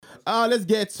Let's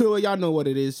get to it. Y'all know what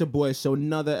it is. It's your boy show.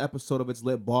 Another episode of It's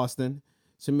Lit Boston.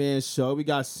 It's your man show. We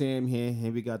got Sam here,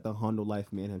 and we got the Hundo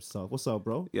Life man himself. What's up,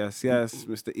 bro? Yes.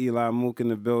 Mr. Eli Mook in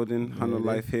the building. Hundo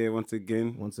Life here once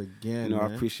again. Man.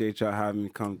 I appreciate y'all having me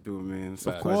come through, man.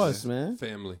 Of course, man.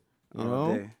 Family. You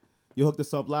know, you hooked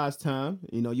us up last time.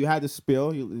 You know, you had to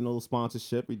spill, you know, the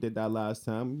sponsorship. We did that last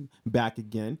time. Back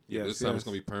again. Yeah, this time it's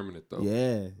going to be permanent, though.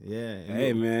 Yeah.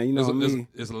 Hey, man, you know me.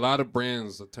 There's a lot of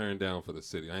brands that turned down for the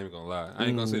city. I ain't going to lie. I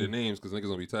ain't going to say the names because niggas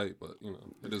going to be tight, but, you know,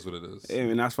 it is what it is. Hey,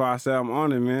 man, that's why I said I'm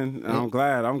on it, man. And I'm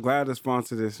glad to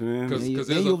sponsor this, man. And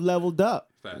you've leveled up.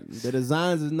 Facts. The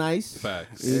designs is nice.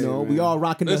 Facts. You know, we all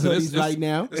rocking the hoodies right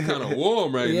now. It's kind of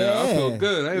warm right now. I feel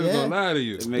good. I ain't even going to lie to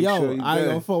you. Make sure you I ain't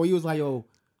gonna phone. He was like, yo,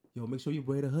 make sure you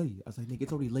wear the hoodie. I was like, nigga,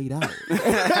 it's already laid out.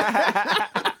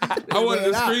 I wanted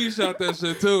to screenshot that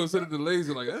shit too instead of the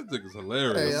lazy. Like, that nigga's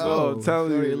hilarious. Hey, tell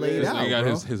you, laid out, he got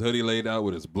bro. his hoodie laid out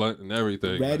with his blunt and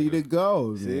everything. Ready to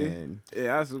go, See? man.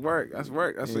 Yeah, that's work. That's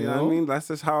what you know know? what I mean? That's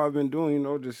just how I've been doing, you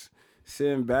know, just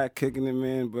sitting back, kicking it,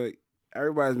 man. But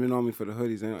everybody's been on me for the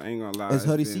hoodies. I ain't gonna lie. It's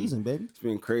hoodie season, baby. It's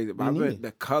been crazy. But You I've need been it.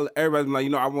 the color. Everybody's been like, you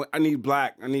know, I need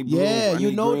black. I need blue. Yeah, I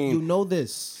need green. you know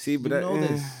this. See, but you know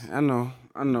this. I know.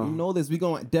 You know this. We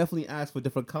gonna definitely ask for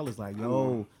different colors. Like,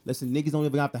 yo, listen, niggas don't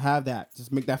even have to have that. Just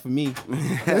make that for me.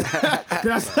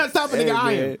 That's type of nigga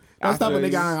I am. That's type of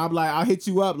nigga I am. I'm like, I'll hit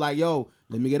you up. Like, yo,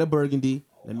 let me get a burgundy.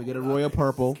 Let me get a royal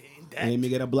purple. And let me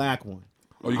get a black one.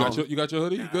 Oh, you got your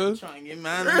hoodie? You good? Trying to get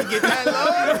mine. Let me get that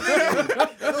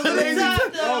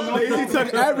low. He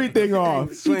took everything off.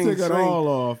 He took it swing. all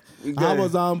off. We I good.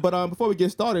 was but before we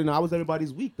get started, how was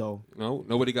everybody's week though? No,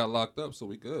 nobody got locked up, so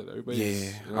we good. Everybody.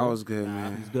 Yeah, I was good,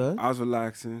 man. was good? I was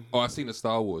relaxing. Oh, I seen the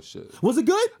Star Wars shit. Was it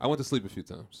good? I went to sleep a few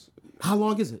times. How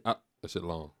long is it? That shit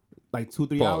long. Like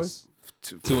 2-3 Pause. hours?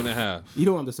 2.5. You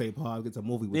don't have to say pause. It's a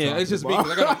movie. Yeah, it's just me. I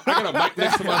got a mic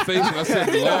next to my face, and I said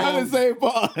You don't have long. to say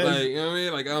pause. Like, you know what I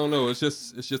mean? Like, I don't know. It's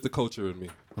just the culture in me.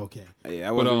 Okay. Yeah,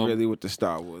 I wasn't really with the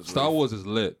Star Wars. Star Wars is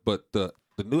lit, but the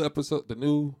new episode, the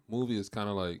new movie is kind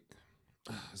of like,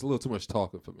 it's a little too much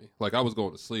talking for me. Like, I was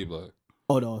going to sleep. Like,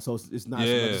 Oh no, so it's not. Yeah.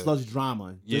 It's less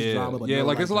drama. Just yeah, drama, but yeah. no,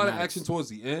 Like, there's a lot of dramatics. action towards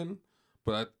the end,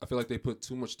 but I feel like they put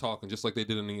too much talking, just like they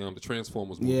did in the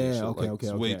Transformers movie. Yeah, and shit. okay, like, okay,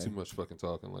 it's way okay. too much fucking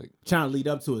talking. Like, Trying to lead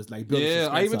up to it, like build yeah,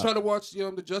 I even tried tried to watch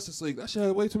the Justice League. That shit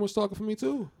had way too much talking for me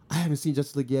too. I haven't seen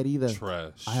Justice League yet either.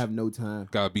 Trash. I have no time.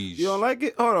 Garbage. You don't like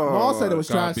it? Hold on. Paul said it was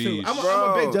trash too. Garbage. I'm a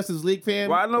Bro. big Justice League fan.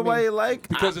 Why nobody like?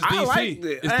 Because it's I DC. liked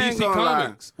it. It's I ain't DC gonna lie.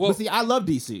 Comics. Well, But see, I love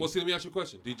DC. well, see, let me ask you a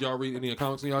question. Did y'all read any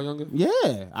comics when y'all younger? Yeah,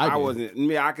 I I did. wasn't.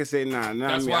 Me, I can say nah.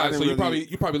 That's why. So you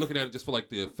probably looking at it just for like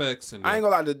the effects and. I ain't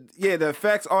gonna lie. The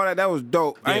effects, all that was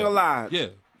dope. I ain't gonna lie. Yeah.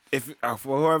 If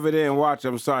for whoever didn't watch,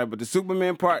 I'm sorry, but the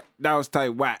Superman part that was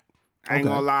tight whack. I ain't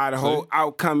Okay. gonna lie. The whole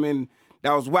outcome in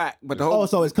that was whack. But the whole Oh,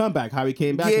 so his comeback, how he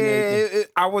came back. yeah, and everything.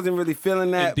 I wasn't really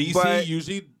feeling that. And DC but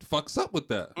usually fucks up with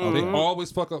that. They always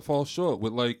fall short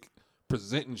with like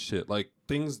presenting shit, like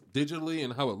things digitally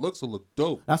and how it looks will look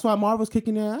dope. That's why Marvel's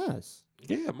kicking their ass.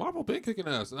 Yeah, Marvel been kicking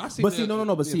ass, and I see. But see, no.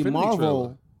 But the see, Infinity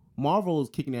trailer. Marvel's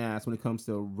kicking their ass when it comes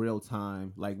to real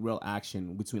time, like real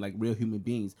action between like real human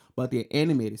beings. But the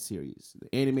animated series, the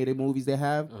animated movies they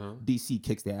have, DC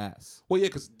kicks their ass. Well, yeah,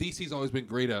 because DC's always been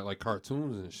great at like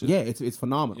cartoons and shit. Yeah, it's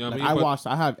phenomenal. You know what Like, I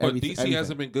mean? I have But everything. DC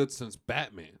hasn't been good since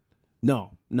Batman.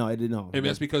 No, it didn't. No. I mean,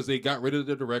 that's because they got rid of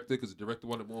the director because the director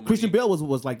wanted more money. Christian Bale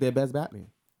was like their best Batman.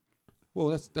 Well,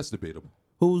 that's debatable.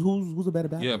 Who's a better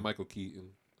Batman? Yeah, Michael Keaton.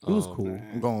 He was cool.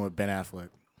 I'm going with Ben Affleck.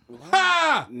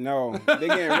 Ha! no, they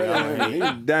getting rid of him. He's Y'all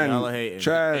are done. hating.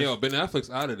 Trash. Hey, yo, Ben Affleck's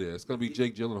out of there. It's gonna be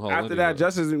Jake Gyllenhaal. After anyway. that,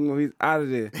 Justice League movie, out of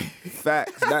there.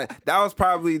 Facts. That was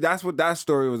probably that's what that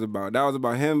story was about. That was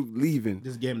about him leaving.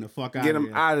 Just get him the fuck out. Get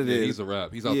him out of Yeah, there. he's a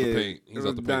wrap. He's out Yeah, the paint. He's it out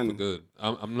was the paint done. for good.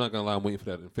 I'm not gonna lie. I'm waiting for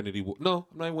that Infinity War. No,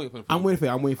 I'm not even waiting for. Infinity I'm waiting for.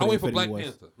 War. I'm waiting for. I'm waiting for Infinity Black Wars.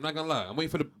 Panther. I'm not gonna lie. I'm waiting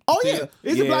for the. Oh yeah, theater-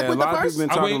 is it Black a Panther lot of people first? been I'm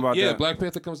talking waiting- about yeah, that. Black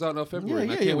Panther comes out in February.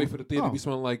 and I can't wait for the theater to be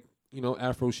smelling like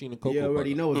Afro Sheen and Cocoa. You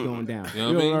already butter. know what's going down. You know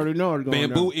what I mean? already know what's going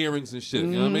Bamboo down. earrings and shit. You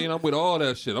know what I mean? I'm with all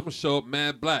that shit. I'm gonna show up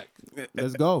mad black.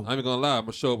 Let's go. I ain't gonna lie. I'm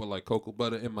gonna show up with like cocoa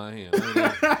butter in my hand.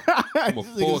 I'm gonna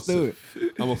force it.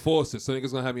 I'm gonna force it. So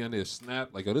niggas gonna have me on there snap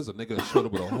like, yo, there's a nigga that showed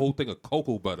up with a whole thing of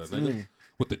cocoa butter, nigga,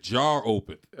 with the jar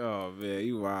open. Oh man,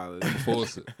 you wild.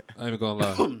 Force it. I ain't even gonna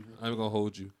lie. I ain't even gonna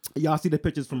hold you. Y'all see the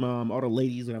pictures from all the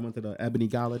ladies when I went to the Ebony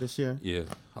Gala this year? Yeah,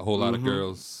 a whole lot of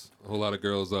girls. A whole lot of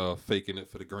girls faking it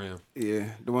for the gram. Yeah,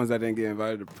 the ones that didn't get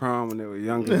invited to prom when they were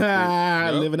younger.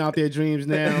 Living out their dreams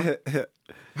now.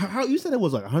 How you said it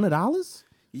was like $100?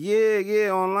 yeah,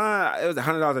 online it was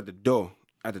 $100 at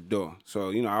the door.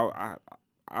 So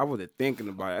I wasn't thinking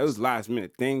about it. It was last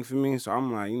minute thing for me. So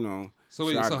I'm like, So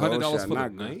wait, should it's I go? $100 Should I for the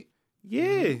not go? night?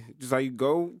 Yeah, just like you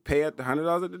go pay at the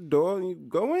 $100 at the door and you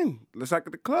go in. Looks like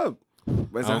at the club,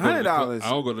 but it's I don't go to the $100. I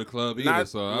don't go to the club either,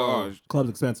 so I don't. Club's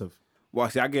expensive. Well,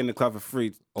 see, I get in the club for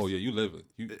free. Oh yeah, you live it.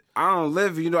 You, I don't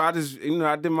live, I just,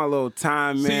 I did my little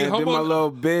time, See, man. Did my little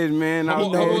bid, man.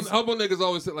 humble niggas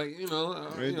always say like,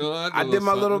 I did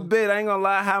my little bit. I ain't gonna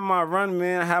lie. I had my run,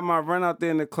 man. I had my run out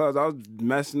there in the clubs. I was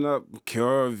messing up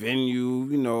Cure,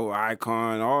 Venue,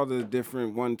 Icon, all the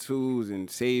different 1-2s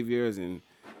and Saviors and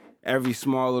every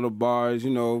small little bars,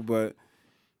 but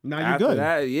Now you after good.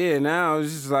 that, yeah, now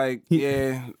it's just like,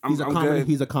 I'm good.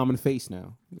 He's a common face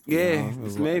now. Yeah,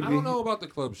 it's maybe. I don't know about the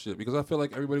club shit because I feel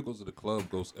like everybody goes to the club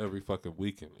goes every fucking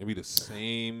weekend. It be the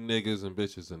same niggas and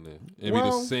bitches in there. It be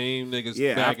the same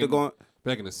niggas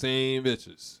bagging the same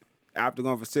bitches. After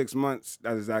going for 6 months,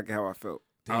 that's exactly how I felt.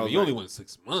 Damn, you only went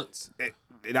 6 months.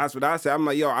 That's what I said. I'm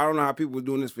like, yo, I don't know how people were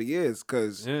doing this for years.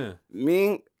 Cause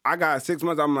I got 6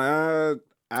 months. I'm like,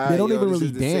 they don't even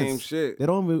really dance. Same shit. They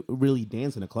don't really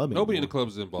dance in the club anymore. Nobody in the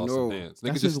clubs in Boston dance. Niggas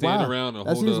That's just stand wild. around and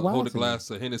That's just hold a wild to me. glass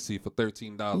of Hennessy for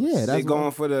 $13. Yeah, that's They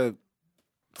going for the look.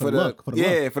 For the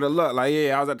look. for the look. Like,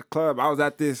 I was at the club. I was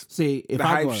at this. See, if the I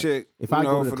hype go, shit. if I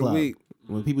go to the for club, the week.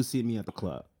 when people see me at the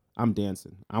club, I'm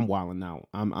dancing. I'm wilding out.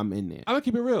 I'm in there. I'm gonna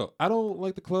keep it real. I don't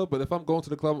like the club, but if I'm going to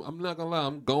the club, I'm not gonna lie.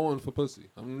 I'm going for pussy.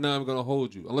 I'm not even gonna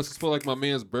hold you unless it's for like my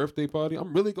man's birthday party.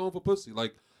 I'm really going for pussy.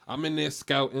 Like I'm in there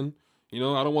scouting. I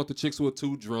don't want the chicks who are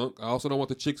too drunk. I also don't want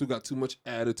the chicks who got too much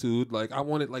attitude. Like I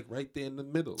want it like right there in the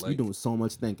middle. Like You're doing so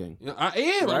much thinking. I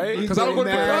am, Right? Because I don't go to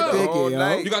the Mad club. thinking,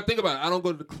 yo. You gotta think about it. I don't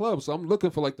go to the club, so I'm looking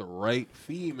for like the right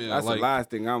female. That's like, the last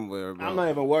thing I'm worried about. I'm not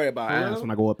even worried about ass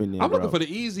when I go up in there. I'm bro. looking for the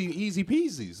easy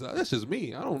peasies. That's just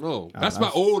me. I don't know. That's my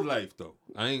that's- old life though.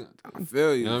 I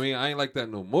feel you. You know what I mean? I ain't like that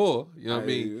no more. You know what I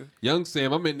mean? Yeah. Young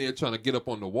Sam, I'm in there trying to get up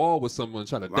on the wall with someone,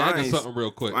 trying to Well, I dagger ain't- something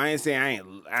real quick. I ain't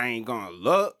saying I ain't gonna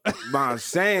look, but I'm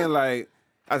saying like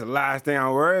that's the last thing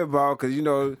I'm worried about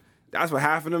because that's what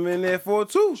half of them in there for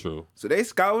too. True. So they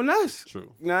scouting us.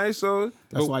 True. So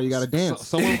That's why you gotta dance.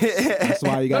 Someone, That's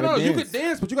why you gotta no, dance. you can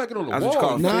dance, but you gotta get on the That's wall. what you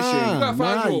call You fishing. gotta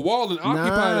find you a wall and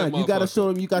occupy that you gotta motherfucker. show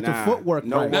them you got your footwork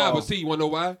no right. wall. Nah, but see, you wanna know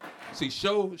why? See,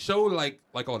 show like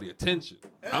all the attention.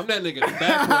 I'm that nigga in the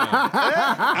background.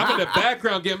 I'm in the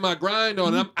background getting my grind on.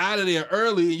 And I'm out of there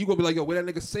early, and you gonna be like, yo, where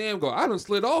that nigga Sam go? I done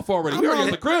slid off already. We already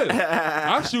at the crib.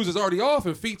 Our shoes is already off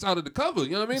and feet's out of the cover.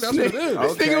 You know what I mean? That's what it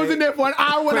is. This nigga was in there for an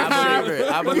hour and a half.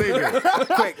 I believe it.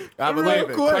 Quick. I believe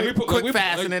it. quick. Like, we put- Quick, we-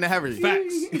 fast, like, and then hurry.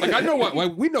 Facts. Like I know why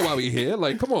we know why we here.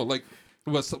 Like come on, like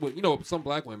but some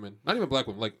black women, not even black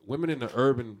women, like women in the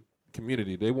urban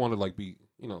community, they want to like be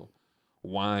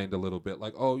whined a little bit.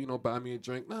 Like buy me a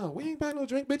drink. No, we ain't buy no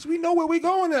drink, bitch. We know where we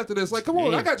going after this. Like come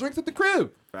on, I got drinks at the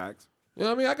crib. facts. You know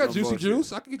what I mean? I got No juicy bullshit.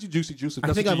 juice. I can get you juicy juice if I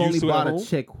that's think what I've you only used to at bought a home.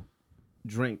 chick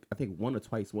drink. I think once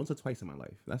or twice in my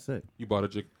life. That's it. You bought a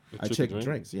I chick check drink?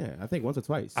 drinks. Yeah, I think once or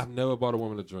twice. I've never bought a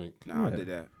woman a drink. Nah, I Yeah. did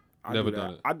that. I Never do done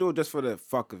that. it. I do it just for the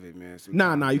fuck of it, man.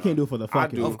 Nah, you can't do it for the I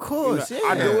fucking. do. Of course,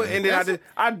 I yeah. do it and then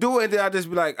I do it and then I just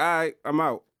be like, all right, I'm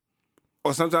out.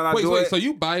 Or sometimes I do Wait, it. so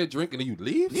you buy a drink and then you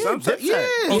leave? Sometimes, yeah.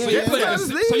 Oh, so you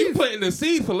Sometimes planting the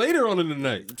seed for later on in the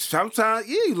night. Sometimes,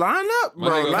 you line up, My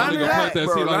bro. nigga- my Line nigga it plant up, that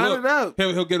bro. seed, like, Line look, it up.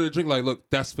 He'll get a drink like, look,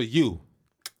 that's for you.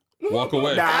 Walk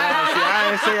away. Nah,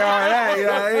 I ain't say all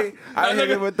that. I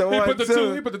hit it with the he one, put the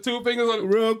two. He put the two fingers on.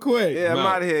 real quick. Yeah, I'm Nah.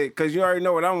 out of here. Because you already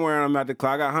know what I'm wearing. I'm at the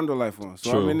clock. I got Hundo Life on.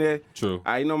 So True. I'm in there. True.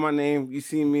 I know my name. You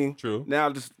see me. True. Now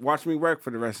just watch me work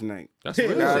for the rest of the night. That's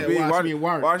real. Gotta be- Watch me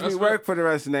work. Watch That's me right. work for the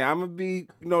rest of the night. I'm gonna be,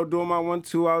 doing my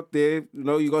 1-2 out there.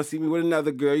 You're gonna see me with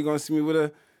another girl. You're gonna see me with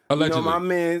a Allegedly. my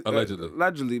man. Allegedly.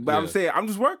 Allegedly. But I'm Yeah. saying I'm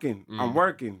just working. I'm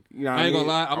working. You know what I ain't mean?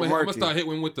 gonna lie. I'm gonna working. start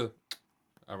hitting with the.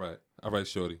 All right,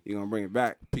 shorty. You're gonna bring it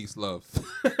back. Peace, love.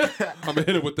 I'm gonna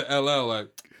hit it with the LL. Like,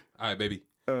 all right, baby.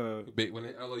 Uh, When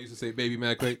the LL used to say "baby"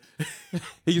 mad quick,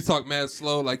 he used to talk mad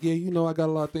slow. Like, yeah, I got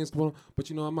a lot of things going on, but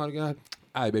I'm out of God.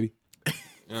 All right, baby. You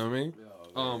know what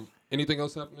I mean? Anything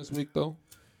else happened this week though?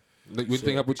 What do you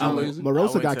think happened with you, Lazy?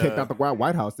 Morosa went got to- kicked out the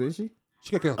White House, didn't she?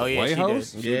 She got kicked out Oh the yeah, White she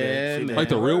House. did. She did. She did. Like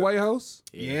the real White House?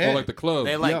 Yeah. Or like the club?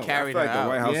 They like Yo, I carried feel her like the out.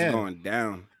 White House Yeah. is going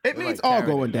down. It's like all carried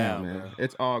going it down, down, man. bro.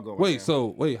 It's all going Wait,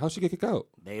 down. how'd she get kicked out?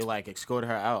 They like escorted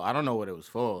her out. I don't know what it was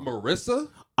for. Marissa?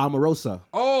 Omarosa.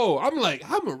 Oh, I'm like,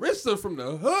 how Marissa from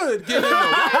the hood getting in the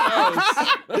White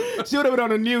House? She would have been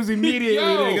on the news immediately. Yo,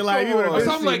 nigga, like, you come would have on. been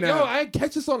So I'm seen like, now. yo, I ain't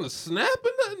catch this on the snap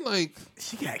and nothing. Like,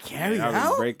 She got carried That was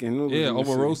out. breaking news. yeah, Let me see.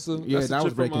 Omarosa. Yeah, That's the that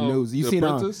was chick from, breaking news. You The seen,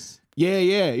 Apprentice?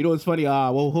 Yeah. You know what's funny?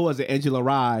 Who was it? Angela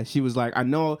Rye. She was like, I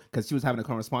know, because she was having a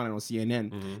correspondent on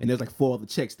CNN, and there's like 4 other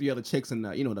chicks, 3 other chicks in the,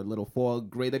 the little 4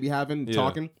 grade they be having, Yeah.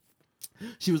 talking.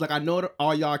 She was like, I know that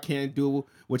all y'all can't do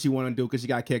what you want to do because you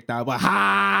got kicked out. But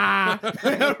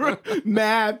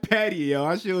mad petty, yo.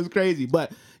 That shit was crazy.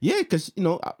 But yeah, because, you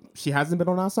know, she hasn't been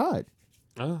on our side.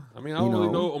 I mean, I don't really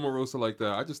know Omarosa like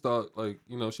that. I just thought, like,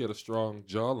 you know, she had a strong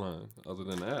jawline. Other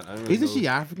than that, I didn't Isn't know. she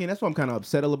African? That's what I'm kind of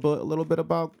upset a little bit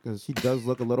about, because she does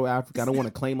look a little African. I don't want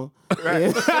to claim her.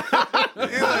 Right.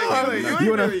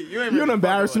 You're an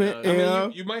embarrassment. I mean, Yeah.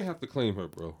 you might have to claim her,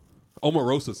 bro.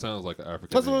 Omarosa sounds like an African.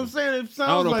 That's what name. I'm saying. It I don't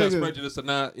sounds know like if that's it. prejudice or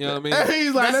not. You know what I mean?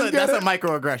 He's like, That's a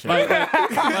microaggression. Like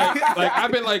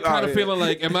I've been like kind of feeling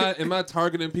like, am I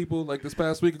targeting people like this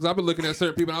past week? Because I've been looking at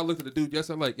certain people. And I looked at the dude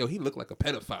yesterday. I'm like, yo, he looked like a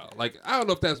pedophile. Like, I don't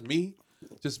know if that's me,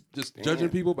 just judging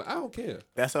people, but I don't care.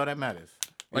 That's all that matters.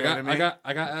 Like I got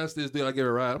asked this dude, I gave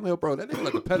a ride. I'm like, yo, bro, that nigga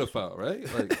like a pedophile, right?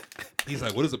 Like, he's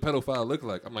like, what does a pedophile look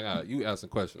like? I'm like, all right, you asking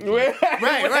questions. Like,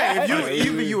 right. If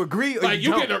either you agree or like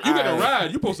you don't. get a ride,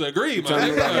 you supposed to agree,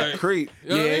 man. Like a creep. You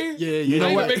know what I mean? Yeah, You you know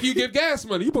know what? Make you give gas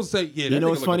money. You supposed to say, yeah. That You know nigga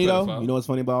what's like funny a though? pedophile. You know what's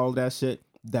funny about all that shit?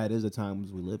 That is the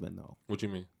times we live in though. What you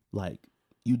mean? Like,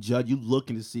 you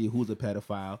looking to see who's a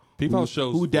pedophile. People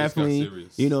shows who voice got definitely,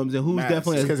 serious. you know what I'm saying? Who's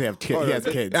definitely because he has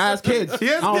kids. As kids. I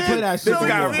don't play that shit. This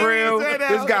got real.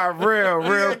 This got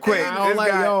real quick. I don't This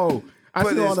like, guy yo. I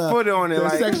put see all his the, foot on it. the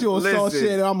Like, sexual assault listen.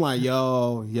 shit. And I'm like,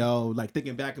 yo, like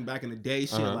thinking back in the day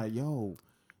shit. Uh-huh. Like, yo,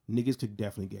 niggas could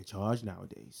definitely get charged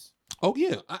nowadays. Oh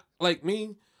yeah, like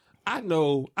me, I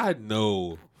know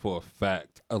for a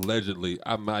fact. Allegedly,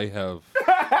 I might have.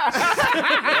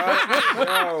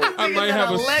 I might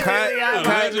have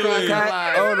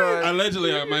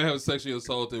allegedly, I might have sexually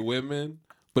assaulted women,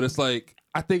 but it's like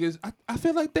I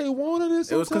feel like they wanted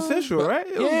it. It was sometimes, consensual, but right?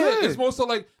 It was yeah, good. it's more so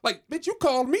like bitch, you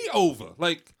called me over,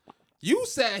 like. You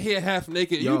sat here half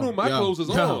naked. You knew my clothes was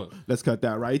on. Let's cut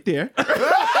that right there. Nah,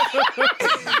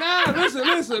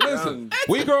 listen.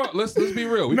 We grow up. Let's be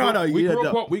real. We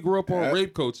grew up on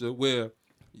rape culture where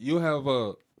you have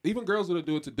even girls will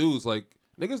do it to dudes. Like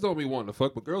niggas don't be wanting to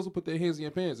fuck, but girls will put their hands in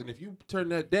your pants, and if you turn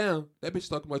that down, that bitch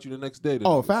talking about you the next day.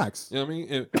 Oh, facts. You know what I mean?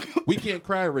 And we can't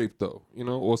cry rape though, you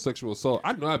know, or sexual assault.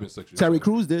 I know I've been sexually. Terry assaulted.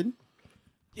 Crews did.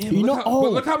 Yeah, You know,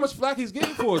 but look how much flack he's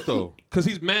getting for it though, because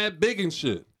he's mad big and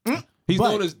shit. He's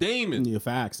But- known as Damon. Yeah,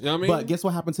 facts. You know what I mean? But guess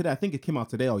what happened today? I think it came out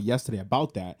today or yesterday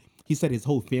about that. He said his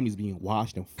whole family's being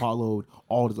watched and followed.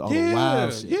 All the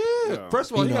wild shit. Yeah.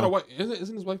 First of all, You he got know. a white.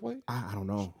 Isn't his wife white? I don't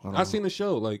know. I seen the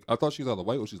show. Like I thought she was either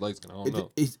white or she's light skinned. I don't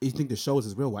know. You think the show is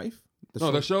his real wife?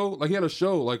 The show, like he had a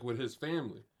show like with his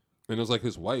family, and it was like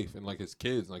his wife and like his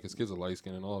kids. Like his kids are light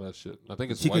skinned and all that shit. I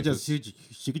think his She wife. could just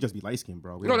she could just be light skinned,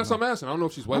 bro. No, that's what I'm asking. I don't know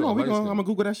if she's white I know. or light I'm skinned. gonna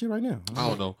Google that shit right now. I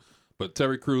don't know, but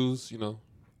Terry Crews, you know.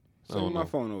 I Show me don't my know.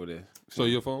 phone over there. Show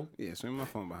your phone. Yeah, show me my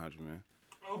phone behind you, man.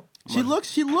 She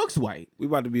looks white. We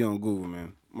about to be on Google,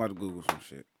 man. I'm about to Google some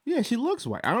shit. Yeah, she looks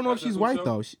white. I don't know if That's she's who white show?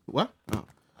 though. What? Oh.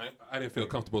 I didn't feel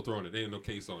comfortable throwing it. There ain't no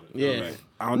case on it. Yeah. Right.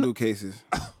 I don't do cases.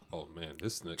 Oh man,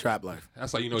 this nigga. Trap life.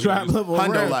 That's how you know. Trap he was- level.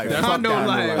 Hundo rare. life. That's Hundo Fuck that.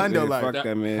 life. Hundo Yeah, life. fuck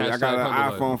that, man. I Hashtag got an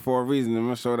Hundo life. iPhone for a reason. I'm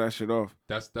gonna show that shit off.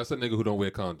 That's a nigga who don't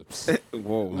wear condoms.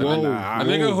 Whoa. A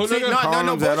nigga who See, no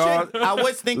Condoms at all. bullshit. I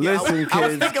was thinking, Listen, I was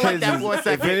kids, thinking like that kids for a is-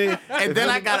 second, if and then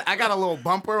I got a little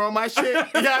bumper on my shit. You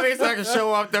know what I mean? So I can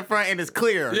show off the front and it's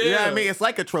clear. You know what I Yeah. mean? It's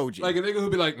like a Trojan. Like a nigga who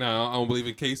be like, nah, I don't believe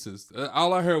in cases.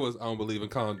 All I heard was I don't believe in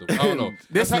condoms. I don't know.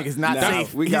 this That's nigga's not Nah,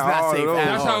 safe. we He's got not all of safe those. at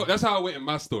That's all. how it went in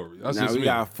my story. That's Now just we me.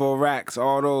 got 4 racks,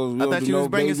 all those. We I don't thought do you was no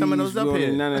bringing some of babies. those up We don't do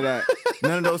here. None of that.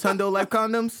 None of those Hundo life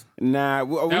condoms. Nah, That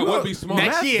would be smart.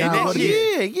 Next year, Nah, next year.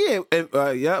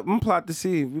 Yeah. Yep. I'm plotting to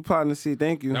see. We plotting to see.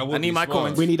 Thank you. That would I need be my smart.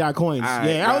 coins. We need our coins. All right,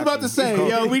 Yeah, I was got about you. to say,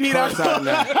 yo, we need our Cross out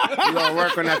now. We gonna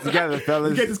work on that together,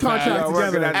 fellas. Get this contract We gonna work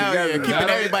on together. that Oh, yeah, together. keeping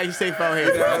everybody safe out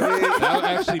here. That would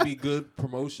actually be good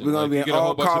promotion. We're gonna Like, be you in get a whole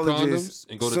all bunch of colleges condoms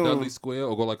and go to soon. Dudley Square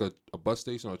or go like a bus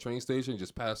station or a train station and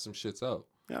just pass some shits out.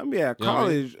 I mean, at You know what I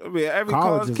mean? college. I mean, every College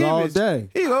college is kid all is- day.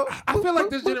 Here you go. I feel like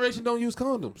this generation don't use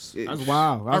condoms. That's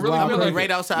wild. That's really wild. feel like-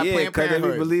 Right outside Yeah, Planned because they be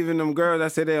Parenthood. believing them girls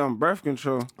that say they on birth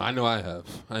control. I know I have.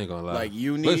 I ain't gonna lie. Like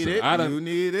you need Listen, it. I done, You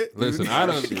need it. Listen, you I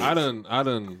need it.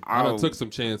 done took some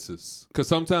chances. Cause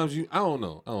sometimes I don't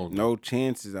know. No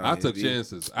chances out I here, took B.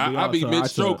 chances. I be mid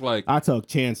stroke like I took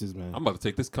chances, man. I'm about to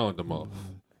take this condom off.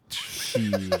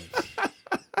 Shit.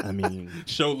 I mean,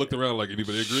 Show looked around like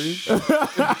anybody agree? Don't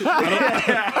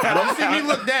see me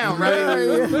look down, right? I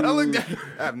look down.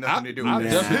 I have nothing to do with I'm that.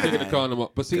 definitely taking the condom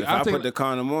off. But see, If I take put the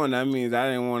condom on, that means I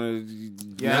didn't want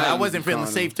to. Yeah, I wasn't feeling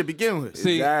safe to begin with.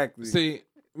 see, Exactly. See,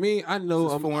 me, I know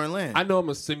It's I'm foreign land. I know I'm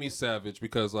a semi-savage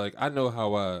because like I know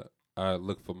how I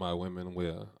look for my women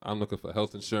where I'm looking for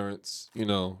health insurance, you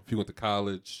know, if you went to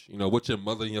college, you know, what your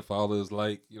mother and your father is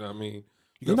like, you know what I mean?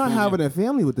 You're not having a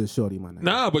family with this shorty, my nigga.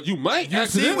 Nah, but you might. You see what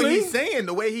accidentally. he's saying?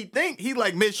 The way he think, he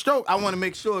like mid-stroke. I want to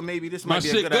make sure maybe this My might be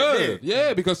a shit good idea.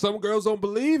 Yeah, because some girls don't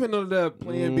believe in none of that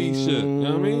Plan B shit. You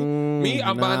know what I mean? Me,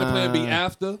 I'm buying the Plan B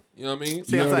after. You know what I mean?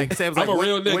 Sam's like, I'm a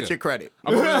real nigga. What's your credit?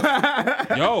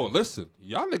 Yo, listen,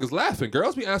 y'all niggas laughing.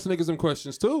 Girls be asking niggas them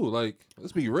questions too. Like,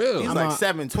 let's be real. He's like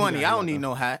 720. I don't need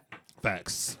no hat.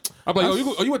 Facts. I'm like,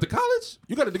 yo, you went to college?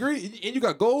 You got a degree and you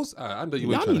got goals? I know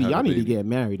you ain't trying to have Y'all a need to baby. get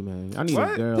married, man. I need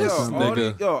What? a girl. This or something.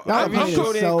 nigga. Y'all I'm being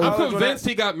so- I'm convinced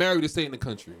he got married to stay in the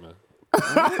country, man.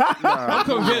 I'm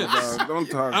convinced. Don't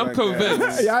talk I'm like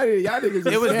convinced. that, y'all niggas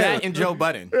It was that and Joe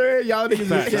Budden. Y'all niggas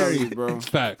is scary. man. bro.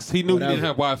 Facts. He knew Whatever. he didn't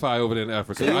have Wi-Fi over there in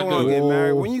Africa. You I don't want knew. to get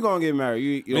married. When you gonna get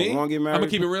married? You Me? don't want to get married? I'm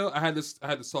gonna keep it real. I had this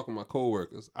talk with my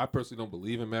coworkers. I personally don't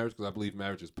believe in marriage because I believe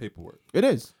marriage is paperwork. It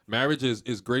is. Marriage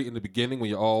is great in the beginning when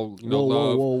you're all Whoa,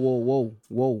 love.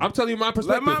 whoa. I'm telling you my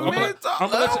perspective. my man talk. I'm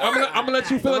gonna let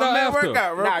you fill it out after.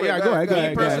 Go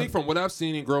ahead. Me personally, from what I've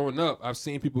seen and growing up, I've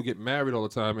seen people get married all the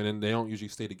time and then they don't usually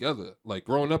stay together. Like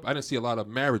growing up, I didn't see a lot of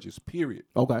marriages. Period.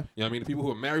 Okay. You know what I mean? The people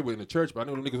who are married were in the church, but I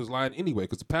know the niggas was lying anyway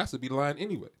because the pastor be lying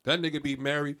anyway. That nigga be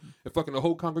married and fucking the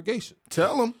whole congregation.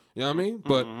 Tell him. You know what I mean?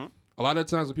 But a lot of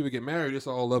times when people get married, it's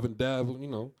all love and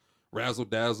dazzle, razzle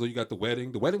dazzle. You got the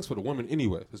wedding. The wedding's for the woman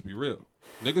anyway. Let's be real.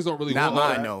 Niggas don't really Not want all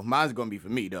mine, that. though. Mine's going to be for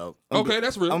me, though. Okay,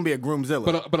 that's real. I'm going to be a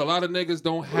groomzilla. But a lot of niggas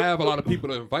don't have a lot of people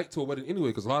to invite to a wedding anyway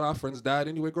because a lot of our friends died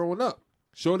anyway growing up.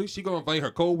 Shorty, she gonna invite her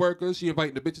co-workers. She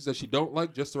inviting the bitches that she don't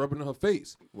like just to rub it in her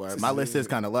face. Well, my list is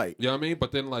kind of light. You know what I mean?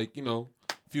 But then a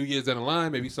few years down the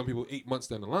line, maybe some people 8 months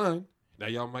down the line, now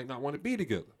y'all might not want to be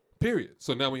together. Period.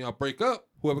 So now when y'all break up,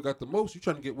 whoever got the most, you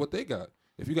trying to get what they got.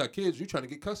 If you got kids, you trying to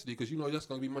get custody because you know that's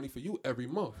gonna be money for you every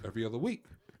month, every other week.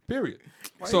 Period.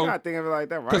 Why So you gotta think of it like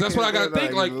that? because that's what I gotta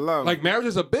think. Love. Like marriage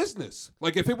is a business.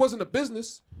 Like if it wasn't a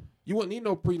business, you wouldn't need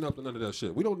no prenup and none of that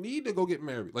shit. We don't need to go get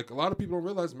married. Like a lot of people don't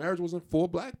realize marriage wasn't for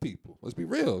black people. Let's be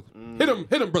real. Hit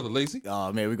him, brother Lazy.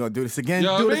 Oh, man, we're going to do this again. You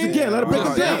know Do what I this mean? again. Let it break I'm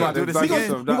it saying, down. about to do this We're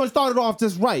again. gonna start it off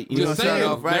just right. You know Just what I'm saying,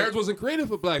 saying? Right. marriage wasn't created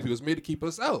for black people. It was made to keep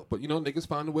us out. But niggas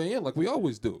find a way in, like we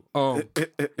always do. I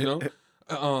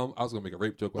was gonna make a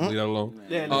rape joke, but I'll leave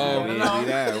that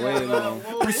alone.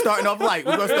 We're starting off light.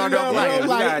 We're going to start off light. We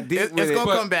got deep It's with going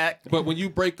it. to come back. But when you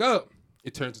break up,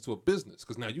 it turns into a business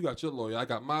because now you got your lawyer, I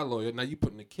got my lawyer. Now you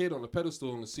putting the kid on the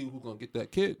pedestal and to see who's gonna get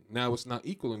that kid. Now it's not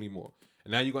equal anymore,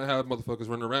 and now you're gonna have motherfuckers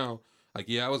running around like,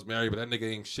 yeah, I was married, but that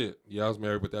nigga ain't shit. Yeah, I was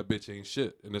married, but that bitch ain't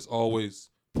shit. And it's always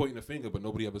pointing a finger, but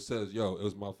nobody ever says, yo, it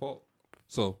was my fault.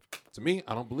 So to me,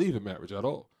 I don't believe in marriage at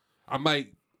all. I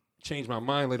might change my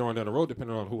mind later on down the road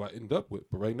depending on who I end up with,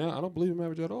 but right now I don't believe in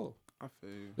marriage at all. I feel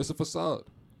you. It's a facade.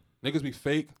 Niggas be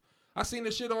fake. I seen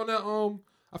this shit on that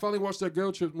I finally watched that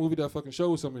Girl Trip movie that fucking show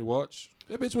with somebody watch.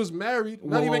 That bitch was married,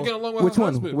 not even getting along with Which her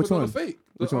one? husband. Which putting on one? a fake.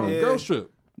 Which The one? Girl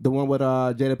Trip. The one with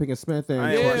Jada Pinkett Smith and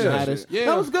I ain't watched that Addis. shit. Yeah.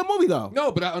 That was a good movie though.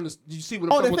 No, but I understand. You see what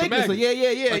I'm Oh, talking they with the faking it. So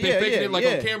magnet. yeah. Like they faking it like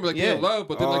on camera, like they in love,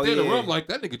 but then like they in the room, like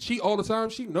that nigga cheat all the time.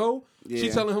 She know. She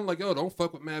Yeah. telling him like, yo, don't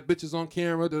fuck with mad bitches on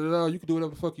camera. Da, da, da. You can do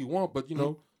whatever the fuck you want, but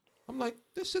I'm like,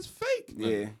 this shit's fake.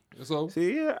 Man. Yeah. So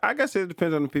See, yeah, I guess it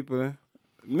depends on the people. Then.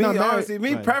 Me, No, married- honestly,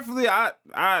 me right. preferably,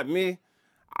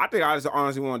 I think I just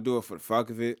honestly want to do it for the fuck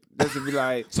of it. Just to be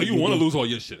like, so you want to lose all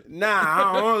your shit? nah,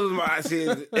 I don't want to lose my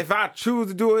shit. If I choose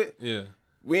to do it, Yeah.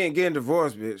 we ain't getting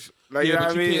divorced, bitch. Like, Yeah, you know but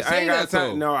what I you mean? can't I say ain't got that, though.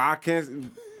 time. No, I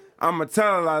can't. I'm going to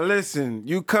tell her, like, listen,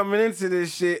 you coming into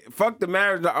this shit, fuck the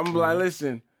marriage. I'm Mm-hmm. like,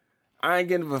 listen, I ain't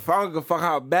getting a fuck. I don't give a fuck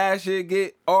how bad shit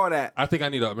get, all that. I think I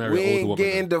need to marry We an older ain't woman.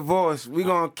 getting divorced. We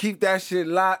gonna keep that shit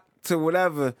locked to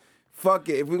whatever. Fuck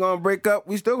it. If we gonna break up,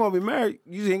 we still gonna be married.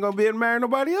 You just ain't gonna be able to marry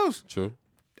nobody else. True.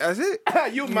 That's it.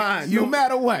 You mine. No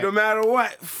matter what. No matter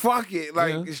what. Fuck it.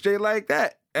 Like Yeah. straight like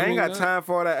that. I ain't mean, got yeah. time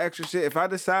for all that extra shit. If I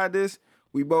decide this,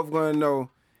 we both gonna know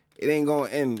it ain't gonna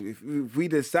end. If we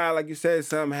decide, like you said,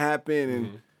 something happened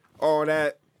and all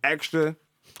that extra,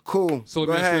 cool. So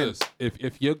go let me ahead. ask you this: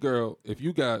 if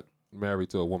you got married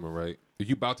to a woman, right? If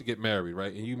you about to get married,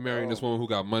 right, and you marrying this woman who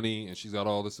got money and she's got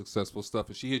all this successful stuff,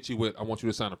 and she hit you with, "I want you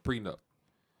to sign a prenup,"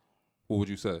 what would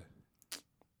you say?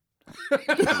 I'm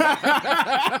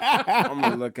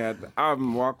gonna look at that. I'm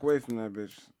gonna walk away from that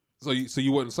bitch. So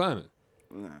you wouldn't sign it?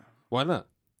 Nah. Why not?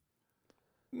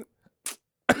 Yeah,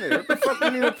 what the fuck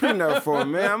you need a prenup for,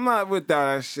 man? I'm not with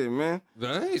that shit, man. Hey,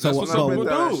 that's So- what so- some people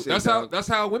That do. shit, That's dog.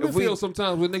 how women If we- feel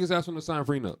sometimes when niggas ask them to sign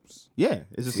prenups. Yeah,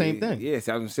 it's the same thing. Yes,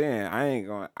 that's what I'm saying. I ain't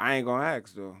gonna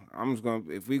ask though. I'm just gonna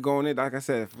if we going in, like I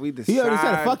said, if we decide He already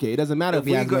said, fuck it. It doesn't matter if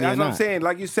he we has go, money or that's what I'm not. saying.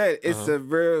 Like you said, it's a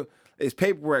real it's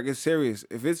paperwork, it's serious.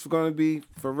 If it's gonna be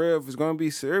for real, if it's gonna be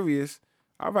serious,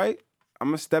 all right, I'm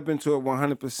gonna step into it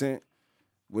 100%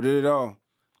 with it all.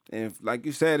 And if, like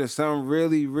you said, if something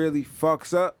really, really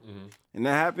fucks up and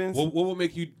that happens. What will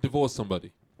make you divorce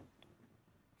somebody?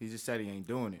 He just said he ain't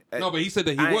doing it. No, but he said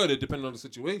that he would. It depending on the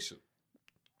situation.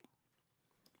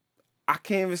 I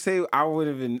can't even say I would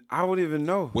even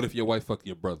know. What if your wife fucked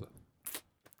your brother?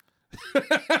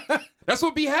 That's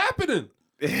what be happening.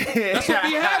 That's what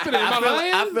be happening. Am I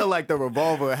lying? I feel like the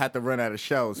revolver had to run out of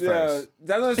shells first.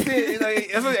 That's what I'm saying. Like,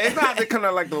 it's not the kind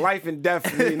of like the life and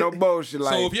death, no bullshit.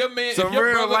 Like, So if your man, some if your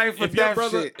real brother, life or if your death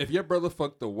brother, shit. if your brother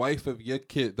fucked the wife of your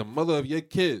kid, the mother of your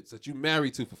kids that you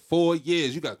married to for 4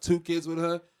 years, you got 2 kids with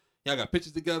her, y'all got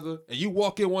pictures together, and you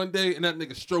walk in one day and that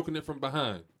nigga stroking it from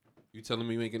behind, you telling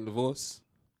me you ain't getting divorced?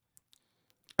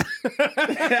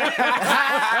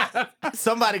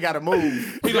 Somebody got to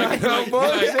move. He like, that's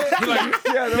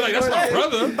my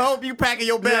brother. I hope you packing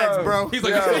your bags, bro. He's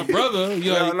like, that's my brother.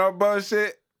 You like, no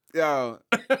bullshit. Yo,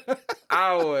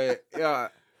 I would. Yo,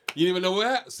 you didn't even know what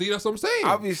happened. See, that's what I'm saying.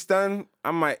 I'll be stunned.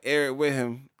 I might air it with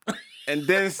him, and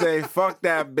then say fuck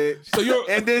that bitch.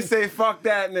 And then say fuck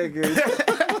that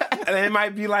nigga. And it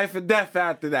might be life or death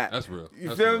after that. That's real. You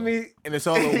That's feel real. me? And it's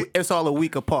all a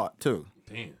week apart too.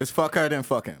 Damn. It's fuck her, then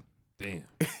fuck him. Damn.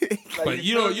 But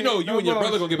you and your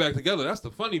brother gonna get back together. That's the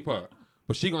funny part.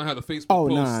 But she gonna have the Facebook Oh,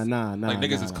 post. nah. Like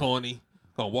niggas is corny.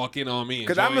 Gonna walk in on me.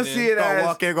 Because I'm gonna see it Gonna as.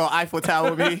 walk in, go Eiffel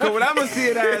Tower me. But what I'm gonna see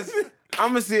it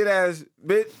as,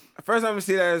 bitch. First, I'm gonna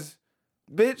see it as,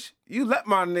 bitch. You let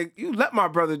my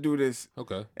brother do this.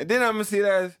 Okay. And then I'm gonna see it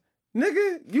as,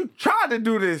 nigga, you tried to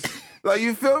do this. Like,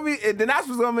 you feel me? And then that's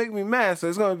what's gonna make me mad. So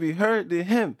it's gonna be her then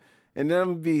him, and then I'm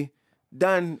gonna be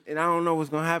done. And I don't know what's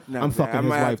gonna happen. I'm fucking his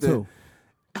wife too.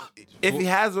 If he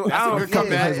has, I a don't good know.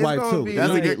 comeback. His wife, too. That's a good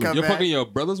Immediately. comeback. You're fucking your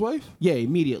brother's wife? Yeah,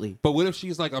 immediately. But what if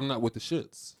she's like, I'm not with the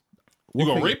shits? You What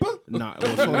gonna thing? rape her? Nah,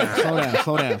 well,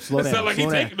 slow down. It sound like he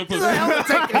taking the pussy.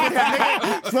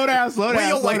 Slow down. Where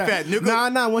your slow wife down. at,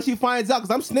 nigga? Nah, when she finds out, because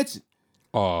I'm snitching.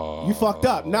 Oh. You fucked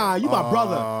up. Nah, you my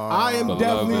brother. I am Beloved.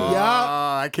 definitely,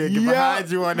 I can't get behind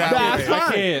you on that. That's one. fine.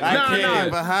 I can't. I can't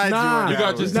get behind you on You that.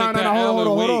 gotta one. just take that hold L and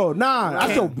on. wait. Nah,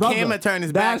 that's your brother. Cam would turn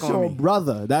his back That's on your me.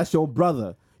 brother. That's your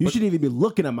brother. You shouldn't even be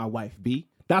looking at my wife, B.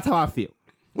 That's how I feel.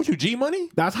 What you G money?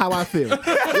 That's how I feel. Hey,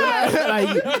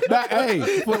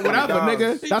 for whatever,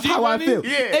 nigga. That's how I feel.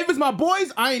 Yeah. If it's my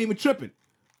boys, I ain't even tripping.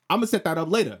 I'm gonna set that up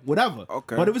later. Whatever.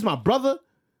 Okay. But if it's my brother,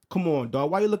 come on,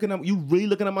 dog. Why you looking at? You really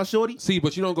looking at my shorty? See,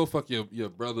 but you don't go fuck your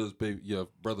brother's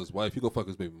wife. You go fuck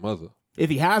his baby mother. If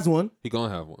he has one, He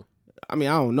gonna have one. I mean,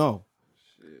 I don't know.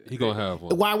 He gonna have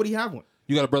one. Why would he have one?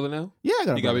 You got a brother now? Yeah, I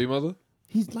got a You got a brother. baby mother?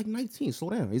 He's like 19. Slow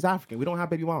down. He's African. We don't have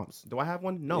baby moms. Do I have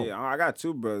one? No. Yeah, I got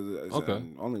 2 brothers. Okay.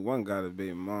 Only one got a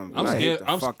baby mom. I'm I hate scared.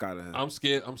 the fuck out of her. I'm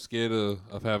scared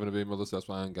of having a baby mother, so that's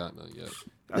why I ain't got none yet.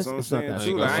 That's what I'm It's not saying that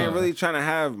too. bad. Like, I ain't really trying to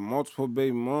have multiple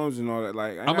baby moms and all that.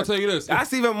 Like, I'm gonna tell you this.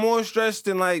 That's even more stress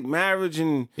than like marriage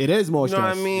and It is more you know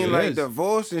stress. what I mean, It like is.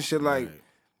 divorce and shit. Like,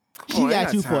 She come on, I got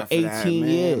ain't you got for time for that, 18 man.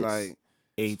 years. Like,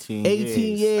 18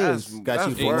 18 years. Got you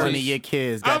That's for worse. one of your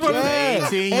kids. Got I'm you for gonna-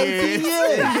 18 18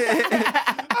 years.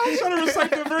 I was trying to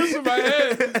recite the verse in my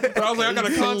head, but I was like, I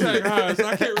gotta contact her, so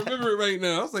I can't remember it right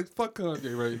now. I was like, fuck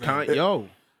Kanye right now. Yo.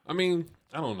 I mean,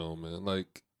 I don't know, man.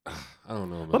 Like, I don't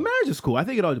know, man. But marriage is cool. I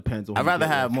think it all depends on. I'd who you rather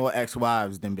get have with. more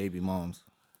ex-wives than baby moms.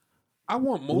 I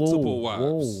want multiple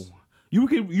wives. Whoa. You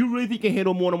really think you can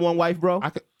handle more than one wife, bro?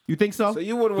 I could, You think so? so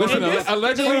you would listen,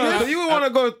 allegedly, so you would want to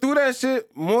go through that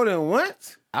shit more than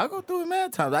once? I'll go through it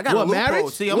mad times. I got What, a loophole.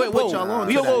 marriage? See, I'm gonna put y'all on.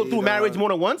 You to don't that. go through marriage more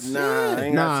than once? Nah, I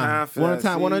ain't got time for one that. at a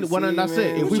time. One See, that's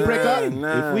it. man, If we break up,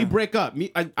 nah. if we break up,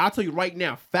 I'll tell you right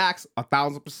now, facts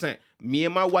 1,000%. Me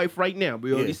and my wife right now,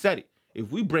 we already said it. If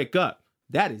we break up,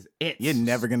 that is it. You're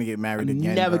never gonna get married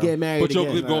again. Never bro. get married but you're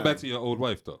again. going back to your old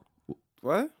wife though.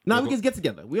 What? Nah, we can get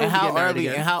together. We don't And get how married early?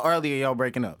 again. And how early are y'all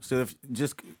breaking up? So if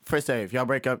just first say if y'all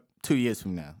break up 2 years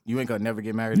from now, you ain't gonna never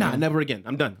get married. Nah, again? never again.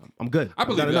 I'm done. I'm good. I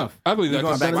believe I've done that. enough. I believe that. You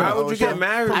going 'cause back to Why the would old you get show?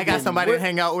 married? I got somebody to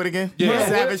hang out with again. Yeah. When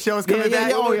Savage shows coming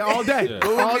back. Oh, yeah, all day. Yeah.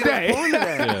 All What would be the day. point of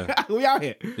that? Yeah. We out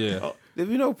here. Yeah. There's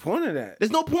no point of that.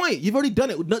 There's no point. You've already done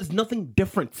it. There's nothing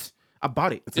different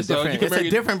about it. It's you can It's marry-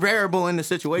 a different variable in the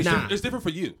situation. Nah. It's different for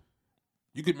you.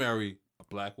 You could marry a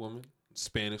black woman,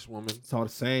 Spanish woman. It's all the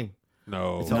same.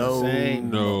 No. It's all the same.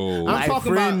 No. I'm My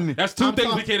talking friend. about. That's 2 I'm things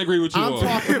talk- we can't agree with you I'm on.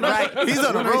 talking Right. He's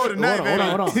on the road tonight,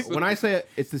 hold on. baby. When I say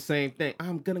it's the same thing,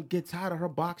 I'm gonna get tired of her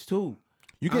box too.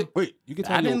 You get You get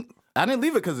tired. I didn't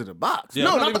leave it because of the box. Yeah,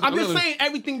 No, I'm I'm just saying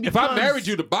everything. If I married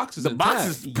you, the box is The intact. box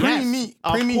is Yes, premium.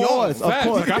 of Premium. course, of Facts.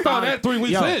 course. Like, I found that 3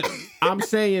 weeks Yo, in. I'm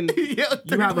saying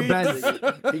you have a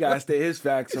bad. He gotta stay his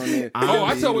facts on it. Oh,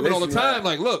 I tell women all the Listen, time,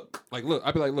 like, look. I'd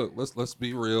be like, look, let's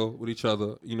be real with each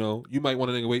other. You know, you might want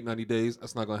a nigga wait 90 days.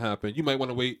 That's not gonna happen. You might want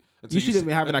to wait until You shouldn't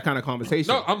be having that kind of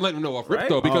conversation. No, I'm letting them know off rip Right?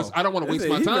 though, because I don't want to waste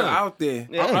Listen, my he been time. out there.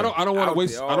 I don't want to Out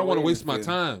waste. there, I don't want to always waste my there.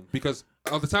 time because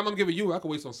of the time I'm giving you, I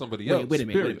could waste on somebody else. Wait a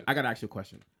minute. Period. I gotta ask you a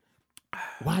question.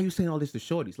 Why are you saying all this to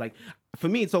shorties? Like, for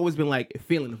me, it's always been like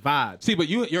feeling the vibes. See, but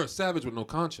you're a savage with no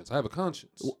conscience. I have a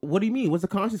conscience. What do you mean? What's the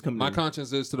conscience coming? My in?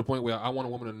 conscience is to the point where I want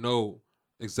a woman to know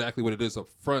exactly what it is up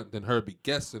front than her be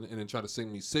guessing and then try to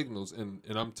send me signals and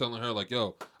I'm telling her like,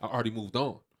 yo, I already moved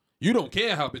on. You don't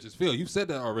care how bitches feel. You've said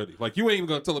that already. Like you ain't even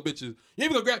gonna tell a bitches. You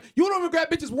ain't even gonna grab. You don't even grab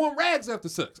bitches warm rags after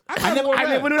sex. I never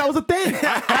knew that was a thing.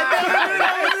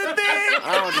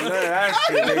 I don't know that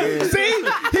shit, nigga.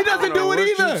 See, he doesn't do what it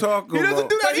you either. talking He doesn't about.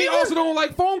 do that But he either. also don't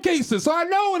like phone cases, so I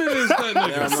know what it is. That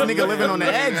nigga. This nigga living on the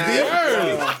edge, dude.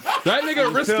 Word. That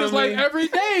nigga risk his life every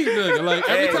day, nigga. Like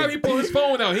every time he pull his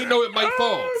phone out, he know it might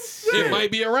fall. It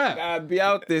might be a wrap. Gotta be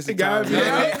out there Gotta sometimes.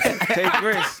 be out. Take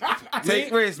risks.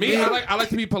 Take risks. Me, I like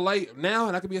to be polite now,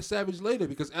 and I can be a savage later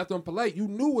because after I'm polite, you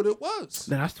knew what it was.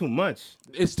 Nah, that's too much.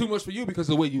 It's too much for you because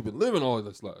of the way you've been living all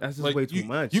this life. That's just way too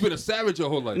much. You've been a savage your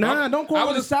whole life. Nah, don't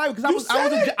call me a savage because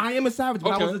I am a savage,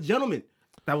 but Okay. I was a gentleman.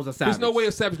 That was a savage. There's no way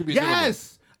a savage can be a gentleman.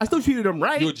 Yes, I still treated him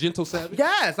right. You're a gentle savage?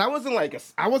 Yes, I wasn't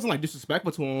like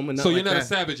disrespectful to him. And So you're like not a that.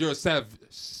 savage, you're a savage.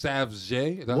 Is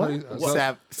that What? how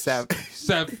you-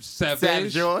 Sav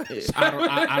savage? George.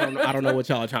 I don't know what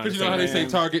y'all are trying to Because say. you know how they say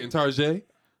man. Target and Target?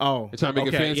 Oh, They're trying to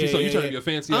make it fancy. So you're trying to be a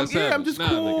fancy ass savage. I'm just Nah,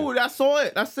 cool. nigga. I saw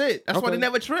it. That's it. That's why Okay. they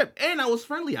never tripped. And I was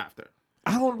friendly after.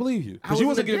 I don't believe you. I Because you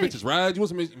was wasn't in the giving bitches rides. You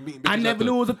wasn't meeting bitches I never at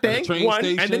knew it was a at the thing. train One,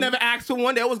 station. and they never asked for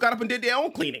one. They always got up and did their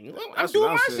own cleaning. I'm That's doing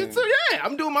what my I'm shit saying. too. Yeah,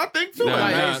 I'm doing my thing too.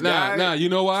 Like, nice guy. Nah. You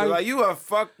know why? So like you a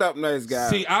fucked up nice guy.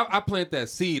 See, I plant that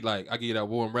seed. Like I give you that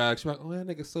warm rag. She's like, oh, that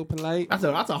nigga's so polite. that's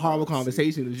a horrible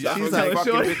conversation. That's She's what like,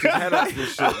 fucking sure. bitches head up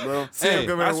this shit, bro. Hey,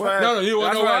 That's why. No, you wanna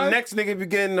That's know why why? next nigga be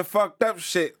getting the fucked up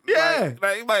shit. Yeah.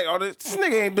 Like oh, this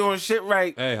nigga ain't doing shit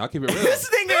right. Hey, I'll keep it real. This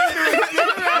nigga ain't doing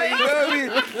shit right. You feel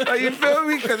me? Like, you feel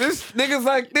me? Cause this niggas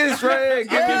like this right here.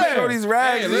 Give me show these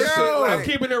rags Hey, and listen, shit. I'm Like,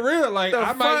 keeping it real. Like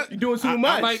I might, You're doing too I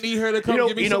much. might need her to come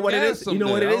give me some what it gas is. You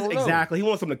know what it someday. is I don't know. exactly. He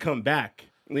wants them to come back.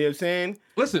 You know what I'm saying?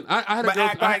 Listen, I had a but girl.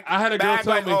 act like I had a but girl act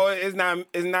tell like, me. oh, it's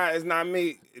not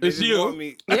me. They It's just you. want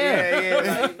me. Yeah. yeah.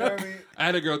 Like, you feel me? I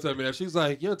had a girl tell me that. She's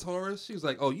like, you're a Taurus. She's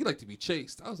like, oh, you like to be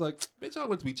chased. I was like, bitch, I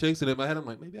like to be chased. And in my head, I'm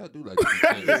like, maybe I do like to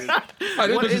be chased.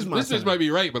 Like, What this is my bitch sign? might be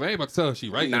right, but I ain't about to tell her she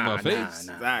right in my face.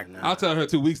 Exactly. I'll tell her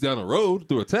 2 weeks down the road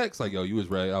through a text, like, yo, you was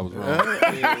right, I was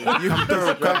wrong. You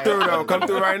come through though. Come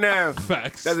through right now.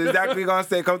 Facts. That's exactly what you're gonna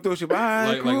say. Come through. She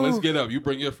bye. Like, let's get up. You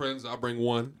bring your friends, I'll bring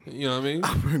one. You know what I mean?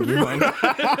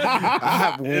 I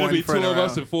have one It'll be 2 friend of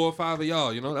us around. and 4 or 5 of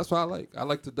y'all. You know, that's what I like. I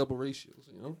like the double ratios.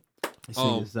 You know.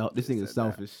 This thing is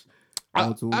selfish.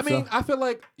 I mean, I feel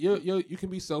like you can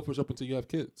be selfish up until you have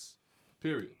kids.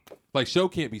 Period. Like, show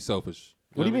can't be selfish.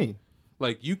 What do you mean?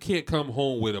 Like, you can't come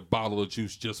home with a bottle of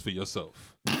juice just for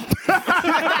yourself.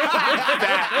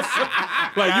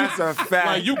 That's a fact.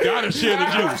 Like, you gotta share the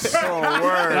juice. Oh,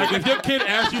 word. Like, if your kid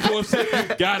asks you for a sip,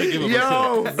 you gotta give him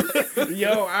a sip.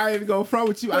 Yo, I ain't even gonna front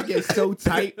with you. I get so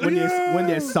tight when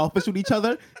they're selfish with each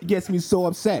other. It gets me so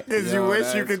upset. Cause you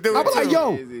wish you could do I'm it like, too.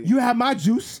 yo, you have my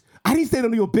juice. I didn't say no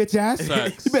to your bitch ass.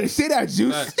 Facts. You better share that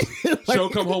juice. Facts. Show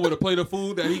come home with a plate of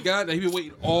food that he got that he been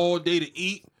waiting all day to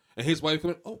eat, and his wife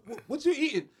coming, oh, what you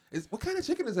eating? What kind of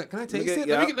chicken is that? Can I taste it?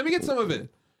 yeah. Let me get some of it.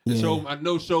 And Show, I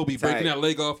know Show be breaking Tight. that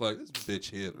leg off like, this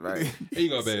bitch here. Right. Here you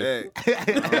go, babe. Sick.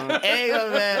 There you go,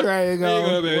 There you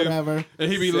go, babe. Whatever.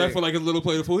 And he be left with like his little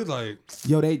plate of food. He's like,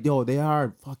 They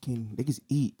are fucking. They just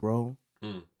eat, bro.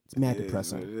 It's mad It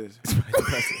depressing. is.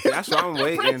 That's why I'm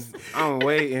waiting. I'm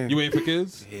waiting. you waiting for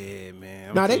kids? Yeah,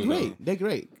 man. Nah, too, they great. They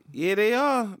great. Yeah, they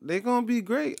are. They gonna be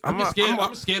great. I'm scared of what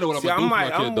I'm See, gonna do for my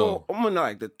kid, though. I'm gonna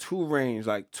like the 2 range,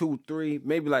 like 2, 3,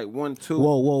 maybe like 1, 2.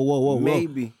 Whoa.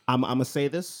 Maybe. I'm gonna say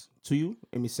this to you,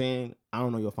 and me saying I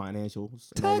don't know your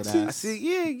financials. And all of that. I see.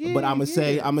 Yeah. But I'm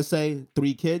yeah. gonna say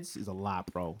 3 kids is a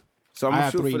lot, bro. So I'm I gonna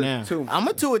have shoot 3 for the now. 2. I'm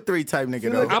a 2 or 3 type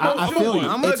nigga though. I feel you.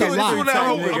 I'm a It's a 2 or lot. 3 type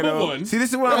I'm nigga a though. one. See,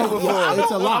 this is what I'm hoping for.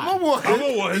 It's a lot. I'm a 1. I'm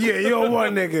a 1. Yeah, you're a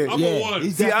 1 nigga. I'm a 1.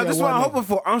 he's See, definitely that's a what I'm 1 hoping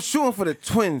for. I'm shooting for the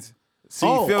twins. See,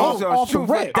 Oh, you feel me? So I'm off the shooting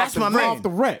for- rip. That's my man. Off the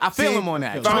rip. I feel See, him on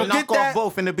that. if I Trying don't to knock get that, off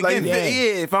both in the Like, beginning.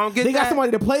 if I don't get They got that,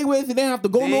 somebody to play with. They don't have to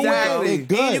go nowhere. Exactly. They're And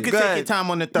good. And you can take Good. your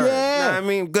time on the third. Yeah. Nah, I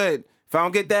mean, good. If I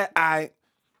don't get that,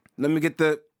 let me get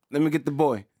the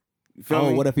boy. You feel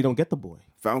me? What if you don't get the boy?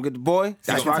 If I don't get the boy,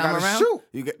 that's why I Second time gotta around? shoot.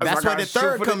 That's where the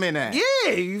third come in at.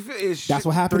 Yeah, you feel, it's That's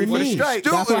what happened to three for the me. strike.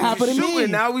 That's what happened to me.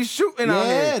 Shooting. Now we shooting out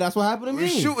here. Yeah, that's what happened to me. We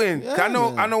shooting. Yeah, I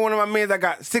know one of my men that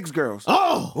got 6 girls.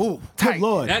 Oh, good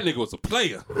Lord. That nigga was a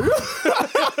player.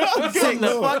 Six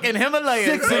the fucking Himalayas.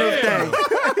 6 of them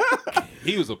things.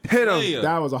 He was a Hit him. player.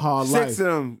 That was a hard 6 life. of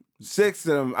them. 6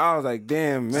 of them. I was like,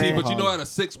 damn, man. See, but you know, out of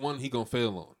 6, 1 he gonna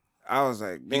fail on. I was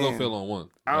like, He damn. gonna fail on 1.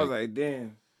 I was like,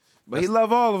 damn. But he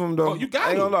love all of them though. Oh, you got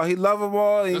I ain't him. gonna lie. He love them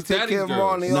all. He That's take care of them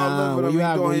all. And they all Nah, live with when him. you He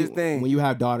have doing his thing. when you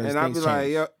have daughters, And I things be like,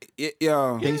 change.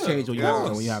 yo. Things change when you of have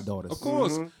course. when you have daughters. Of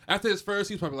course. Mm-hmm. After his first,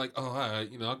 he's probably like, oh, all right,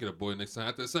 I'll get a boy next time.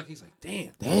 After the second, he's like,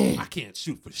 damn, I can't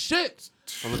shoot for shit.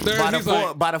 On the third, By the, he's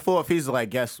like, by the fourth, he's like,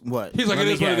 guess what? He's like, Let it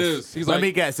me is what it guess. is. He's Let like-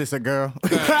 me guess, it's a girl.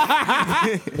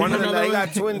 One of them, he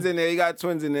got twins in there. He got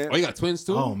twins in there. oh, you got twins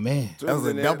too? Oh man, That was a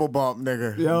in there. double bump,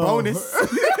 nigga. Yo. Bonus.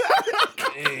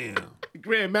 Damn.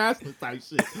 grandmaster type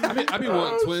shit. I be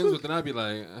wanting twins, but then I be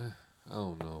like, I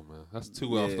don't know, man. That's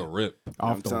too off the rip.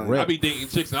 Off the telling you. I rip. be dating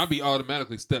chicks and I be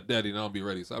automatically stepdaddy and I don't be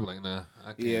ready. So I be like, nah,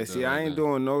 I can't. Yeah, do see, it I right ain't now.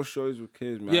 doing no shorties with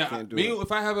kids, man. I Yeah, can't do me, it.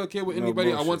 if I have a kid with No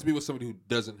anybody, I bullshit. want to be with somebody who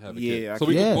doesn't have a Yeah, kid. I So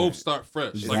we can- can Yeah. both start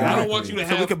fresh. Like, I don't want you to So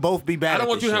have. we can both be bad I don't at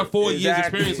want this you to have shit. 4 years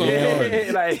experience on yeah,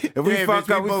 board. like, if we Yeah, fuck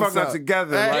bitch, up, we we both fuck up suck.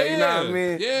 together. Like, you know what I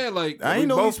mean? Yeah, like I We ain't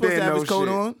know he both was supposed to been have no his coat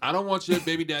shit. on. I don't want your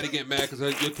baby daddy get mad because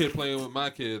your kid playing with my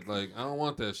kid. Like, I don't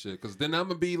want that shit. Because then I'm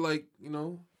going to be like,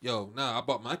 yo, nah, I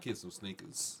bought my kid some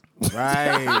sneakers. Right.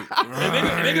 And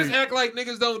niggas act like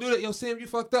niggas don't do that. Yo, Sam, you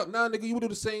fucked up. Nah, nigga, you would do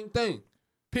the same thing.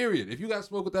 Period. If you got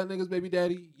smoke with that nigga's baby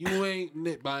daddy, you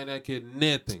ain't buying that kid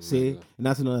nothing. See, nigga. and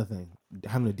that's another thing.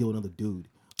 Having to deal with another dude.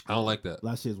 I don't like that.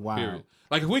 That shit's wild. Period.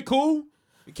 Like, if we cool,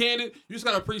 we candid, you just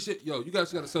got to appreciate, you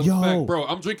guys got to sell Yo. the fact, bro,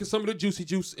 I'm drinking some of the juicy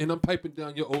juice and I'm piping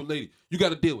down your old lady. You got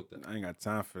to deal with that. I ain't got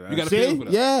time for that. You got to deal See? with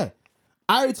that. Yeah.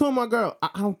 I already told my girl, I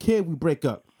don't care if we break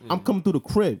up. I'm coming through the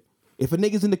crib. If a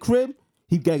nigga's in the crib,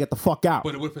 he gotta get the fuck out.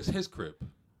 But what if it's his crib?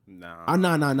 Nah.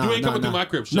 Nah. You ain't coming through my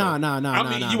crib, Nah.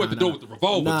 I mean, you at the door with the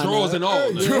revolver, drawers and all.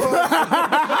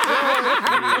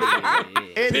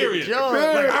 Period.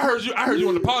 Like, I heard you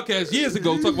on the podcast years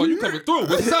ago talking about you coming through.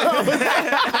 What's up?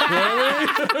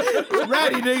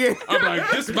 Ready, nigga. I'm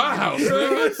like, this is my house,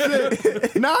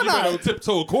 nigga. Nah. You better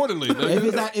tiptoe accordingly,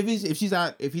 nigga.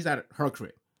 If he's at her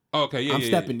crib, Okay, yeah, I'm yeah,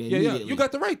 stepping yeah. there Yeah, yeah. immediately. You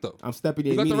got the right though. I'm stepping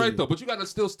in. You got the right immediately. though, but you got to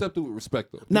still step through with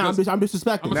respect though. Nah, I'm Because-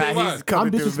 disrespecting. I'ma say why. He's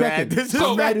coming I'm through bad. disrespecting.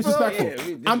 I'm mad disrespectful. Yeah,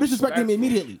 we I'm disrespecting him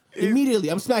immediately. Immediately.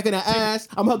 I'm smacking her ass.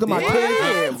 I'm hugging my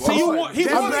kids. So you want? He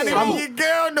That's wants not some. even your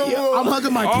girl no Yeah, more. I'm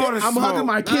hugging my All kids. the I'm hugging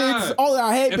my smoke. kids. Nah. All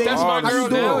that. Hey, If baby. that's my how girl you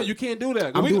now, doing? you can't do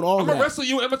that. I'm doing all I'm gonna that. wrestle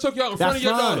you. I'm gonna choke you out in front That's of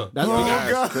your fine. daughter. That's Oh,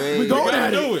 fine. that's crazy. We going gotta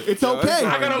at do it. it. It's okay.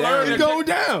 I gotta learn We that. going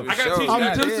down. I gotta teach I'm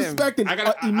that. disrespecting I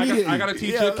gotta immediately.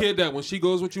 teach your kid that when she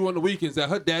goes with you on the weekends, that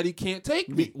her daddy can't take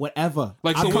me. Whatever.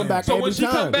 Like, I so come when- back so when every she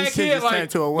come time. back This shit here, just like, turned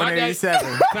to a my dad-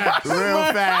 187.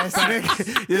 Real fast,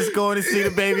 nigga. Just going to see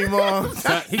the baby mom.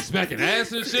 He's smacking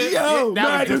ass and shit. Yo, That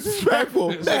mad was disrespectful.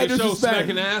 This Mad nigga show disrespect.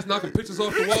 smacking ass, knocking pictures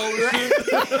off the wall and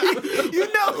shit. You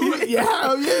know, Yeah,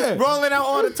 hell yeah. rolling out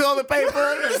all the toilet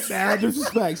paper. Mad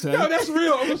disrespect, son. Yo, that's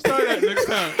real. I'm gonna start that next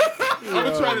time. I'm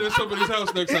gonna try that at somebody's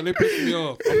house next time. They piss me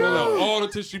off. I'm gonna out all the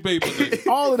tissue paper. Nigga.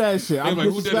 All of that shit. I'm Like,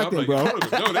 who did that? I'm disrespecting, like, bro. I don't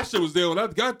even know. That shit was there when I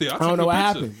got there. I don't know took what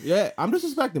a picture. happened. Yeah, I'm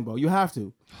disrespecting, bro. You have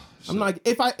to. I'm like,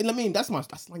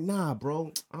 that's like, nah,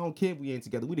 bro. I don't care if we ain't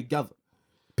together. We together.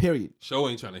 Period. Show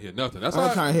ain't trying to hear nothing. That's I ain't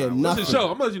all trying to hear nothing. Listen, show.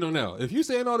 I'm gonna let you know now. If you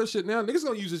saying all this shit now, niggas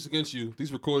gonna use this against you.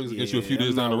 These recordings against you a few Yeah, days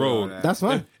I'm down the not road. with all That's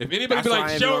fine. If anybody That's be why I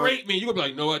like, ain't show gonna- rate me, you gonna be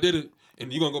like, no, I didn't.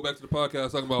 And you gonna go back to the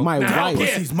podcast talking about My nah, I wife. don't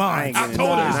care. Pussy's mine. I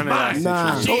told her it's None of mine.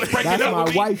 Nah, She ain't breaking that's up my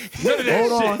with me. wife. None of that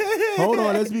Hold on. shit. Hold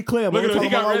on. Let's be clear. I'm Look only at him. He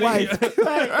talking got about my ready. wife.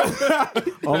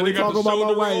 Only nigga got talking the about my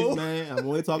shoulder wife, roll. man. I'm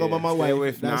only talking about my Stay away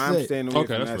wife. from- That's I'm it. staying away Okay,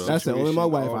 from that's that real. That's it. Only my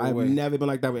situation wife. all the I've way. never been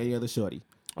like that with any other shorty.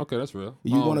 Okay, that's real.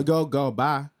 You want to go?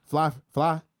 Bye. Fly.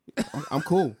 I'm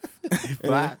cool.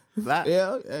 Flat.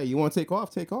 Yeah. You want to take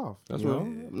off? Take off. That's You know? right.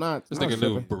 I'm not. This not nigga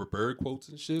knew tripping. bird quotes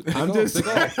and shit. I'm Take just-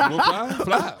 off. You want to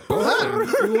fly? Go ahead.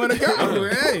 You want to go?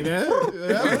 Hey, man.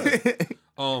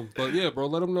 But yeah, bro,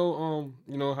 let them know,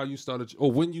 how you started,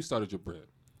 when you started your brand.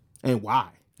 And why?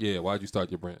 Yeah, why'd you start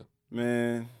your brand?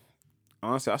 Man,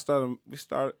 honestly, I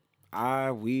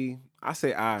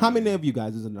say I. How man. many of you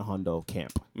guys is in the Hondo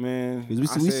camp? Man, 'Cause I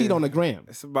we see say it on the gram.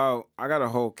 It's about, I got a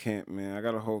whole camp, man. I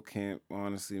got a whole camp,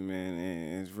 honestly, man,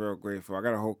 and it's real grateful. I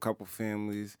got a whole couple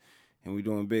families, and we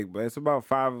doing big, but it's about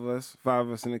five of us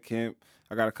in the camp.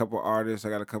 I got a couple artists. I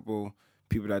got a couple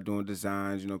people that doing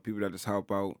designs, people that just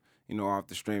help out, off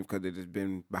the strength because they just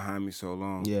been behind me so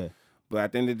long. Yeah. But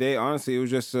at the end of the day, honestly, it was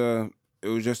just a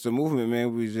movement,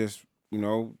 man. We was just,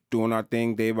 doing our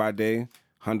thing day by day.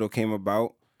 Hondo came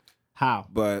about. How?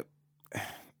 But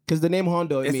Because the name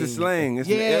Hondo, it's a slang.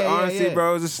 Honestly, yeah.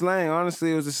 bro, it was a slang.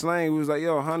 Honestly, it was a slang. We was like,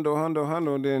 yo, Hondo.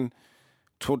 And then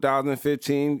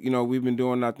 2015, we've been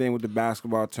doing our thing with the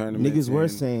basketball tournament. Niggas were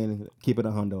saying keep it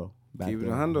a Hondo. Keep it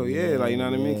a Hondo, yeah. Like, you know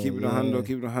what I mean? Keep it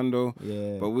a Hondo.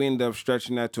 Yeah. But we ended up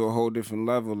stretching that to a whole different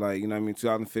level. Like,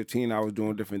 2015, I was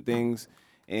doing different things.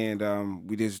 And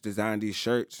we just designed these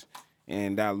shirts.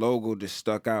 And that logo just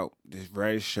stuck out. This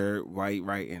red shirt, white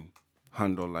writing,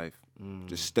 Hondo Life.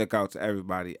 Just stuck out to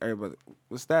everybody. Everybody,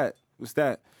 what's that?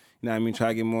 Try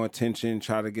to get more attention,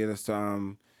 try to get us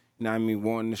to,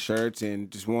 wanting the shirts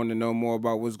and just wanting to know more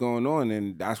about what's going on.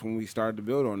 And that's when we started to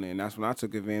build on it. And that's when I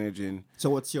took advantage. And So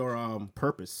what's your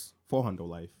purpose for Hondo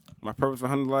Life? my purpose for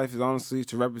Hondo Life is honestly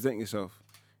to represent yourself.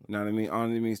 You know what I mean?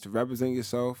 Honestly means to represent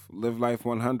yourself, live life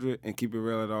 100, and keep it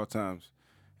real at all times.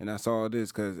 And that's all it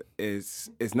is, because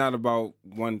it's not about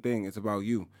one thing. It's about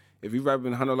you. If you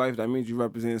represent Hondo Life, that means you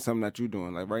represent something that you're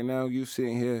doing. Like right now, you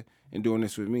sitting here and doing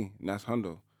this with me, and that's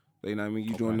Hondo. You know what I mean?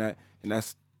 You doing that, and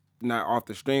that's not off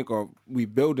the strength or we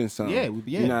building something. Yeah,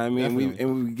 you know what I mean? definitely.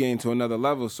 We getting to another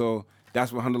level. So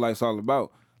that's what Hondo Life's all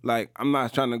about. Like, I'm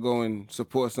not trying to go and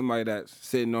support somebody that's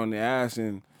sitting on their ass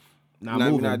and not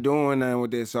doing nothing with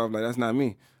their self. Like, that's not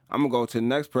me. I'm gonna go to the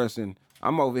next person.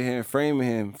 I'm over here and frame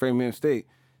him state.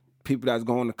 People that's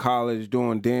going to college,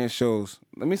 doing dance shows.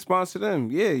 Let me sponsor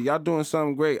them. Yeah, y'all doing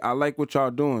something great. I like what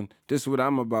y'all doing. This is what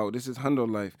I'm about. This is Hondo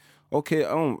Life. Okay,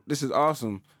 this is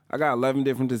awesome. I got 11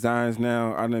 different designs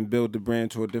now. I done built the brand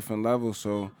to a different level.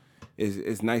 So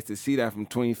it's nice to see that from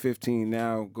 2015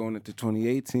 now going into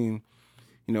 2018,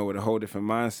 with a whole different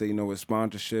mindset, with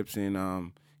sponsorships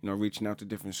and, reaching out to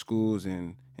different schools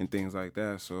and things like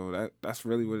that. So that's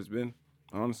really what it's been,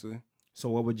 honestly. So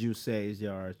what would you say is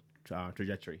your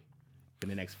trajectory in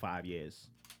the next 5 years?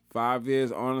 5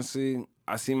 years, honestly,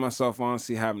 I see myself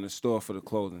having a store for the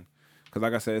clothing. Because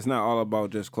like I said, it's not all about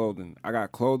just clothing. I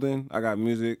got clothing, I got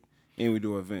music, and we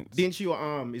do events. Didn't you,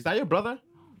 is that your brother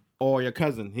or your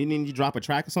cousin? Didn't you drop a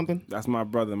track or something? That's my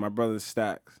brother. My brother's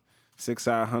Stacks.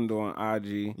 6'9" Hondo on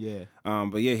IG. Yeah.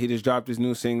 But yeah, he just dropped his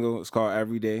new single. It's called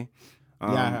Everyday.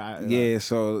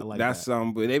 So like that's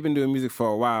that. But they've been doing music for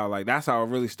a while. Like that's how it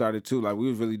really started too. Like we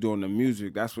was really doing the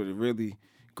music. That's what it really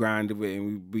grinded with,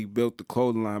 and we built the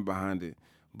clothing line behind it.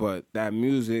 But that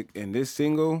music and this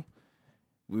single,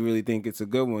 we really think it's a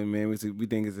good one, man. We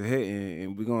think it's a hit,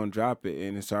 and we're gonna drop it,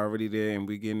 and it's already there, and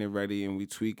we getting it ready, and we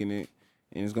tweaking it,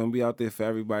 and it's gonna be out there for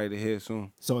everybody to hear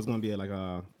soon. So it's gonna be like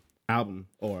a album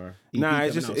or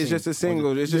EP it's just a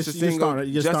single. It's just a single.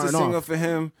 Just a single for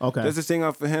him. Okay. Just a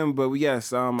single for him. But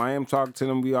yes, I am talking to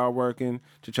them. We are working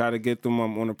to try to get them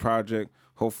on a project.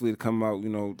 Hopefully to come out,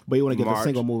 But you want to get March. the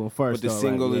single moving first. But the though,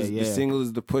 single right? the single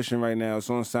is the pushing right now. It's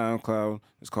on SoundCloud.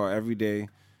 It's called Everyday.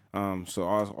 So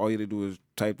all you have to do is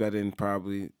type that in,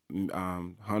 probably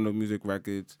Hondo Music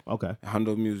Records. Okay.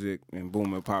 Hondo Music, and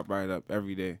boom, it pop right up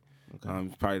every day. Okay.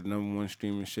 It's probably the #1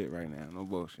 streaming shit right now. No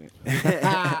bullshit.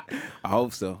 I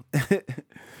hope so. But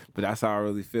that's how I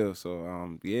really feel.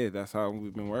 So that's how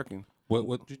we've been working.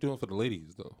 What you doing for the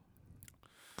ladies though?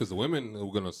 Because the women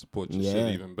are gonna support your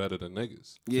shit even better than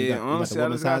niggas. Yeah, honestly, I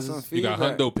just got some feedback. You got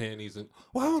Hondo panties and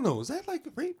I don't know. Is that like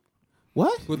rape?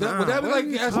 What? Would that be like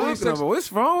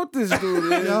what's wrong with this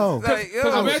dude? Yo. Like,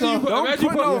 imagine don't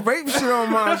put no rape shit on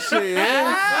my shit.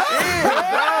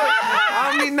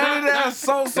 I mean, none of that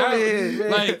so-so here.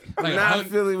 Like not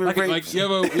feeling with rape. Like you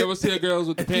ever see girls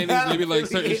with the panties, maybe like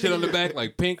certain shit on the back,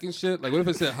 like pink and shit? Like what if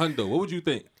it said Hondo? What would you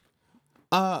think?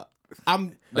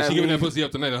 She giving that pussy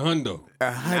up tonight, a Hondo.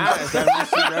 That's a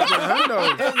Hondo.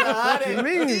 What you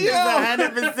mean? It's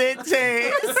 100%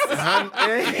 chance.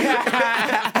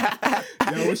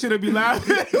 Yo, we shouldn't be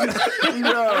laughing.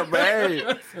 No,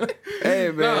 man.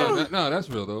 Hey, man. No, that's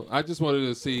real though. I just wanted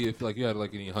to see if like you had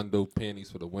like any Hondo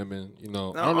panties for the women. I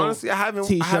don't know. Honestly, I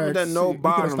haven't done no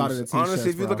bottoms. Honestly,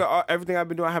 if you look at everything I've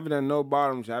been doing, I haven't done no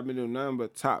bottoms. I've been doing nothing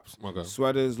but tops. Okay.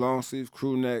 Sweaters, long sleeves,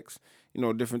 crew necks.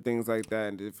 Different things like that,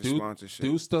 and different sponsorship.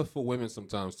 Do stuff for women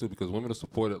sometimes too, because women are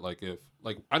supported. Like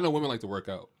I know women like to work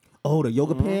out. Oh, the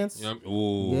yoga pants. Yeah.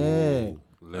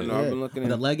 I know, I've been looking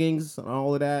and the leggings and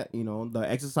all of that. The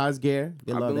exercise gear.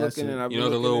 They love that shit. The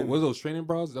little what's those training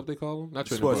bras? Is that what they call them? Not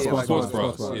training bras. Sports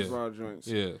bras. Bra joints.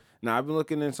 Yeah. Now I've been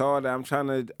looking into all that. I'm trying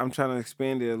to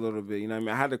expand it a little bit. You know what I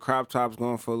mean? I had the crop tops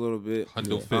going for a little bit.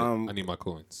 Hondo fit. I need my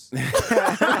coins. Hondo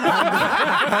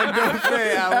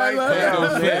fit. I like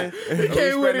that, man. We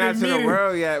spread that to the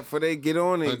world yet before they get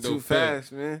on it Hondo too fit.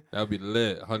 fast, man. That'd be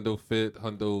lit. Hondo fit.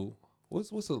 Hondo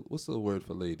What's the word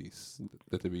for ladies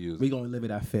that they be using? We gonna live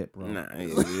it at fit, bro. Nah,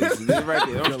 it's right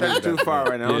there. Don't stretch too far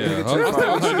right now. Don't take it too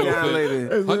far. We'll sit down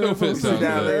later. Hundo fit sounds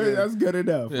good. That's good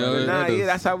enough. Yeah,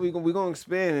 That's how we gonna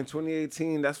expand in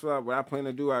 2018. That's what I plan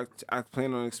to do. I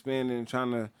plan on expanding and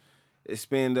trying to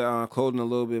expand the clothing a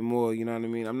little bit more. You know what I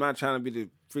mean? I'm not trying to be the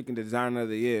freaking designer of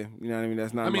the year. You know what I mean?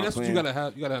 That's not. That's plan. what you gotta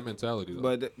have. You gotta have mentality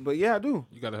though. But yeah, I do.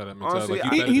 You gotta have that mentality.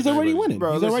 Honestly, like, he's already winning.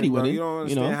 Bro, He's already winning. You don't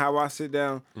understand how I sit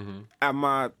down at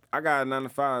my. I got a 9 to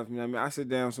 5. You know what I mean? I sit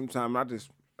down sometimes.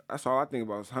 That's all I think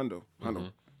about is Hundo.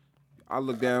 I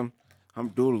look down. I'm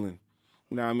doodling.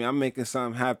 You know what I mean? I'm making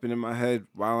something happen in my head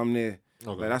while I'm there.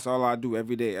 Okay. Like, that's all I do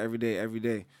every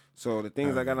day. So the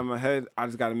things I got in my head, I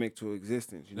just got to make to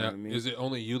existence. You know what I mean? Is it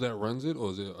only you that runs it,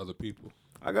 or is it other people?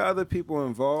 I got other people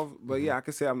involved, but yeah, I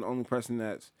could say I'm the only person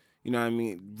that's, you know what I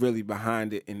mean, really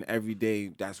behind it and every day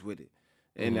that's with it.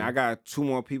 And I got 2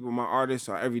 more people, my artists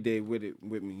are every day with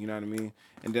me, you know what I mean?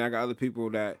 And then I got other people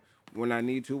that when I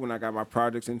need to, when I got my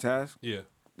projects and tasks,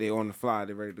 they on the fly,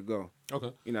 they're ready to go.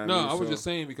 Okay. You know what I mean? I was just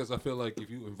saying because I feel like if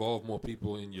you involve more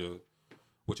people in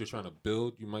what you're trying to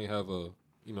build, you might have a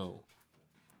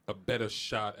better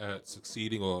shot at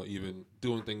succeeding or even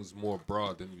doing things more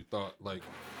broad than you thought. Like,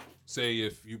 say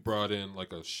if you brought in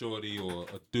like a shorty or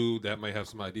a dude that might have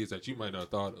some ideas that you might not have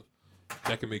thought of,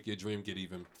 that can make your dream get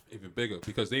even bigger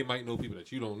because they might know people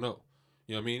that you don't know.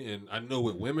 You know what I mean? And I know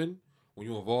with women, when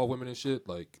you involve women in shit,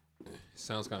 like, it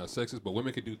sounds kind of sexist, but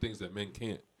women can do things that men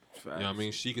can't. Facts. You know what I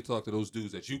mean? She could talk to those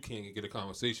dudes that you can't get a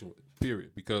conversation with,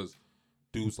 period. Because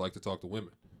dudes like to talk to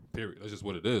women, period. That's just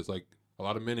what it is. Like, a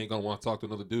lot of men ain't going to want to talk to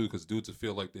another dude because dudes will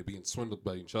feel like they're being swindled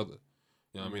by each other.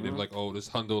 You know what I mean? They're like, oh, this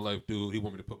Hundo Life dude, he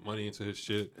want me to put money into his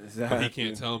shit, but he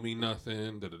can't tell me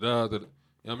nothing, da-da-da. You know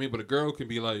what I mean? But a girl can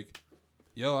be like,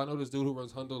 yo, I know this dude who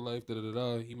runs Hundo Life,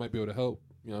 da-da-da-da. He might be able to help.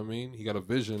 You know what I mean? He got a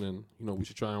vision, and, we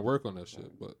should try and work on that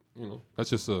shit. But,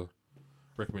 that's just a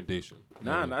recommendation.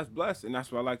 That's blessed, and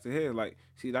that's what I like to hear. Like,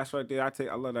 see, that's right there.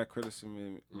 I love that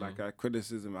criticism,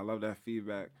 criticism. I love that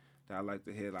feedback. I like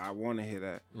to hear. Like, I want to hear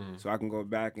that, so I can go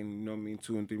back and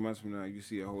 2 and 3 months from now, you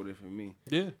see a whole different me.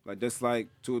 Yeah. Like just like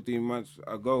 2 or 3 months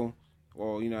ago,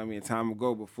 or time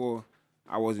ago before,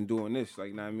 I wasn't doing this.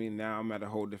 Like, now I'm at a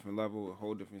whole different level, a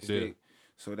whole different state. Yeah.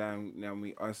 So now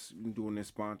us doing this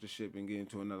sponsorship and getting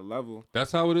to another level.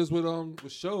 That's how it is with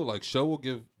Show. Like, Show will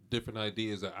give different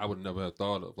ideas that I would never have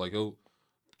thought of. Like, he'll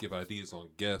give ideas on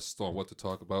guests, on what to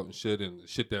talk about and shit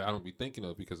that I don't be thinking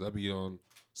of because I be on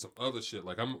some other shit.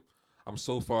 Like, I'm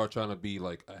so far trying to be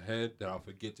like ahead that I'll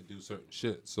forget to do certain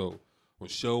shit. So when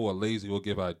Show or Lazy will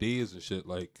give ideas and shit,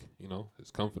 like,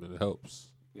 it's confident, it helps.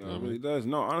 Yeah, it really does.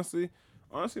 No, honestly,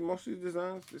 most of these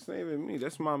designs, this ain't even me.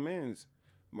 That's my man's.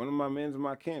 One of my men's in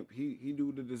my camp, he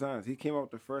do the designs. He came up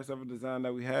with the first ever design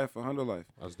that we had for Hundo Life.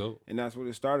 That's dope. And that's what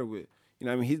it started with.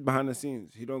 He's behind the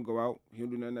scenes. He don't go out. He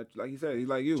don't do nothing like he said. He's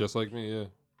like you. Just like me, yeah.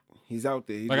 He's out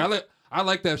there. I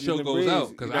like that Show goes out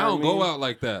because I don't go out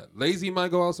like that. Lazy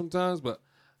might go out sometimes, but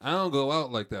I don't go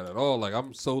out like that at all. Like,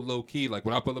 I'm so low key. Like,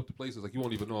 when I pull up to places, like, you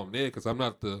won't even know I'm there because I'm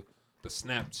not the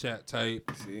Snapchat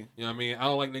type. See? You know what I mean? I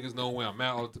don't like niggas knowing where I'm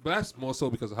at. But that's more so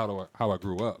because of how I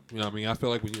grew up. You know what I mean? I feel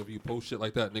like when you post shit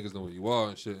like that, niggas know where you are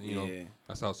and shit. And,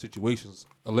 that's how situations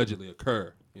allegedly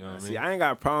occur. You know what I mean? See, I ain't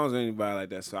got problems with anybody like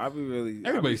that, so I be really.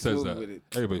 Everybody says that. With it.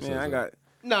 Everybody says that.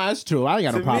 Nah, that's true. I ain't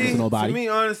got no problems with nobody. To me,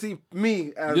 honestly,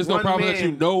 me as there's one no problem man, that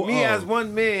you know me of. as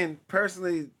one man,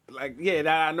 personally, like, that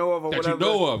I know of or that whatever. You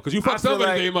know of, because you fucked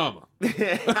somebody's baby mama.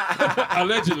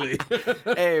 Allegedly.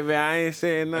 Hey, man, I ain't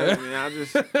saying nothing,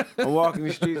 man. I'm walking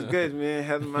the streets good, man.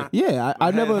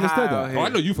 I never understood that. Oh, I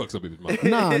know you fucked somebody's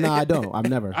mama. No, I don't. I've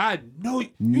never. I know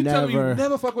you. Tell me you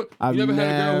never fuck with. You never had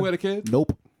a girl who had a kid?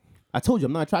 Nope. I told you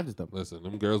I'm not attracted to them. Listen,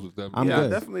 them girls with them. I'm I good.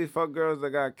 definitely fuck girls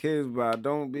that got kids, but I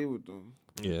don't be with them.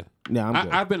 Yeah. Yeah, I'm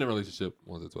good. I've been in a relationship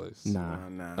once or twice.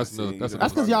 Nah. That's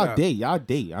because y'all date. Y'all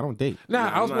date. I don't date. Nah,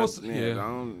 I was most.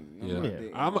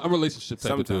 I'm a relationship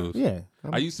type of dude. Yeah.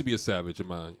 I used to be a savage in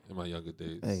my younger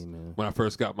days. Hey, man. When I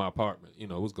first got my apartment, it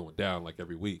was going down like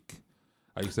every week.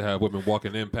 I used to have women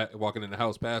walking in the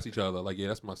house past each other, like, yeah,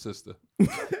 that's my sister.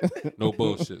 No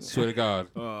bullshit. Swear to God.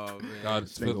 Oh, man. God,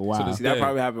 See, that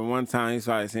probably happened one time. He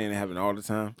started saying it happened all the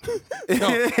time. No,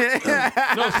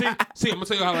 see, I'm going to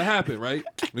tell you how it happened, right?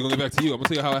 We're going to get back to you. I'm going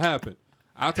to tell you how it happened.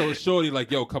 I told Shorty, like,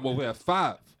 yo, come over at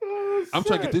 5. I'm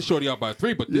trying to get this Shorty out by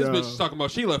 3, but this bitch is talking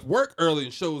about she left work early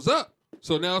and shows up.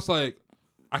 So now it's like,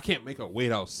 I can't make her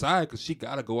wait outside because she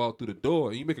got to go out through the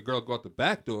door. And you make a girl go out the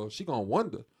back door, she going to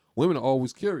wonder. Women are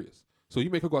always curious. So you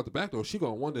make her go out the back door. She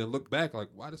gonna wonder and look back like,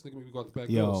 why this nigga make me go out the back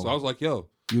Yo. door? So I was like, yo,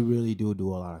 You really do a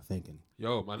lot of thinking.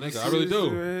 yo, my nigga, I really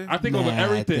do. man? I think over Mad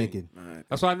everything. thinking.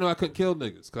 That's why I know I couldn't kill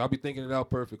niggas, because I'll be thinking it out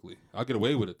perfectly. I'll get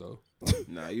away with it, though.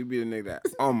 Nah, you be the nigga that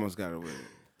almost got away with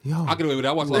it. Yo, I'll get away with it.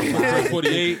 I watch a lot of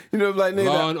 48. You know, like nigga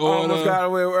Law that and almost Order. got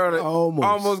away with it.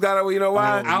 Almost. Got away. You know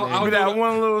why? I'll Be know that the-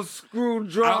 one little screw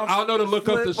drop. I'll know to look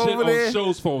up the flip shit over on there.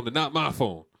 Show's phone and not my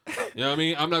phone. You know what I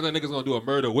mean? I'm not that nigga's gonna do a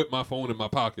murder with my phone in my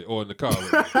pocket or in the car.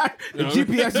 With me. the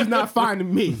GPS is not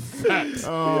finding me. Facts. Oh,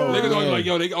 Niggas always man. like,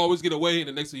 yo, they always get away, and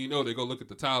the next thing you know, they go look at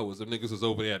the towers. Them niggas is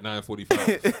over there at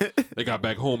 9:45. They got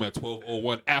back home at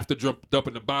 12:01 after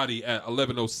dumping the body at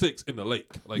 11:06 in the lake.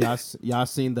 Like, Y'all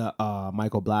seen the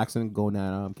Michael Blackson going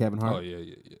at Kevin Hart? oh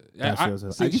yeah. That I shit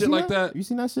was- see You shit seen like that. You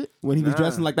seen that shit when he was Nah.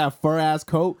 dressing like that fur ass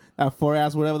coat, that fur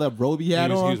ass whatever that robe he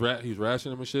had on? He was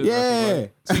rationing him and shit. Yeah.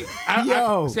 See,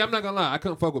 Yo. see, I'm not gonna lie. I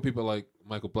couldn't fuck with people like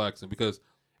Michael Blackson because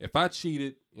if I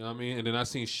cheated, you know what I mean, and then I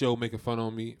seen Show making fun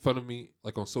of me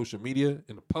like on social media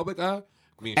in the public eye,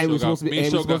 me And and we Show supposed to got, be, me and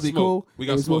and we Show got supposed to be smoked. cool. We And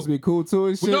got we supposed to smoked. be cool too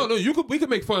and shit. No, we can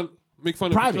make fun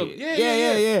of Private. each other.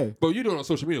 Yeah. But you do it on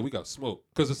social media, we got smoked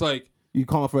because it's like, You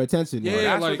calling for attention? Yeah, like-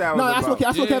 That's like- what that was No, that's about.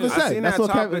 what Yeah. Kevin I said. seen That's that what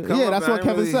topic Kevin. come Yeah, up, that's but I what ain't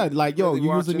Kevin really- said. Like, yo, really you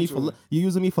watch using me into for it. you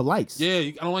using me for likes. yeah,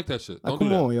 I don't like that shit. Like, Don't do come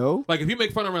that. on, yo. Like if you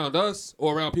make fun around us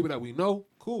or around people that we know,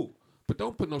 cool. But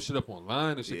don't put no shit up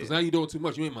online and shit, because now you're doing too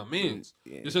much. You ain't my mans.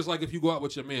 Yeah. It's just like if you go out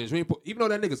with your mans. You ain't even though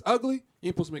that nigga's ugly, you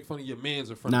ain't supposed to make fun of your mans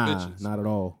in front of Nah, bitches. not at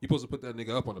all. You supposed to put that nigga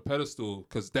up on a pedestal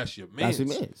because that's your mans. That's your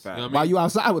man. You know what I Why mean? you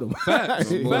outside with him? Facts,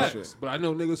 Bullshit. facts. But I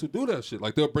know niggas who do that shit.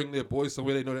 Like they'll bring their boys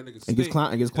somewhere they know that nigga And gets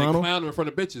clown They on? them in front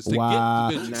of bitches to Wow.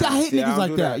 get the bitches. See, I hate See, I niggas don't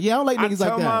like do that. that. Yeah, I don't like niggas I like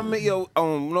tell my that. man, yo,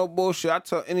 no bullshit. I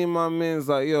tell any of my men's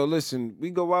like, yo, listen, we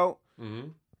go out.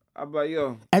 Mhm. I be like,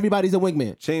 yo, Everybody's a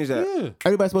wingman. change that. Yeah.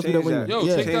 Everybody's supposed to be a Change that. wingman. Yo,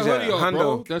 yeah. take that Change that. hoodie off, bro.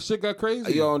 Hundo. That shit got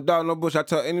crazy. Yo, dog, no bullshit. I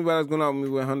tell anybody that's going out with me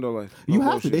wearing Hundo life. No You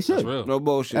have bullshit. to. They should. That's real. No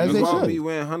bullshit. As You they go out with should. me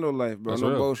wearing Hundo life, bro. That's no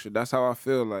real. bullshit. That's how I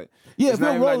feel. Like, Yeah, it's if not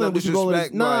we're even like rolling, no we should roll this.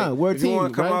 disrespect, Nah, but we're a if you team,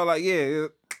 want to come right? out like, yeah,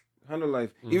 Hundo life.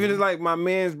 Even if like my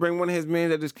man's bring one of his men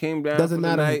that just came down. Doesn't for the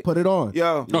matter. night. Put it on.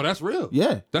 Yo, No, that's real.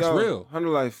 Yeah. That's yo, real.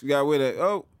 Hundo life. You gotta wear that.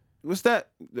 Oh, what's that?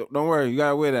 Don't worry. You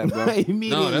gotta wear that, bro. Immediately.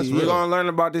 No, that's We're real. gonna learn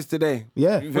about this today.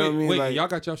 Yeah. You feel me? Wait, Like, y'all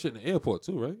got y'all shit in the airport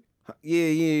too, right?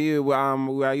 yeah.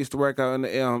 Where I used to work out in the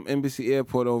Embassy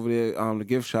Airport over there, the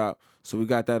gift shop. So we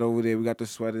got that over there. We got the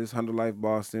sweaters, Hundo Life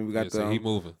Boston. We got Yeah, so he the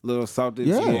moving. little Celtics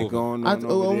Yeah. going I, on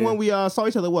over there. when we saw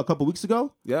each other, what, a couple weeks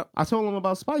ago? Yep. I told him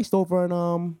about Spice over in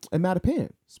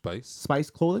Mattapan. Spice. Spice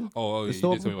Clothing. Oh, The you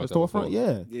store, did tell me the about that before. storefront.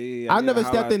 Yeah. Yeah. I've never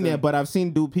holla stepped at in there, them. but I've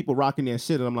seen people rocking their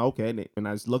shit, and I'm like, okay. And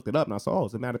I just looked it up, and I saw,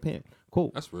 it's a Mattapan. Cool.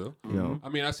 That's real. You know? I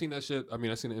mean, I seen that shit. I mean,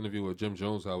 I seen an interview with Jim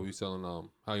Jones how he was selling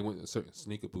how he went to certain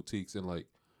sneaker boutiques and like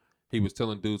he was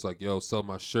telling dudes like, yo, sell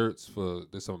my shirts for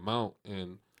this amount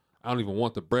and I don't even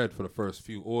want the bread for the first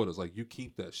few orders. Like you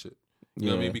keep that shit. You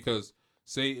know what I Yeah. mean? Because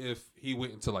say if he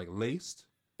went into like Laced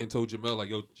and told Jamel like,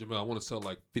 yo, Jamel, I want to sell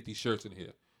like 50 shirts in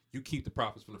here. You keep the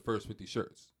profits from the first 50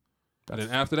 shirts. And then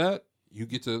after that, you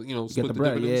get to, split the the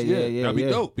bread. dividends. Yeah. That'd be yeah.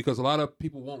 dope because a lot of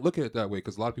people won't look at it that way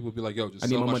because a lot of people be like, yo, just I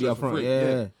need sell my money shirts up for front. free.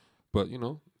 Yeah. But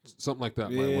something like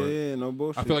that might work. Yeah, no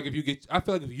bullshit. I feel like if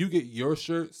you get your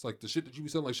shirts, like the shit that you be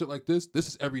selling, like shit like this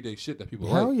is everyday shit that people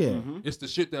Hell like. yeah. Mm-hmm. It's the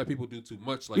shit that people do too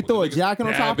much. Like You with throw the a niggas jacket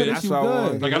on top of dabbing. it, That's you what I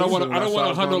want. good. Like I don't want That's a what I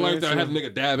was Hundo going like that. into. Have a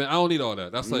nigga dabbing. I don't need all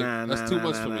that. That's like Nah, that's nah, too nah,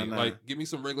 much nah, for me. nah. Like give me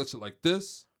some regular shit like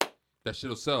this. That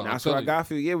shit'll sell. That's what I got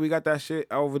for you. Yeah, we got that shit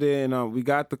over there, and we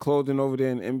got the clothing over there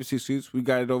in Embassy Suites. We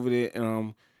got it over there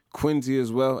in Quincy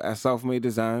as well at Self Made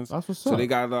Designs. That's what's So up. they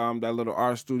got that little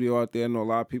art studio out there. I know a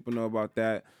lot of people know about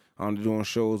that. They're doing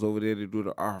shows over there. They do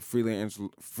the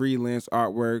freelance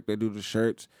artwork. They do the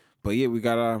shirts. But yeah, we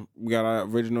got our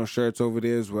original shirts over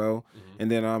there as well. Mm-hmm.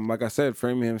 And then like I said,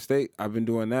 Framingham State, I've been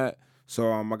doing that. So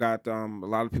I got a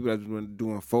lot of people that's been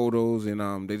doing photos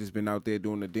and they just been out there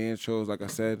doing the dance shows. Like I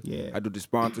said, Yeah. I do the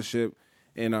sponsorship.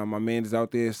 And my man is out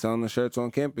there selling the shirts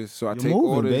on campus. So I You're take moving,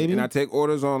 orders baby. and I take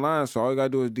orders online. So all you gotta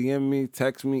do is DM me,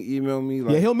 text me, email me.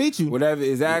 Like, Yeah, he'll meet you. whatever,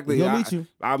 exactly. He'll meet you.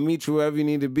 I'll meet you wherever you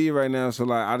need to be right now. So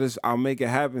like I'll make it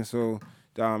happen. So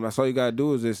that's all you gotta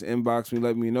do is just inbox me,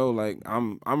 let me know. Like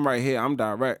I'm right here. I'm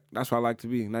direct. That's what I like to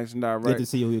be, nice and direct. Get to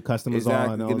see who your customers are.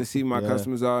 Exactly. and all- Get to see my yeah.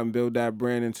 customers are and build that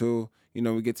brand until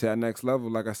we get to that next level.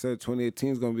 Like I said,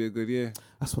 2018 is gonna be a good year.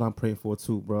 That's what I'm praying for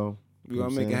too, bro. We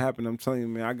gonna make it happen. I'm telling you,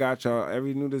 man. I got y'all.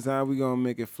 Every new design, we gonna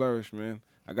make it flourish, man.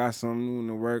 I got something new in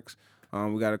the works.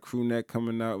 We got a crew neck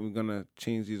coming out. We're gonna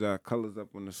change these colors up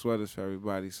on the sweaters for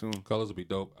everybody soon. Colors will be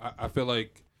dope. I feel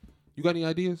like you got any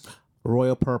ideas?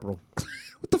 Royal Purple.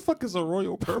 What the fuck is a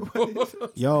royal purple?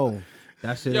 Yo,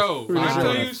 that shit. Yo, is I fire.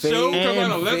 tell you, show come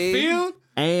out of left fade. field.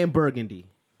 And Burgundy.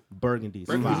 Burgundy.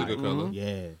 Burgundy's a Fire. good color.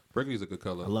 Yeah. Burgundy's a good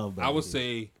color. I love I would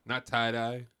burgundy. say not tie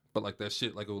dye, but like that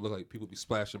shit, like it would look like people be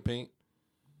splashing paint.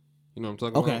 You know what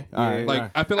I'm talking Okay. about? All right. Like all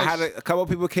right. I feel I like had a couple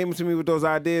people came to me with those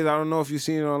ideas. I don't know if you've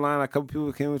seen it online. A couple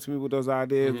people came to me with those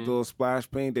ideas, with little splash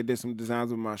paint. They did some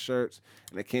designs with my shirts,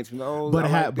 and they came to me. Oh, But I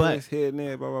ha- like but- this here and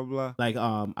there, blah blah blah. Like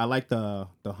I like the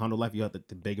Honda Life. You have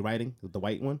the big writing, the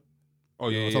white one. oh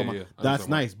yeah, You know yeah, what I'm yeah. talking about? That's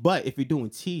nice. But if you're doing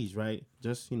tees, right?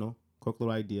 Just quick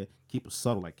little idea. Keep it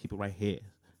subtle. Like keep it right here.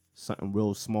 Something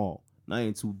real small. Not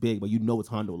even too big, but you know it's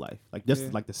Honda Life. Like this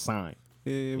is like the sign.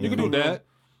 Yeah, You can do that.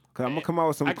 Cause I'm gonna come out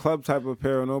with some club type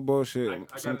apparel, no bullshit.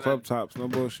 I Some got club that. tops, no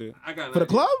bullshit. I got For the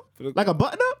club? the- Like a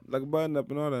button up? Like a button up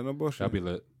and all that, no bullshit. That'd be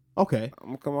lit. Okay. I'm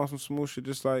gonna come out with some smooth shit,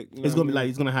 just like It's gonna be like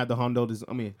he's gonna have the Honda. We'll Have talk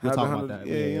the about Honda- that.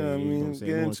 yeah, you know what I mean? I'm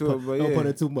saying? Get Don't into put- it, but don't yeah. put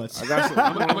it too much. I got some.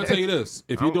 I'm gonna tell you this: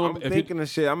 if you're doing, I'm if thinking of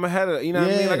shit. I'm ahead of, you know what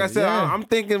I mean? Yeah, Like I said, yeah. I'm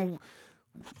thinking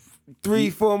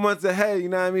 3-4 months ahead, you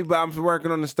know what I mean? But I'm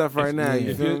working on the stuff right now.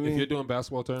 You if feel you're, me? if you're doing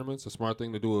basketball tournaments, a smart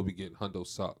thing to do would be getting Hundo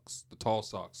socks, the tall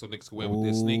socks, so niggas can wear with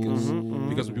their sneakers.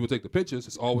 Because when people take the pictures,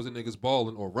 it's always a niggas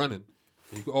balling or running.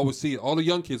 And you can always see it. All the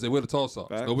young kids, they wear the tall socks.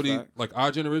 Fact, Nobody, fact. like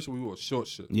our generation, we wore short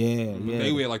shit. Yeah, yeah.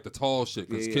 They wear like the tall shit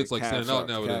because Yeah, kids like calf standing out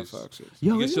socks, calf nowadays. socks, shit.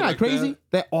 Yo, You get isn't shit that like crazy? that?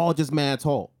 They're all just mad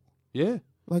tall. Yeah.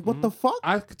 Like what the fuck?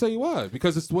 I can tell you why.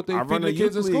 Because it's what they I feed run a the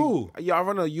kids in youth school. league. Yeah, I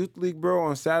run a youth league, bro,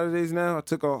 on Saturdays now. I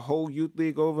took a whole youth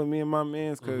league over, me and my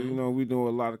mans, because, you know, we do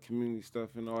a lot of community stuff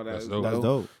and all that. That's It's dope. That's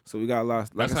dope. So we got a lot.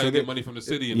 Like That's I how you said, get money from the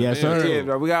city and Yes, the man, sir. too. Yeah,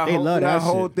 bro. We got They love a that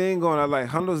whole shit. thing going. I like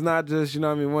Hondo's not just, you know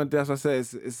what I mean, one thing. That's what I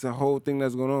said. It's a whole thing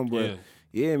that's going on. But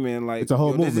yeah, man, like It's a whole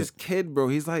there's movement. this kid, bro.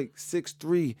 He's like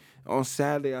 6'3". On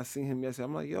Saturday, I seen him yesterday.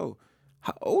 I'm like, yo,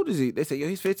 how old is he? They say, yo,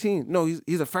 he's 15. No,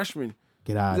 he's a freshman.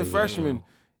 Get out He's of a here. freshman.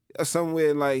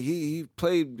 Somewhere like he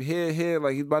played here,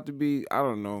 like he's about to be, I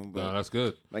don't know, but No, that's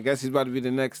good. I guess he's about to be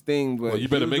the next thing. But Well, you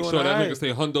better he was make doing sure that alright. nigga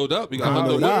stay hundoed up. You got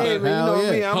Hundoed hundo up. book Yeah, bags. but you know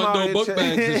Hell me, yeah. I'm out Hundo here book check-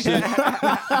 bags and shit.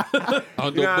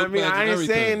 Hundo You know what I book mean? bags I and ain't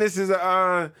everything. saying this is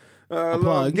a little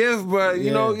plug. gift, but you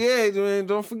Yeah. know, yeah, man,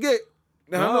 don't forget.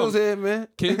 The No. Hondo's here, man.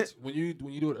 Kids, when you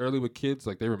do it early with kids,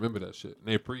 like they remember that shit and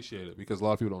they appreciate it because a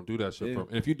lot of people don't do that shit Yeah. for them.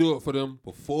 And if you do it for them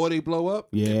before they blow up,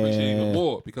 they appreciate it Yeah. even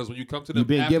more because when you come to them You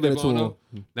been after giving they've it to blown them. up,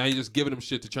 now you're just giving them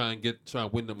shit to try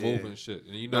and win them Yeah. over and shit.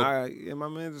 And you know, Yeah, my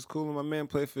man's is cool. My man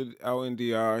played for out in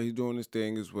DR. He's doing his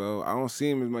thing as well. I don't see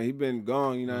him as much. He been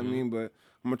gone, you know what I mean? But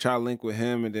I'm gonna try to link with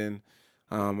him, and then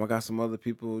I got some other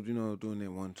people, you know, doing their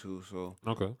 1-2. So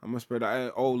okay. I'm gonna spread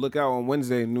out. Oh, look out on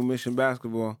Wednesday, New Mission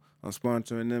Basketball. I'm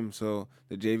sponsoring them, so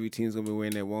the JV team's gonna be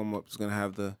wearing their warm up. It's gonna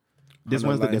have the This Honda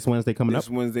Wednesday. Life. This Wednesday coming up. This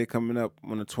Wednesday coming up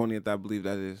on the 20th, I believe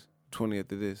that is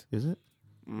 20th. It is. Is it?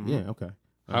 Mhm. Yeah. Okay.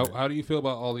 How do you feel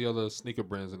about all the other sneaker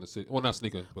brands in the city? Well, not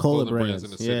sneaker, but Cola clothing brands in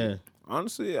brands. the city. Yeah.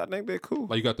 Honestly, I think they're cool.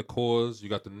 Like you got the Cores, you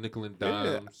got the nickel and Yeah.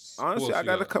 dimes. Who Honestly, else I you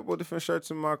got a couple of different shirts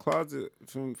in my closet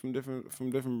from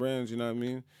different brands. You know what I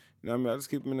mean? You know what I mean? I just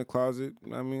keep them in the closet.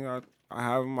 You know what I mean? I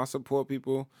have them. I support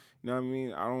people. You know what I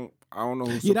mean? I don't know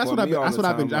who support Yeah, that's what I've me been. all That's the what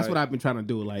I've been. time, That's like, what I've been trying to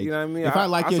do. Like, You know what I mean? if I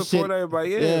like your support shit, everybody.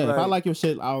 Yeah, if I like- like your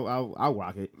shit, I'll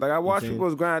rock it. Like I watch You know what I'm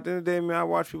people's grind. At the end of the day, man, I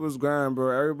watch people's grind,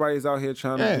 bro. Everybody's out here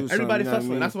trying to do something. everybody you know what I suffering.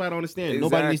 mean? That's what I don't understand.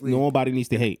 Exactly. Nobody needs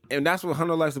to hate. And that's what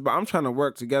Hunter Life's about. I'm trying to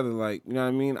work together, like, you know what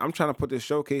I mean? I'm trying to put this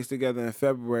showcase together in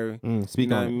February. Speak You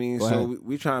know on what I it. mean? Go So ahead.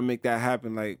 we trying to make that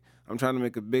happen. Like, I'm trying to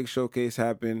make a big showcase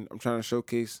happen. I'm trying to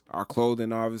showcase our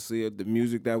clothing, obviously, the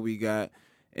music that we got.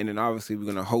 And then obviously we're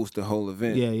gonna host the whole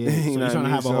event. Yeah, yeah. So You know you're what I trying to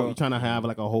mean? have So, you're trying to have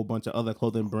like a whole bunch of other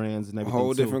clothing brands and a everything.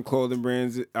 whole too. different clothing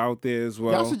brands out there as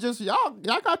well. Y'all should just y'all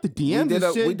got the DMs. We did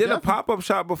and shit. we did a Definitely. pop-up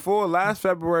shop before last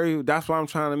February. That's why I'm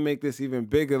trying to make this even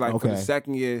bigger. Like for the Okay.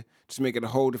 second year, just make it a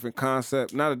whole different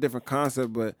concept. Not a different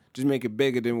concept, but just make it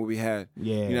bigger than what we had.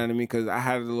 Yeah. You know what I mean? Because I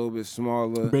had it a little bit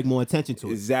smaller. Bring more attention to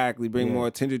it. Exactly. Bring Yeah. more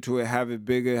attention to it. Have it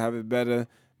bigger. Have it better.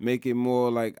 Make it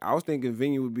more like I was thinking.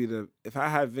 Venue would be if I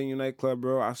had Venue nightclub,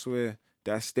 bro. I swear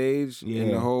that stage and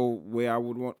Yeah. the whole way I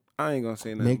would want. I ain't gonna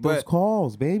say nothing. Make those but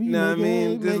calls, baby. Know what I mean?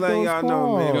 Make Just letting those y'all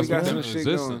know, man. We calls, got some in shit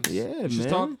going. existence. Yeah, Just man.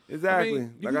 talk. Exactly. I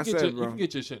mean, you Like I can get said, you bro. can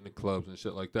get your shit in the clubs and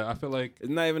shit like that. I feel like It's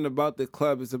not even about the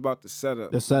club. It's about the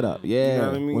setup. The setup, yeah. know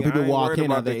what I mean? When I people ain't walk worried in,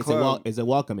 about the club. is it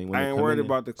welcoming? When I they ain't come worried in?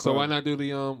 about the club. so. Why not do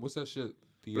the what's that shit?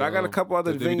 The, But I got a couple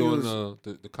other they be doing venues.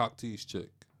 the cocktease chick.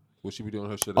 Will she be doing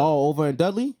her shit? at? Oh, over in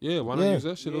Dudley, yeah. Why not yeah. use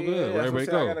that shit over there? that's Where what I'm everybody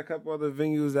saying. I got go? a couple other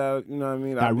venues that you know what I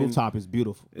mean. that I've been- rooftop is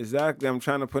beautiful. Exactly. I'm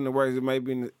trying to put in the works. It might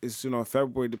be it's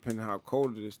February depending on how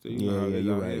cold it is. You know Yeah, how yeah, they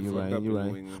you're out right, here you're fucked right, up you're in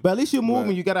New right. England. But at least you're moving.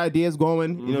 But- You got ideas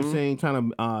going. You know what I'm Mhm. saying?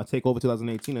 Trying to take over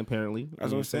 2018 apparently.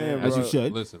 That's what I'm saying, As you bro.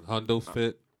 should. Listen, Hundo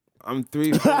fit. I'm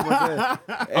 3-4 months ahead.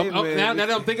 Hey, Now man, that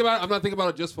I'm thinking about it, I'm not thinking about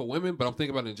it just for women, but I'm thinking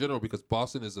about it in general because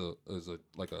Boston is a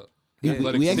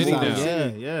Athletic we City exercise.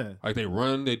 now. Yeah. Like they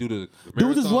run, they do the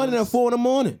Dudes is running at marathons. 4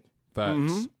 a.m.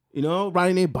 Facts. You know,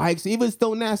 riding their bikes. Even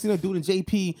still nasty. You know, dude in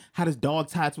JP had his dog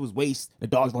tied to his waist. The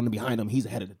dog's running behind him. He's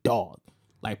ahead of the dog,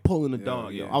 like pulling the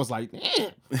dog. Yo, I was like,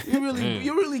 man,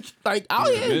 you really like out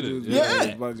here. Committed,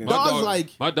 Yeah, My dog's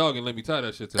like my dog ain't let me tie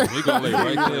that shit to him. He gonna lay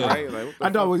right there. Right? Like, what the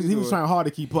I thought fuck he was trying hard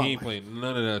to keep up. He ain't playing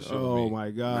none of that shit. Oh with me. my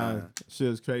god, shit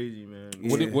is crazy, man.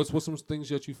 Yeah. What's some things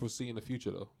that you foresee in the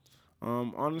future though?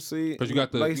 Honestly, Because you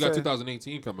got like I said,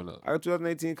 2018 coming up. I got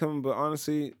 2018 coming, but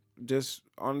honestly,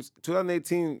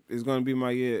 2018 is gonna be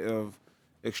my year of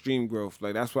extreme growth.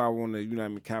 Like that's why I want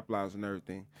to, capitalize on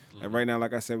everything. Like right now,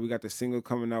 like I said, we got the single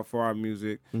coming out for our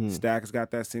music. Stack's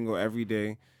got that single every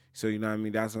day. So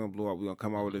that's gonna blow up. We're gonna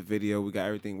come out with a video. We got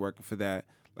everything working for that.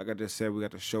 Like I just said, we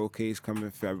got the showcase coming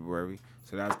in February.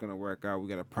 So that's gonna work out. We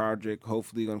got a project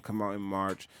hopefully gonna come out in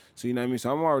March. So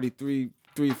So I'm already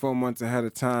 3-4 months ahead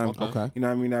of time. Okay.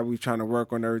 That we trying to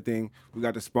work on everything. We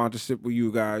got the sponsorship with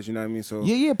you guys, So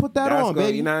Yeah, put that that's on, gonna,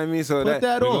 baby. You know what I mean? So Put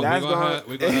that on. That's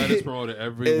We're gonna have this promoted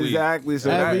every week. Exactly. So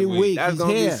Every week, that's he's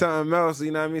gonna here. be something else.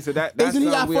 You know what I mean? So that's Isn't he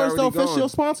our something we first already official going.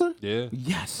 sponsor? Yeah.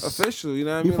 Yes. Official. You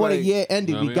know what I mean? Before the Like, year ended,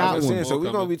 You know we what I got mean? I'm one. saying, so we're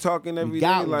Coming. gonna be talking every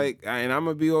got day, one. like, and I'm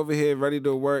gonna be over here ready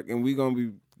to work, and we gonna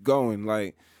be going.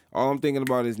 Like, all I'm thinking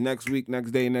about is next week,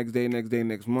 next day, next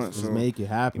month. Just So make it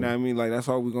happen. you know what I mean? Like that's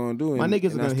all we're gonna do. My and-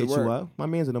 niggas and are gonna that's the hit you work. up. My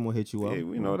mans are gonna hit you up. Yeah,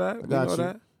 we know that. I We got know you.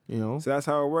 that. You know. So that's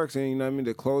how it works. And you know what I mean?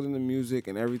 The clothing, the music,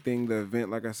 and everything, the event,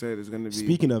 like I said, is gonna be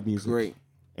Speaking of music, great.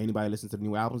 anybody listen to the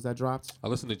new albums that dropped? I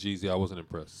listened to Jeezy. I wasn't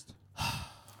impressed.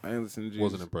 I ain't listening to Jesus.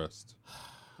 Wasn't impressed.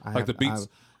 Like the beats,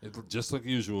 it's just like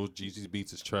usual. Jeezy's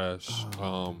beats is trash.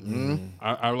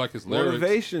 I like his lyrics.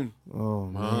 Motivation.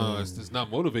 It's not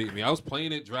motivating me. I was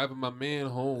playing it, driving my man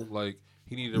home. Like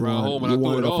he needed to ride home, and you I threw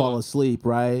wanted it to fall on. asleep,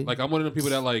 right? Like I'm one of the people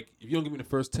that like, if you don't give me the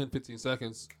first 10, 15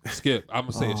 seconds, skip. I'm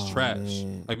gonna say it's trash.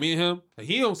 man. Like me and him, like,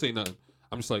 he don't say nothing.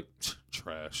 I'm just like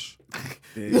trash.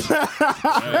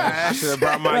 I should have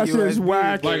brought my That shit's USB.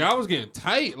 whack. Like I was getting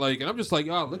tight, like, and I'm just like,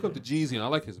 yo, look up the Jeezy, and I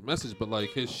like his message, but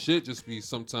like his shit just be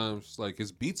sometimes like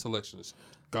his beat selection is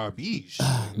garbage.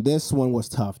 This one was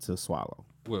tough to swallow.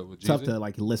 What with Tough Jeezy? to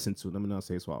like listen to. Let me not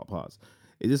say swallow. Pause.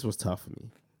 This was tough for me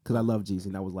because I love Jeezy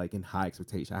and I was like in high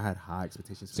expectation. I had high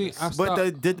expectations. For See, this. I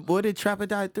But stopped. what did Trap or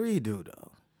Die 3 do though?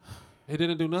 It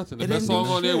didn't do nothing. The It best didn't do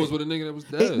song on there shit. was with a nigga that was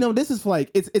dead. No, this is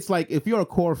like it's like if you're a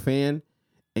core fan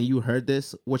and you heard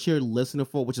this, what you're listening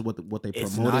for, which is what they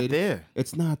It's promoted. not there.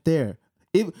 It's not there.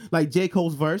 It like J.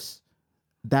 Cole's verse,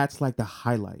 that's like the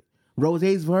highlight.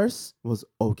 Rose's verse was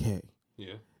okay,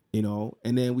 Yeah. you know,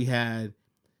 and then we had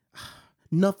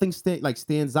nothing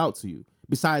stands out to you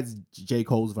besides J.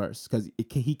 Cole's verse because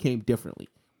he came differently,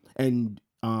 and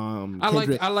I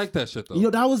like that shit though. you know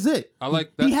that was it. I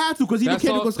like that. He had to because he knew that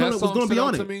Kendrick was song going to stood be out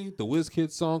on to it. me. The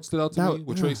WizKid song stood out to That- me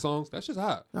with Trey Songz. That shit's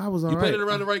hot. That was You alright. played it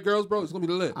around the right girls, bro. It's gonna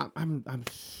be lit. I'm You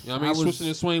know what I mean? Switching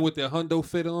and swing with their hundo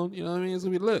fit on. You know what I mean? It's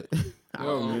gonna be lit.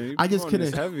 Yo, man, you I just pulling this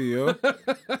couldn't- heavy, yo. Damn,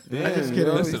 just couldn't-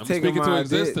 yo, Listen, he's I'm taking speaking to my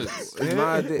existence. dick.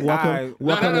 My dick. welcome,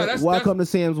 No, that's- welcome to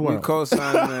Sam's We world.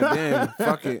 co-signing that. Damn,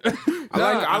 fuck it.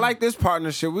 I like this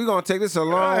partnership. We're gonna take this a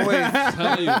long way. I'm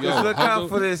telling you, yo, Just look out Hundo-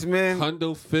 for this, man.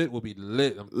 Hundo fit will be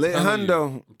lit. I'm Lit telling Hundo.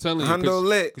 You. I'm telling you. Hundo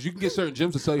lit. Because you can get certain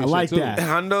gyms to sell you I shit like too. that.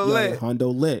 Hundo Yo, lit.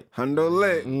 Hundo lit. Hundo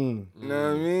lit. Mm, You know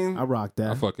what I mean? I rock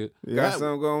that. I fuck it. Got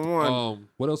something going on.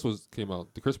 What else came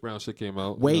out? The Chris Brown shit came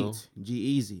out. you Wait, know?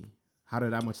 G-Eazy. How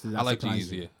did that much did that I like surprise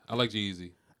G-Eazy. you? I like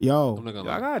G-Eazy. Yo, I'm not gonna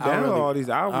I lie. gotta I don't download really- all these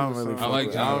albums. I don't or really something. I like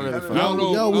fuck- G-Eazy. I don't really I fuck- don't know. Yo,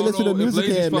 we I don't listen to know if Music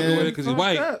Lazy's Head, fucking man. with it because he's Fuck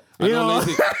white. that. I You know know?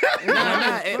 Lazy.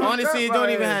 Honestly, it that, don't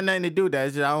even man. have nothing to do with that.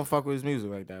 It's just, I don't fuck with his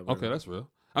music like that. Bro. Okay, that's real.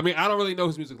 I mean, I don't really know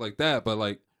his music like that, but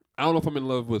like, I don't know if I'm in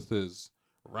love with his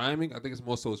rhyming. I think it's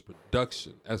more so his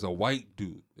production. As a white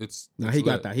dude, it's he got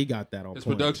lit. that. He got that on His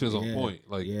point. production is on Yeah, point.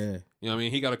 Like, yeah. you know what I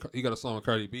mean? He got a song with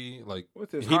Cardi B. Like,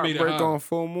 What's this? he made it Heartbreak hot. on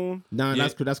Full Moon. Nah, Yeah.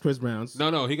 that's Chris Brown's.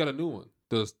 No, he got a new one.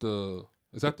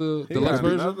 Is that the He deluxe got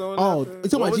version? another one Oh, after- you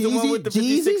talking What about was the one Jeezy? with the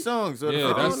 56 Jeezy? songs? Or the Yeah,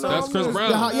 50 that's songs? Chris man.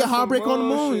 Brown. Yeah, Heartbreak on the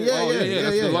Moon. bullshit. Yeah, Oh, yeah, yeah,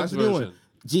 that's the deluxe That's a new one. version.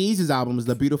 Jeezy's album is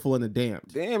The Beautiful and the Damned.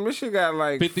 Damn, this shit got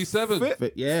like 57.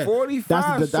 But yeah,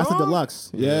 45 that's the songs?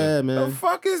 deluxe. Yeah, Yeah. The man.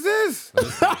 fuck is this?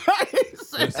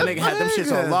 That nigga had them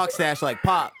shits on lock stash like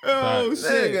pop. Oh Facts.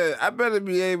 shit. Nigga, I better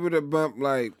be able to bump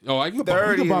like Oh, I can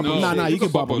 30 You can bump and him. Nah, you can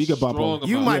bump him. You can bump him.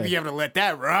 You might Yeah. be able to let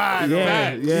that ride. Yeah,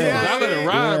 Facts. yeah. I let it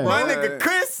ride, Yeah. bro. My nigga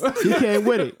Chris, He came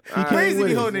with it. He came crazy with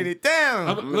be it. holding it down.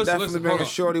 I'm- I'm Listen, definitely hold bringing on.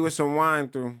 shorty with some wine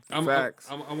through. Facts.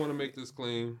 I want to make this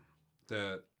claim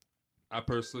that I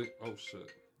personally. Oh shit!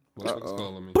 What's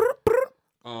calling me?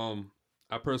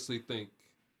 I personally think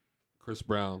Chris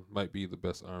Brown might be the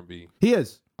best R&B He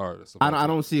is. artists. I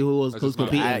don't see who's That's just my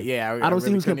competing. opinion. I don't see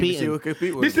really who's couldn't even competing. see who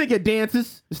compete with This it. nigga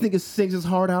dances. This nigga sings his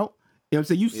heart out. You know what I'm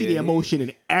saying? You see the emotion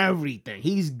in everything.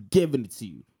 He's giving it to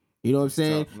you. You know what I'm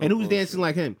saying? Tough, no and who's bullshit. dancing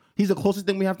like him? He's the closest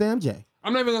thing we have to MJ.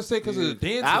 I'm not even gonna say because of the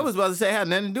dancing. I was about to say it had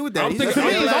nothing to do with that. I'm He's thinking- a I'm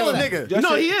real thinking ass all of that. nigga. Just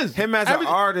No, he is. Him as Everything-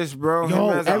 an artist, bro. Yo,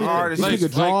 him as an everything. artist. This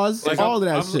nigga draws, all of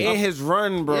that shit. In his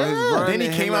run, bro. His Yeah. run Then he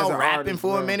and came him as out an rapping artist,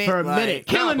 for a bro. minute. For a like- minute.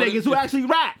 Killing but niggas who if- actually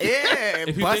rap. Yeah,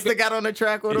 If you Busta think- got on the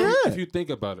track with him. Yeah. If you think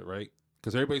about it, right?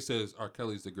 Because everybody says R.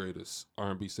 Kelly's the greatest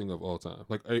R&B singer of all time,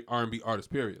 like a R&B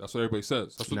artist. Period. That's what everybody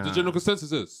says. That's what the Nah. general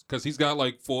consensus is. Because he's got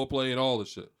like foreplay and all this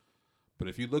shit. But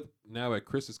if you look now at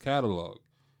Chris's catalog,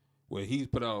 where he's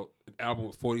put out an album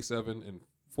with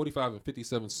 45 and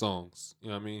 57 songs. You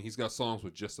know what I mean? He's got songs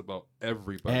with just about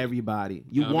everybody. Everybody.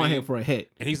 You Know what I want mean? him for a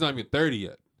hit. And he's not even 30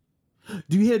 yet.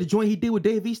 Do you hear the joint he did with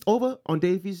Dave East over on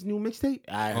Dave East's new mixtape?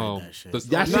 I heard that shit.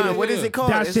 That shit Nah, is- what is it called?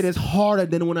 That It's- shit is harder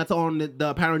than the one that's on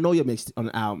the Paranoia on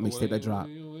the album mixtape that dropped.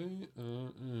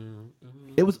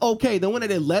 It was okay. The one that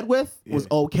they led with was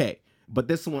okay. But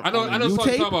this one, I know on the what new you're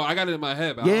talking tape, about. I got it in my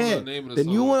head, but I don't yeah, know the name of the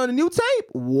song. new one on the new tape.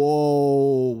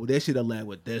 Whoa, they should have led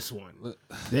with this one.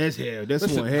 This here, this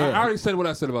Listen, one here. I already said what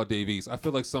I said about Davies. I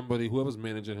feel like somebody, whoever's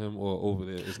managing him or over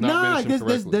there, is not Nah, managing him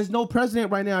correctly. there's no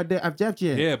president right now at Def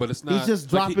Jam. Yeah, but it's not. He's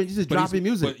just like dropping, he's just but dropping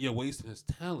music. But you're wasting his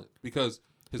talent because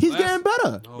his He's last, getting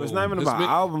better. No, It's not even his about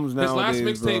albums His nowadays,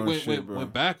 last bro, mixtape and went, shit, bro.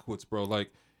 went backwards, bro. Like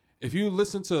if you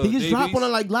listen to He just dropped Davies,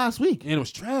 one like last week. and it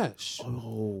was trash.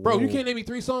 Oh, Bro, you can't name me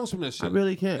 3 songs from that shit. I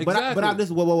really can't. Exactly. But I've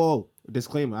listened. Whoa.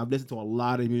 Disclaimer: I've listened to a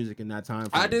lot of music in that time.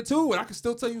 I frame. did too, and I can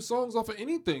still tell you songs off of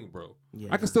anything, bro. Yeah.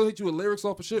 I can still hit you with lyrics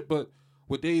off of shit, but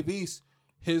with Dave East,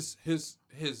 his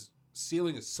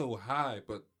ceiling is so high,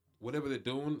 but whatever they're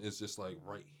doing is just like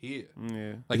right here.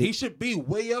 Yeah. Like he should be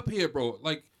way up here, bro.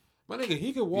 Like my nigga,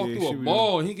 he could walk Yeah, he through a should be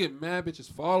mall and he get mad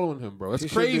bitches following him, bro. That's He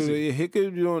should crazy. do- He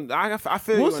could be doing. I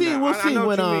feel We'll you on see, that. we'll I see know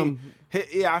when, what you mean.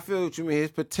 Yeah, I feel what you mean.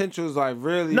 His potential is like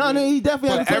really. No, he definitely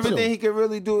has But potential. everything he could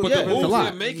really do. But Yeah, the it's moves a lot.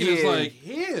 they're making is like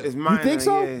here. It's minor, think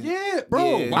so? Yeah,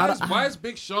 bro. Yeah. Why is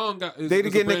Big Sean got? They is a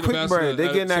getting that brand quick ambassador bread. They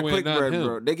at getting that 2A, quick not bread, him?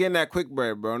 bro. They getting that quick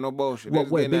bread, bro. No bullshit. Well, They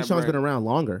just wait, getting Big that Sean's bread. been around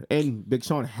longer, and Big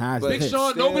Sean has But the Big hits.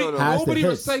 Sean, Still, nobody though. Has the nobody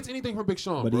hits. recites anything from Big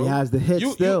Sean, But bro. he has the hits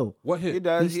still. What hit? He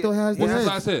does. He still has the What's his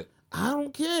hits. last hit? I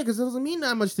don't care because it doesn't mean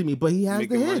that much to me. But he has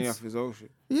Making the money hits. off his old shit.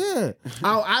 Yeah,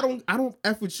 I don't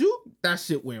f with you. That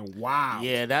shit went wild.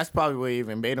 Yeah, that's probably what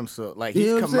even made him so like You he's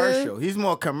know what I'm saying? commercial. He's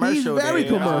more commercial. He's very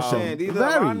than, commercial. Man, these Very.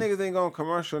 our niggas ain't going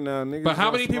commercial now. Niggas But how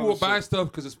going many people small will buy shit. stuff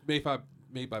because it's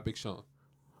made by Big Sean?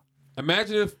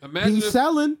 Imagine He's if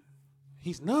selling.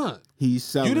 he's not. He's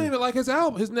selling. You didn't even like his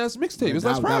album, his next mixtape, his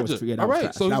last That was project. true. Yeah, that All was right,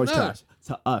 trash. so that he's was not. trash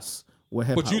to us. With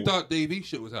hip-hop. But you thought Dave East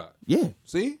shit was hot. Yeah.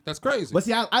 See, that's crazy. But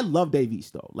see, I love Dave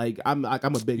East though. Like I'm a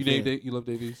big you fan. named it. You love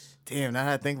Dave East. Damn, now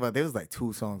that I think about it, there was like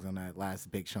 2 songs on that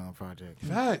last Big Sean project.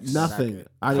 Facts. Nothing. Not good.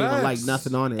 I didn't even like Facts.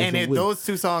 nothing on it. And It's if weird. those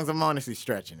 2 songs, I'm honestly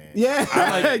stretching it.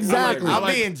 Yeah, exactly. I I'm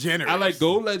like- being generous. I like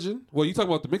Gold Legend. Well, you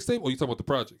talking about the mixtape or you talking about the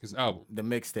project, his album the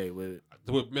mixtape with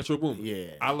with Metro Boomin?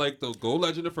 Yeah. I like the Gold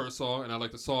Legend, the first song, and I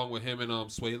like the song with him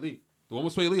and Sway Lee. The one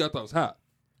with Sway Lee, I thought was hot.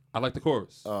 I like the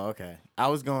chorus. Oh, okay. I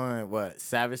was going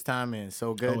Savage Time and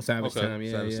So Good. Oh, Savage Okay, Time.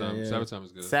 Yeah, Savage yeah, Time. yeah. Savage Time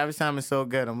is good. Savage Time is so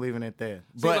good. I'm leaving it there.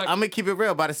 But like- I'm gonna keep it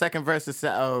real. By the second verse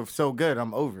of So Good,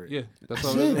 I'm over it. Yeah, that's how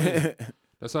it is.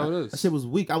 That's how it That is. shit was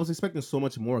weak. I was expecting so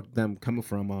much more of them coming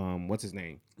from what's his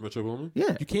name? Metro Boomin?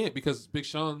 Yeah. You can't because Big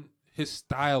Sean, his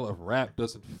style of rap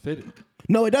doesn't fit it.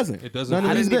 No, it doesn't. It doesn't. None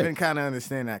of I these didn't did. even kind of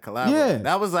understand that collab. Yeah.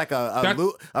 That was like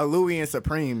a Louis and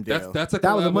Supreme deal. That's a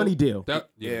That was a collabo. money deal. Yeah,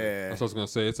 Yeah. that's what I was gonna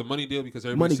say. It's a money deal because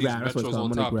everybody Money sees grab, that's what Metro's it's on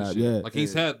called, top money of grab, shit. yeah. Like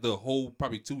he's had the whole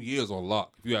probably 2 years on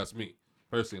lock. If you ask me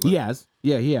personally, He like, has.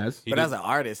 Yeah, he has. but did- as an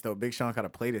artist, though, Big Sean kind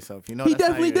of played himself. You know, He that's not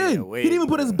definitely even did. your way, He didn't even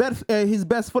put bro. his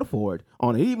best foot forward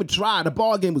on it. He didn't even try. The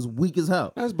ball game was weak as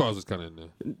hell. his bars was kind of in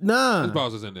there. Nah. His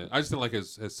bars was in there. I just didn't like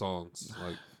his songs.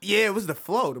 Like Yeah, it was the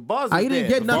flow. The bars. I was didn't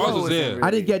there. get The flow nothing. was wasn't there.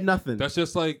 I didn't get nothing. that's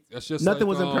just Nothing like,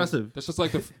 was impressive. That's just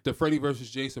like the Freddie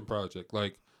versus Jason project.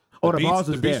 Like Oh, the beats, bars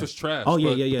was the beats there. was trash. Oh,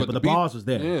 yeah. But the beat- bars was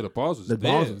there. Yeah, the bars was The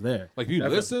there. bars was there. Like if you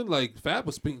Definitely. listen, like Fab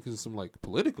was speaking some like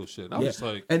political shit. And I was Yeah. just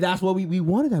like, And that's what we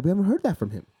wanted that. We haven't heard that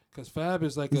from him. because Fab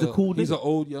is like He's a cool he's nigga. an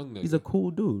old young nigga. He's a cool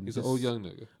dude. He's an old young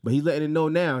nigga. But he's letting it know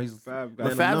now. He's Fab got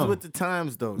But him Fab's know. with the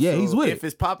times though. Yeah, so he's with If it.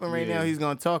 it's popping right now, he's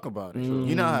gonna talk about it.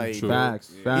 You know how he. True.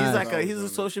 facts. He's Facts. he's a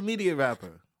social media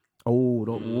rapper. Oh,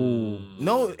 don't. Ooh.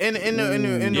 No, in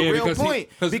the real point,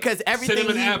 because everything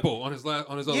Cinnamon Apple on his other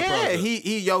project.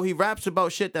 he raps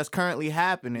about shit that's currently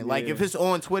happening. Like if it's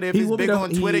on Twitter, if He it's will be big the-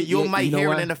 on he- Twitter, yeah, you might you know hear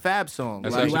what? it in a Fab song.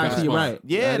 That's Like, You're actually right.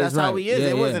 yeah, That is that's how right. he is. Yeah,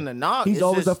 It yeah. wasn't a knock. He's It's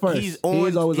always just, the first. He's He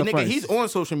is always the first. He's on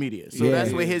social media, so Yeah,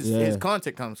 that's where yeah. his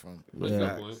content comes from. That's a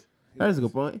good point. That is a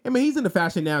good point. I mean, he's in the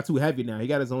fashion now too heavy now. He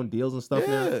got his own deals and stuff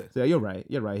now. Yeah. So yeah, you're right.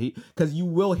 You're right. Because you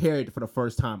will hear it for the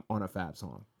first time on a Fab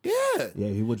song. Yeah, Yeah,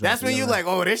 he would. that's when you like,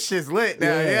 oh, this shit's lit now.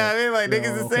 Yeah. Yeah, you know what I mean, like Yeah,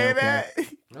 niggas is okay, saying okay. that.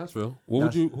 That's real. Who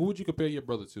would you compare your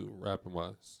brother to, rapping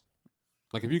wise?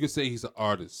 Like if you could say he's an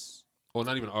artist, or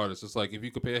not even an artist, it's like if you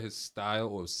compare his style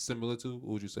or similar to,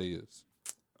 who would you say he is?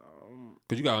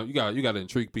 Because you got to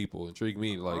intrigue people, intrigue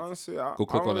me. Like Honestly, go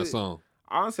click on that song.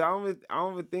 Honestly, I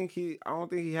don't even think he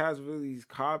has really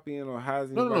copying or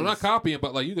has. No, anybody- not copying,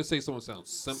 but like you could say someone sounds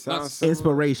Sounds not, similar.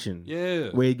 Inspiration. yeah.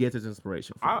 Where he gets his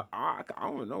inspiration from. I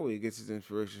don't know where he gets his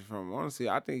inspiration from. Honestly,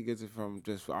 I think he gets it from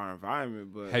just our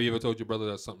environment. But Have you ever told your brother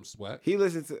that something's whack? he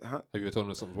listens to. Huh? Have you ever told him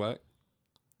that something's whack?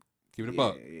 Keep it a Yeah,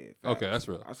 buck. yeah, Okay, facts. that's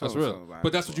real. I That's told him real. something about But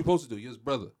it that's what you're before. supposed to do. You're his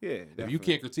brother. Yeah, If you definitely.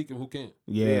 can't critique him, who can?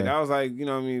 Yeah, that was like, you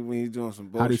know what I mean, when he's doing some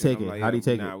bullshit. How'd he take I'm it? like, How'd he yo,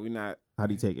 take nah, it? we not.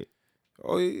 How'd he take it?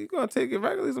 Oh, you gonna take it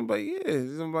regularly? I'm like, yeah.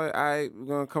 I'm like, all right, we're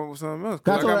gonna come up with something else.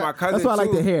 'Cause That's I got what, my cousin that's what I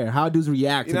like too. to hear. How dudes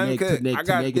react You know what I mean? to I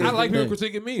got- negative. I like people things.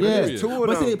 critiquing me. Yeah, period. two of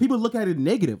but see, them. people look at it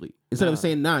negatively instead Nah. of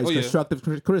saying, "Nah, it's Oh, yeah. constructive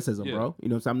criticism, Yeah. bro." You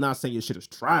know, what I'm saying? I'm not saying your shit is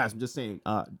trash. I'm just saying,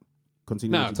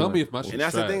 continue. Nah, what you're tell doing. me if my shit And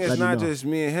that's the thing. trash. It's Let me not know. just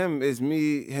me and him. It's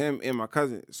me, him, and my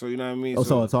cousin. So you know what I mean. Oh,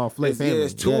 so it's all Flay family. Yeah,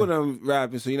 it's two Yeah. of them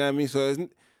rapping. So you know what I mean. So it's,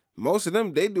 most of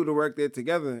them they do the work there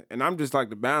together, and I'm just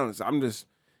like the balance. I'm just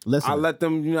Listen, I let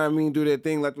them, you know what I mean, do their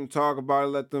thing. Let them talk about it.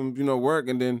 Let them, work,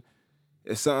 and then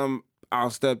it's something I'll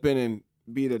step in and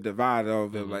be the divider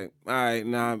of it. Like, all right,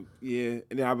 nah, yeah,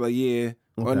 and then I'll be like, yeah,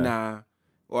 or Okay. nah,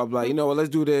 or I'll be like, you know what, let's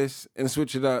do this and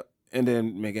switch it up. And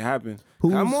then make it happen.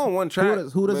 Who's- I'm on one track. Who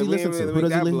does but he we listen ain't to? really Who make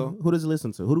does he that blow. who does he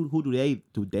listen to? Who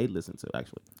do they listen to?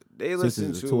 Actually, They Since listen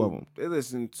there's to two of 'em. They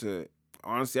listen to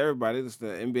honestly everybody. They listen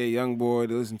to NBA YoungBoy.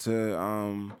 They listen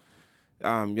to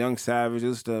Young Savage. They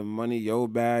listen to Money Yo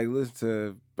Bag. They listen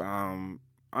to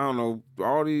I don't know,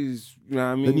 all these. You know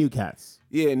what I mean? the new cats.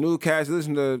 Yeah, new cats. They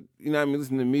listen to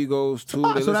Listen to Migos too.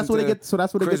 Ah, They so that's listen where they to get. So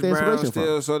that's where they Chris get their Brown inspiration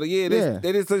still. from. So Yeah.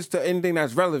 they just listen to anything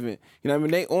that's relevant. You know what I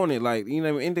mean? They own it. Like, you know what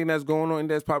I mean? Anything that's going on,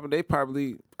 that's popular, they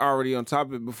probably already on top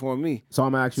of it before me. So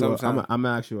I'm actually Sometime. I'm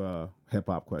actually a hip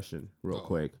hop question real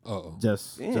quick. Uh-oh.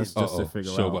 Just to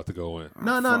figure Show out. about to go in.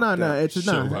 No. that. It's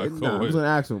Show not. about I'm going. just gonna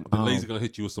ask him. The lazy gonna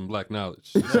hit you with some black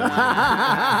knowledge. No,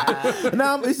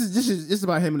 this is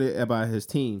about him and about his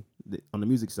team on the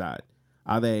music side.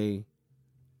 Are they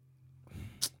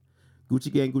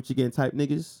Gucci gang type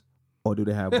niggas, or do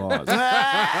they have bars?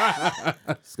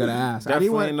 Just gotta ask. I Definitely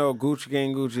didn't want. no Gucci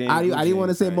gang. I didn't want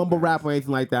to say gang. mumble rap or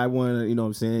anything like that. I want to, you know what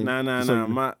I'm saying?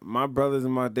 Nah. My brothers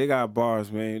and they got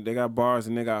bars, man. They got bars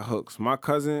and they got hooks. My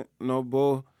cousin, no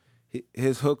bull,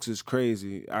 his hooks is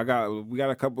crazy. We got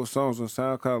a couple of songs on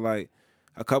SoundCloud, like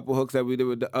a couple hooks that we did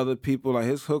with the other people. Like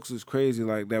his hooks is crazy,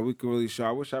 like that we can really show.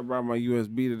 I wish I brought my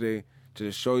USB today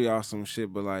to show y'all some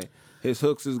shit, but like his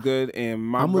hooks is good and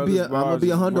my I'm gonna be brother's a bars is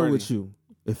hundo wordy. with you.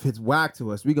 If it's whack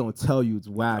to us, we gonna tell you it's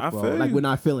whack, I bro. feel Like you. we're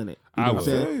not feeling it. You I know will. what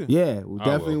I'm I saying? feel Yeah, we I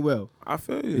definitely will. will. I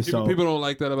feel you. It's- So- People don't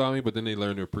like that about me, but then they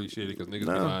learn to appreciate it because niggas be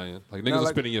Nah. lying. Like niggas Nah, will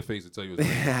like- spit in your face and tell you it's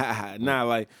real. Nah,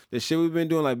 like the shit we've been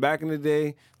doing, like back in the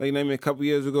day, like you know what I mean, a couple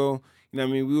years ago, you know what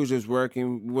I mean, we was just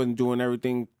working, we wasn't doing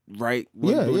everything right,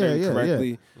 wasn't doing everything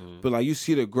correctly. But like you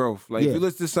see the growth. Like Yeah. if you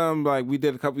listen to something like we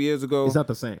did a couple years ago, It's not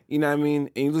the same. you know what I mean,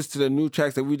 and you listen to the new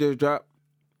tracks that we just dropped,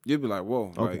 you'll be like,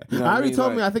 whoa. Okay. Like, you know I what already mean? told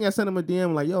Like, me. I think I sent him a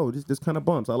DM like, "Yo, this kind of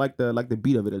bumps. I like the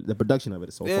beat of it, the production of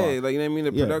it so yeah, far." like you know what I mean,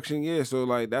 the Yeah. production, yeah. So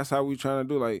like that's how we trying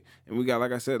to do. Like, and we got,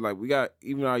 like I said, like we got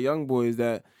even our young boys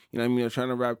that you know what I mean are trying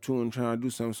to rap too and trying to do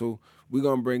something. So we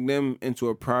gonna bring them into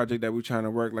a project that we trying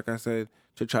to work. Like I said,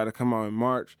 to try to come out in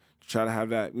March, to try to have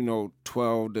that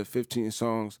 12 to 15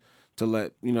 songs to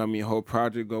let whole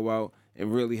project go out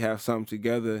and really have something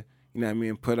together. You know what I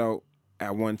mean, put out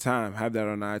at one time, have that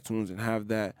on iTunes and have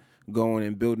that going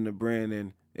and building the brand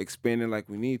and expanding like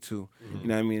we need to. You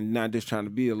know what I mean? Not just trying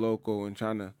to be a local and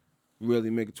trying to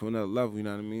really make it to another level, you know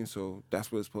what I mean? So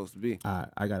that's what it's supposed to be. I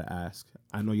gotta ask.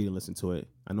 I know you didn't listen to it.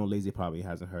 I know Lazy probably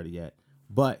hasn't heard it yet,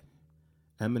 but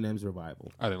Eminem's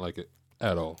Revival. I didn't like it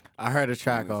at all. I heard a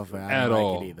track off it. I At didn't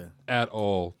all. like it either. At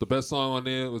all. The best song on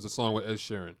there was a song with Ed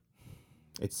Sheeran.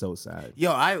 It's so sad.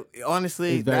 Yo, I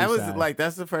honestly, It's very that was sad. like,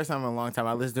 that's the first time in a long time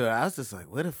I listened to it. I was just like,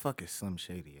 where the fuck is Slim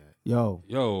Shady at? Yo,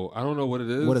 Yo, I don't know what it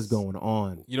is. what is going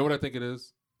on? You know what I think it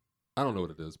is? I don't know what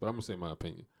it is, but I'm gonna say my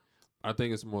opinion. I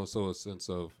think it's more so a sense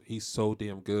of he's so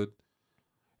damn good,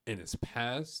 in his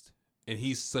past, and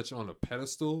he's such on a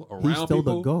pedestal around He's still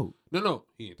people. the GOAT. No,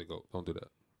 he ain't the GOAT. Don't do that.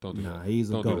 Don't do Nah, that. he's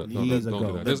a Don't GOAT. do that. Don't He do is that. a Don't do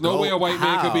GOAT. that. There's no way a white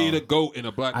man could be the GOAT in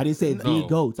a black. I didn't say the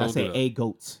GOAT. I don't said do that. a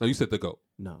GOAT. No, you said the GOAT.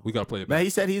 No. We gotta play it Man, back. he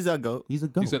said he's a goat. He's a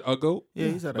GOAT. You said a GOAT? Yeah,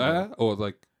 he said a bad goat. or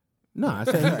like. No, I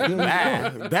said he's a GOAT.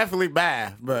 Bad, definitely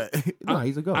bad, but No,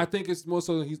 he's a GOAT. I think it's more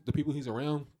so the people he's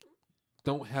around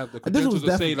don't have the This credentials was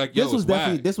to say like, yo, it's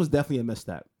whack. this was definitely a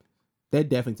misstep. They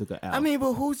definitely took an L. I mean,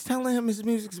 but who's telling him his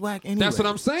music's whack anyway? That's what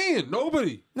I'm saying.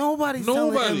 Nobody's Nobody's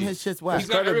telling Nobody. him his shit's whack. He's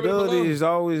got everybody Credibility below. is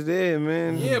always there,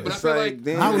 man. Yeah, but I It's feel like-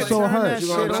 damn, I was like, so Turn hurt. that You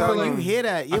shit gonna tell on. You him? hear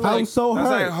that? You're I like, was so That's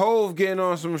hurt. like Hove getting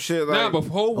on some shit. Like, Nah, but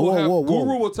Hov Whoa, will have whoa, whoa.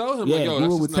 Guru will tell him Yeah, like, yo, Guru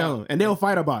that's would just tell not. him, and they'll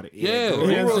fight about it. Yeah, Guru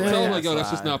Guru will will tell tell him him like, yo,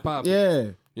 that's just not popping. Yeah,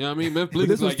 You know what I mean? Memphis But Bleak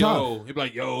this is was like, tough. yo, he'd be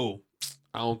like, yo,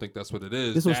 I don't think that's what it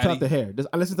is. this was Daddy. tough to hear.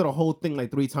 I listened to the whole thing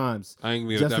like 3 times. I ain't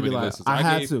even Just that to be many like, listens. I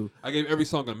had gave, to. I gave every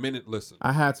song a minute listen.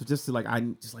 I had to just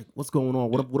like, what's going on?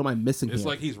 What am I missing It's here?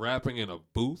 like he's rapping in a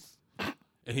booth,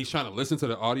 and he's trying to listen to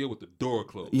the audio with the door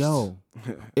closed. Yo,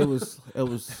 it was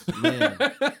man,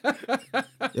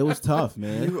 it was tough,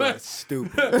 man. you are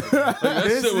stupid. That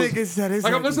This shit was- nigga said his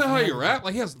like I'm nigga's listening to how he whack. rap,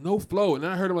 like he has no flow, and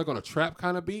then I heard him like on a trap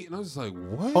kind of beat, and I was just like,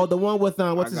 what? Oh, the one with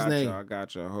I what's his got name? you. I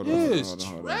got you. Hold yeah, on. it's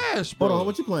Hold on. trash, bro. Hold on,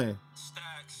 what you playing?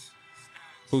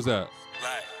 Who's that?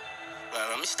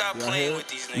 Let me stop playing with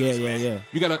these Yeah, niggas, yeah, man. yeah.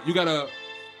 You got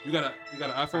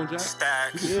an iPhone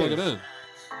jack? You can Yeah. plug it in.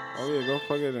 Oh yeah, go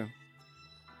plug it in.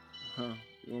 Huh?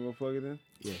 You wanna go plug it in?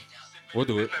 We'll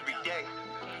do it. Every day.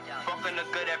 Fucking the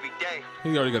good every day.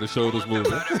 He already got to show this movie.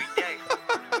 Every day.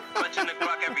 Punching the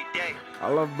clock every day. I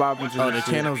love bopping to Oh, the this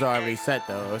shit. channel's already set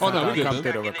though. It's Oh, not no, we gonna good come then.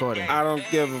 through the recording. I don't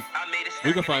give a. I made it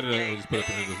We can stack find it every and day. we'll just put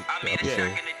it in I the made it episode. stack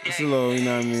in the It's day. a little, you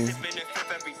know what I mean. Sipping the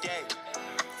fifth every day.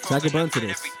 So I can burn to Fucking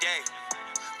this. every day.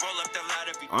 Roll up the lot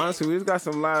every day. Honestly, we just got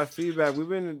some live feedback. We've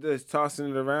been just tossing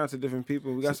it around to different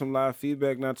people. We got some live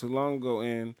feedback not too long ago,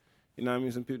 and you know what I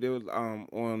mean. Some people they were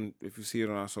on, if you see it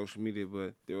on our social media,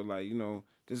 but they were like, you know,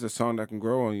 this is a song that can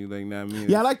grow on you, like, you know what I mean.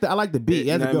 Yeah, I like the beat. He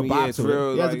has a good bop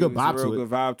to it. He has a good bop to Good it.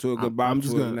 vibe to it. Good bop I'm to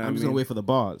just it. gonna I'm just gonna wait for the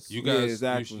bars. You Yeah, guys,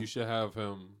 exactly. you should have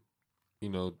him, you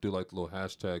know, do like the little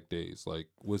hashtag days. Like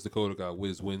Wiz Dakota got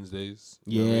Wiz Wednesdays.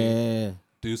 You know what I mean? Yeah.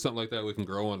 Do something like that. We can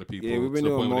grow on the people. Yeah, we've been to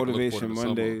the doing point where they can look Motivation forward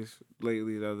to the summer. Mondays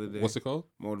lately the other day. What's it called?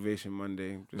 Motivation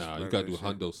Monday. Just Nah, you regular gotta do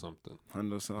shit. Hundo something.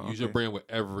 Hundo song. Use your okay. brand with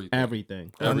everything.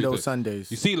 Everything. Everything. Hundo Sundays.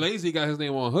 You see, Lazy got his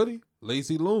name on hoodie.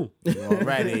 Lazy Loon.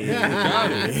 Already.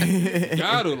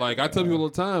 Got to like I tell people all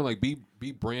the time, like be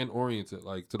brand oriented,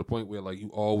 like to the point where like you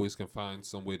always can find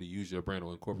some way to use your brand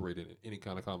or incorporate it in any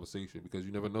kind of conversation because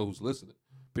you never know who's listening.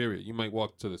 Period. You might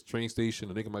walk to this train station,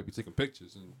 a nigga might be taking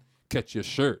pictures and catch your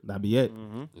shirt. That'd be it.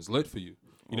 It's lit for you.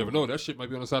 You never know. That shit might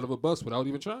be on the side of a bus without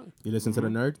even trying. You listen to the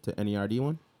nerd to NERD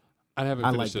one? I haven't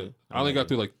I finished liked it. it. I only got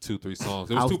through like 2-3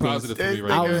 songs. It was I too was positive for me dancing.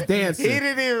 right I now. was dancing. He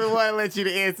didn't even want to let you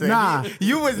to answer. Nah.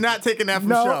 You was not taking that from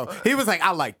No. show. He was like,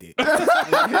 I liked it. And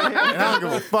I don't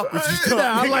give a fuck what you thought.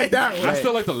 Yeah, I like that I one.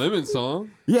 still like the Lemon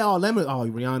song. Yeah, Lemon. Oh,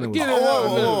 Rihanna was. Get it Oh, out.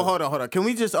 whoa, hold on. Can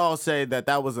we just all say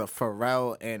that was a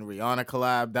Pharrell and Rihanna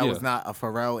collab? That Yeah. was not a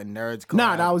Pharrell and Nerds collab.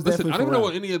 Nah, that was Listen, definitely. I don't even know Pharrell.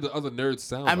 what any of the other nerds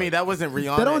sound I mean, like. that wasn't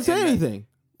Rihanna. They don't say and anything.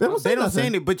 They don't say They don't say nothing.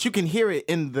 anything, but you can hear it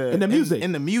in the music.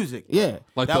 In the music. Yeah.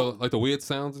 like that- the weird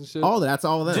sounds and shit. All that's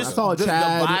all that. I Just saw the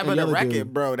Chad vibe and of the other record,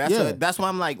 dude. bro. Yeah. That's why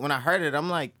I'm like, when I heard it, I'm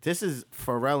like, this is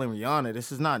Pharrell and Rihanna.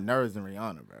 This is not Nerds and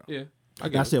Rihanna, bro. Yeah, I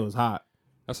get That it. shit was hot.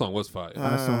 That song was fire.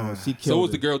 That song, she killed so was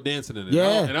it. the girl dancing in it.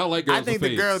 Yeah. And I don't like girls I think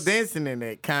with the girl fades. dancing in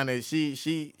it kind of she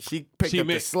picked up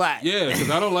the slack. Yeah,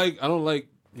 because I don't like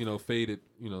faded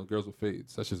girls with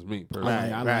fades. That's just me personally.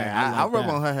 Right, I right. like I'll rub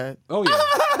that. on her head. Oh yeah,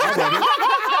 I love it.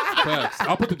 Facts.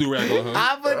 I'll put the do rag on her.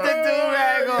 I put the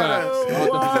do-rag on Facts.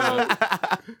 her. I'll put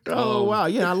the do-rag. Oh wow,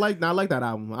 yeah, I like that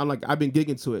album. I've been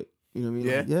gigging to it. You know what I mean?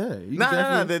 Yeah? Like, yeah. You No,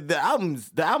 can definitely-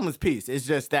 the album's piece. It's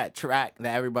just that track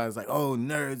that everybody's like, oh,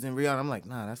 Nerds and Rihanna. I'm like,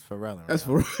 nah, that's Pharrell and That's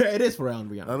Rihanna. for it is for Rihanna.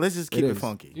 Rihanna. Let's just keep It it is.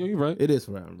 funky. Yeah, you're right. It is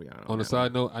for Rihanna. On a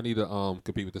side note, I need to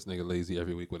compete with this nigga Lazy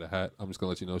every week with a hat. I'm just gonna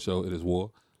let you know, show it is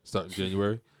war starting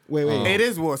January. Wait. It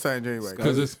is War Sign January.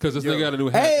 Because this Yo. nigga got a new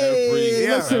hat Hey,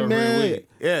 listen, every man. week.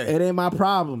 Yeah. It ain't my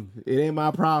problem. It ain't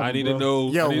my problem. I need bro. to know.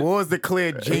 I Yo, need, War's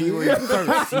declared January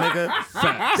 1st, nigga.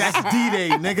 facts. That's D-Day,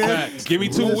 nigga. Facts. Give me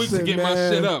 2 weeks to Listen, get my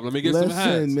man. shit up. Let me get some hats.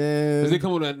 Listen, man. Because they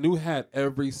come with a new hat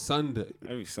every Sunday.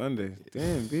 Every Sunday.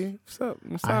 Damn, B. What's up?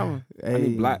 What's Ah, up? I hey.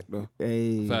 need black though.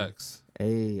 Hey, Facts.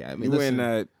 hey. I mean, You listen. wearing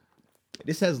that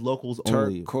This says locals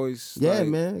only. turquoise. Yeah, like,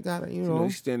 man. It got You know, you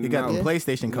you standing You got out. the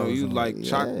PlayStation You know, colors. you on. like Yeah.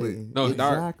 chocolate. No,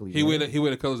 exactly. He wear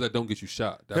the colors that don't get you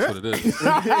shot. That's what it is.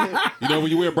 You know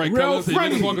when you wear bright Real colors and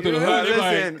funny. niggas walking through the hood, they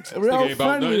Listen, like, real nigga ain't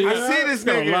about funny. nothing. I see this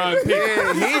Got a line nigga. pick.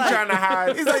 Yeah, he ain't trying to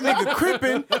hide. He's like, nigga,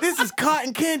 crippin'. This is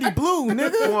cotton candy blue,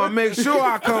 nigga. Want to make sure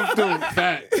I come through.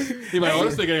 Fact. He like, oh,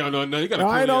 this nigga ain't on nothing. You got a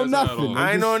I ain't cool on ass hat nothing. on.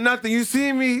 I ain't on nothing. You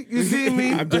see me? You see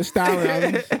me? I'm just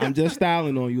styling. I'm just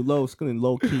styling on you, low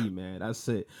key, man. That's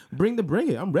it. Bring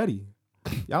it. I'm ready.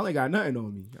 Y'all ain't got nothing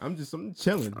on me. I'm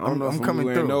chilling. I don't know if I'm coming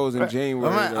wearing through. those in I'm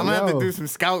January. gonna though. have to Yo. do some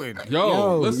scouting.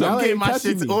 Yo, listen, y'all I'm getting my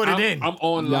touching shits me. ordered in. I'm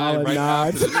online Y'all right now. not.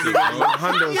 After this shit, bro.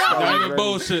 Hundo Not stars, even baby.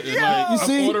 bullshitting. Like, You I'm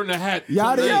see? ordering a hat.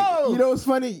 Y'all today. didn't. You know what's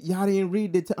funny? Y'all didn't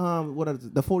read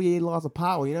the 48 Laws of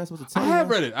Power. You're not supposed to tell I have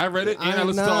read it. I read it, and I listened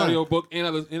to the Nah. audio book, and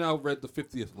I read the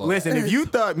 50th law. Listen, if you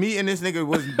thought me and this nigga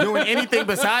was doing anything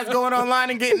besides going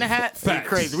online and getting the hats, you Facts.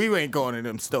 crazy. We ain't going to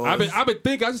them stores. I've been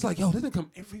thinking. I was just like, yo, this nigga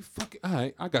come every fucking. All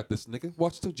right, I got this, nigga.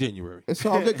 Watch till January. It's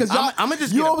all good because I'ma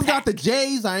just you get a always got the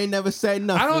J's. I ain't never said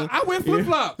nothing. I wear flip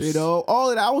flops. You know, all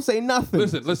of that. I won't say nothing.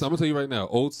 Listen. I'm gonna tell you right now.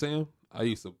 Old Sam, I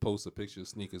used to post a picture of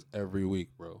sneakers every week,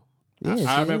 bro. Yeah, I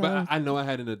see, remember. yeah. I know I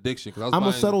had an addiction because I'm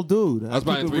a subtle dude. I was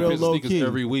buying keep it 3 real pairs of low sneakers key.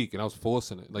 every week, and I was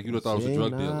forcing it. Like you would have thought I was a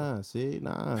drug dealer.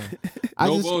 Nah.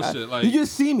 No bullshit, like- you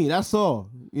just see me. That's all.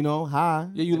 You know, high.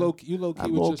 Yeah, you low key I'm with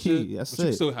low your key, shit. that's but you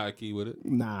it. still high key with it.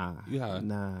 Nah. You high.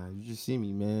 Nah. You just see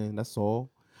me, man. That's all.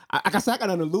 Like I said, I got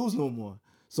nothing to lose no more.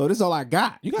 So this is all I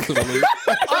got. You got some to lose.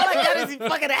 all I got is these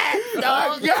fucking hats,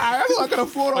 dog. That's all I can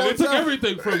afford all Like, the they took time.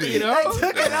 everything from me. You know?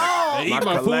 Took it all. They eat My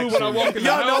my food when I collection. walk in the Yo,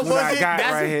 no house. What I bullshit. got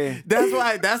That's, right here.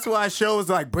 that's why shows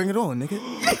like, bring it on,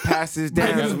 nigga. Pass this I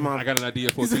down got, to my. I got an idea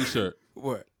for a t-shirt.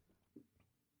 What?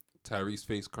 Tyrese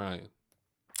face crying.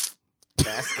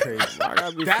 That's crazy. I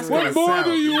gotta be That's serious. What more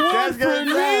do you want That's from gonna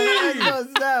me? sell.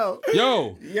 That's gonna sell.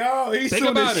 Yo, Yo, he's Think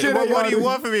about it. What do you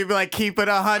want from me? Be like, keep it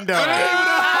 100.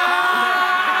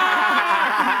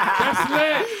 that's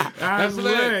lit. That's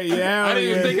lit. Yeah, I didn't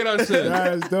even think of that shit.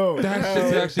 That's dope. That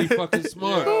shit's actually fucking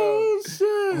smart. Oh shit.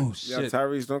 Oh Yo, shit.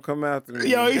 Tyrese, don't come after me.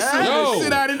 Yo, he's suing Yo. the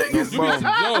shit out of niggas.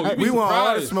 You be We want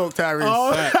all the surprised. smoke, Tyrese.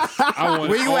 Oh. Facts. I want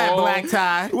Where you at, all- Black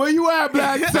Tie? Where you at,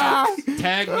 Black Tie?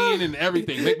 Tag me in and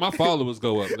everything. Make my followers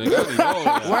go up, nigga. I need all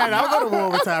that. Right, I'll go to war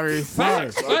with Tyrese.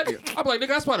 Facts. What? I'm like, nigga,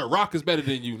 that's why The Rock is better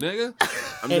than you, nigga.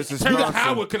 I'm just a Terrence sponsor.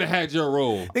 Howard could have had your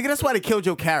role. Nigga, that's why they killed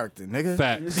your character, nigga.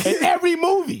 Facts. In every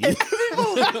movie.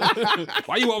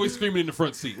 Why you always screaming in the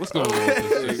front seat? What's going on with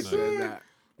this shit? Said man? that.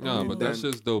 No, but that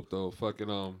shit's dope though. Fucking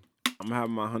I'm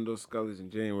having my Hundo Scullies in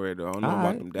January though. I don't know All about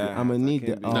right. them dads. I'm gonna need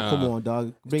that. that. Oh, Nah. come on,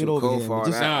 dog. Bring it too over cold here. for all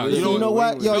Just, that. Nah, Listen, you you know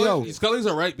what? Yo, yo. Scully's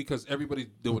all right because everybody's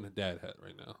doing a dad hat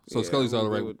right now. So Yeah, Scully's all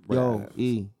right. with Yo, Brad.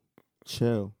 E,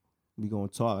 chill. We gonna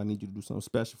talk. I need you to do something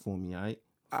special for me, all right?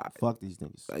 Alright. Fuck these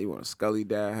niggas. Now you want a Scully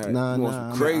dad hat? Nah, you want nah,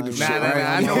 some crazy I'm- shit? Nah, right?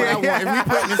 I know what I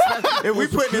want. If we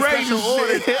put in special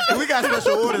orders, if we got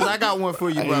special orders, I got one for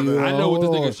you, brother. I know what this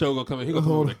Hold nigga on. show gonna come in. He gonna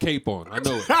come in with a cape on. I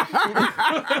know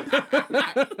it.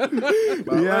 But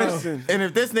listen, And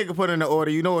if this nigga put in the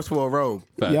order, you know it's for a robe.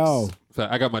 Facts. Yo.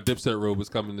 Fact. I got my Dipset robe. It's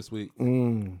coming this week. So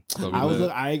we I was.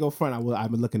 lit. I ain't gonna front. I've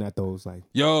been looking at those. Like,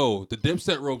 Yo, the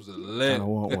Dipset robes are lit. Kinda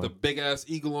want Got the one. big ass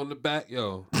eagle on the back.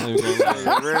 Yo, I ain't gonna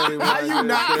lie. really, How you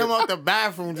not come out the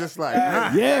bathroom just like,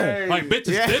 nah. yeah, Like bitch, it's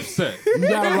Yeah. Dipset. you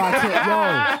gotta rock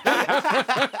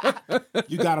Tim. Yo,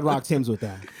 you gotta rock Tim's with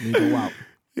that. You go out.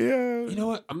 You know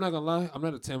what? I'm not gonna lie. I'm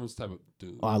not a Tim's type of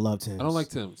dude. Oh, I love Tim's. I don't like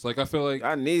Tim's. Like I feel like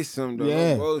I need some though.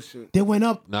 Yeah. No bullshit. They went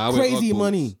up nah, I wear Ugg crazy boots.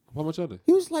 money. How much are they?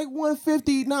 He was like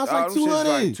 150. Now it's Oh, like them shit's 200.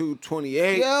 like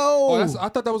 228. Yo, Oh, I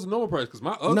thought that was the normal price because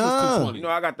my Uggs Nah. was 220. You know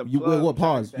I got the You plug. wear what?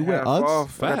 Pause. You wear Half Uggs?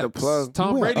 off. I got the Facts. plug.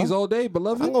 Tom You wear Brady's Uggs? all day, I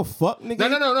beloved. ain't gonna fuck, nigga.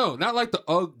 No. Not like the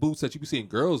Ugg boots that you be seeing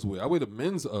girls wear. I wear the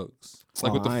men's Uggs,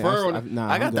 like with the fur on it. Nah,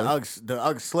 I got I'm the good.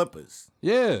 Ugg slippers.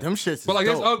 Yeah, Them shits is But like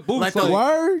dope. there's Ugg boots. Like Like, the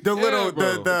Word. The little, Yeah,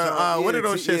 bro. what are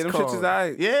those Yeah, shits them called? shits is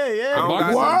aight. Yeah, yeah. I don't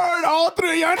got Word. All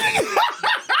three of y'all niggas.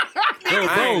 Yo,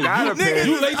 I ain't got bro, a pair.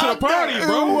 you late to the party,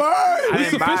 bro. Word. I We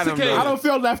didn't buy them sophisticated. though. I don't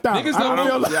feel left out. Niggas I don't don't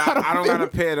feel know. left out. I don't got a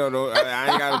pair though. I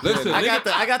ain't got a pair. Listen, though. I got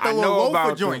the I little know loafer about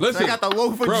them. joints. Listen, I got the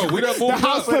loafer bro, joints. we done The moved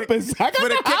house up. slippers. I got for the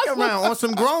the house kick around on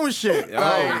some grown shit.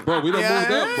 Oh, Bro, we done Yeah,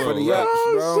 moved up, bro. For the Like, ups,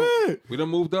 bro. Oh, shit. we done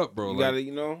moved up, bro. You Like, gotta,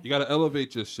 you know. you gotta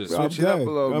elevate your shit. I'm Switch it up a good.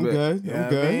 little I'm bit. good. Yeah, I'm I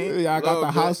good. mean, Yeah, I got little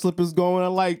the house bit. slippers going. I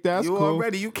like that. That's You cool.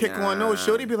 already, you kick one of those.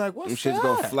 Shorty be like, Them what's shits that?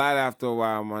 go flat after a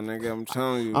while, my nigga. I'm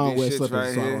telling you. I don't wear These shits slippers.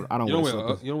 right So here. I don't You don't wear wear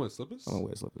slippers. you don't wear slippers? I don't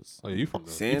wear slippers. Oh, yeah, you from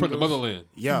the Sandals. Timberland.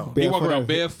 Yo. He walk around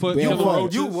barefoot, killing Barefoot.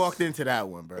 roaches. You walked into that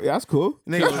one, bro. Yeah, that's cool.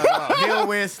 Nigga, was like, oh, he don't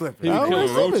wear slippers. He be killing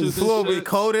slippers. roaches Floor and be shit.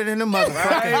 colder than the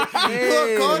motherfucker.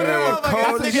 Floor colder than the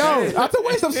motherfucker. Yo, I have to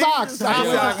waste some socks. I have to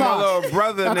waste some Like my socks. little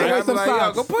brother, That's a nigga. waste I'm of like, yo,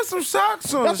 socks. go put some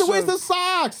socks on. That's a waste son. of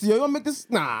socks. Yo, you gonna make this?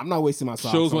 Nah, I'm not wasting my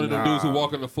socks. Shows one on of them that. dudes who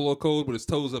walk on the floor cold with his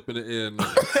toes up in the air.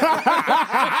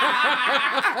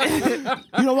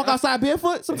 You don't walk outside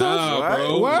barefoot sometimes? Nah,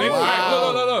 bro. What? They-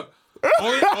 Look.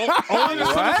 Only in the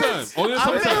summertime. Only in the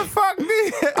summertime. Fuck me.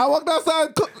 I walked outside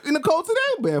in the cold today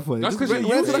barefoot. That's Just 'cause you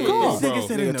ran to the used to car. it, bro. Nigga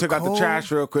said in Nigga the took out the cold.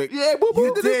 trash real quick. Yeah, boop,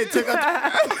 boop, You did. Took out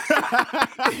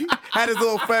had his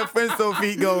little fat Flintstone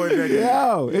feet going, nigga.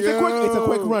 Yo, it's a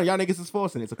quick run. Y'all niggas is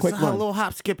forcing it. It's a quick It's a run. little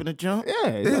hop, skip, and a jump. Yeah,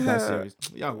 it's not that serious.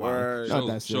 Y'all Word. wild.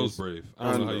 Not that Show's serious. brave.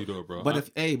 I don't know how you do it, bro. But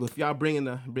if y'all bringing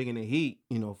the heat,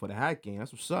 for the hat game,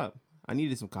 that's what's up. I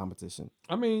needed some competition.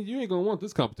 I mean, you ain't gonna want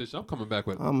this competition. I'm coming back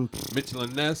with Mitchell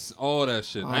and Ness, all that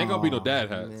shit. I ain't gonna be no dad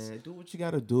hats. Man, do what you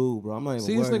gotta do, bro. I'm not even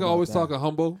See, this worried nigga about always that. talking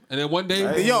humble, and then one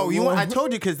day, Yo, I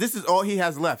told you because this is all he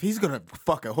has left. He's gonna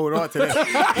fucking hold on to this.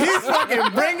 He's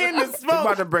fucking bringing the I'm smoke.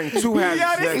 about to bring 2 hats. Yo,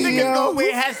 this next nigga's year. gonna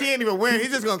wear hats he ain't even wearing. He's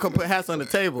just gonna come put hats on the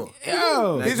table.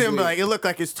 Yo, He's gonna be like, it look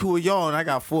like it's 2 of y'all and I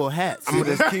got 4 hats. I'm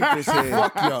gonna just keep this here.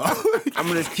 Fuck y'all. I'm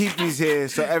gonna just keep these here.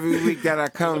 So every week that I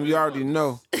come, you already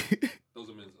know. those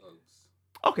are men's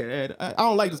Uggs. okay. I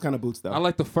don't like this kind of boots though. I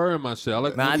like the fur in my shit. I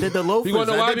like. Nah, I did the loafers. You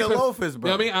wanna know why? I did the Because- loafers,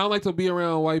 bro. You know what I mean? I don't like to be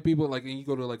around white people. Like, and you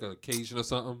go to like an occasion or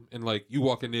something, and like you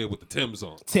walk in there with the Timbs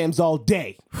on. Tim's all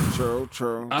day. True.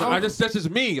 That's just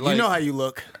me. Like, You know how you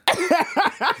look.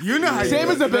 You know how you Sam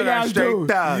look. is a big ass dude. You look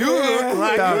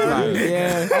like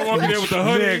Yeah. I walk in there with the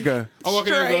hoodie. Nigga. I walk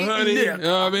in there with the hoodie. You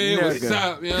know what I mean? What's Nigga.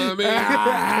 up? You know what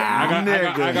I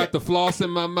mean? I got the floss in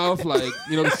my mouth, like,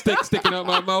 the stick sticking out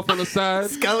my mouth on the side.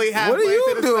 Scully hat. What are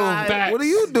you doing? Facts. What are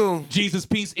you doing? Jesus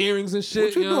piece earrings and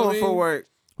shit. What you know what I doing for mean? work?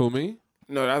 Who, me?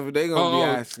 No, that's what they gonna be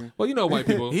asking. Well, white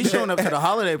people. He's showing up to the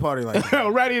holiday party like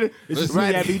that. Ready to. It's just me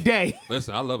Listen. every day.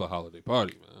 Listen, I love a holiday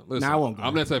party, man. Listen, Nah, I won't go.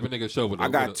 I'm that type of nigga show with I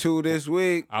got 2 this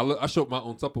week. I show up my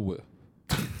own Tupperware.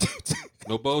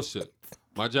 No bullshit.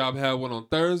 My job had one on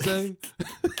Thursday.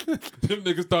 Them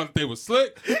niggas thought they was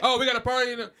slick. Oh, we got a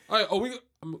party. All right.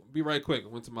 I'm gonna be right quick. I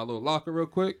went to my little locker real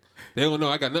quick. They don't know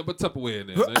I got nothing but Tupperware in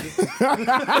there, nigga.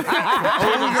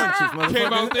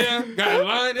 Came out there, got in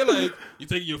line. They're like, "You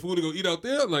taking your food to go eat out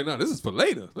there?" I'm like, "No, this is for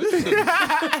later."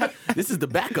 This is the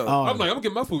backup. Oh, I'm like, "I'm gonna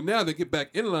get my food now. Then get back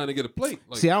in line and get a plate."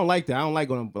 Like, see, I don't like that. I don't like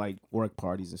going to like work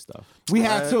parties and stuff. We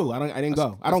had 2. I didn't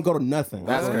go. I don't go to nothing.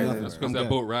 That's I don't go to crazy. nothing. that's because I'm that good.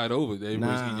 boat ride over. Everybody's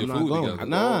Nah, eating I'm your not food going. together.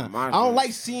 Nah, my I don't friends.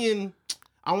 like seeing.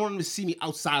 I want them to see me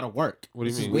outside of work. What do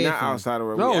you This is mean? We're weird not for me. outside of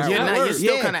work. No, we yeah, at Yeah, work. now you're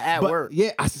still kind of at but- work.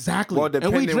 Yeah, exactly. Well, and we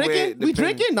depending drinking? where- We depending-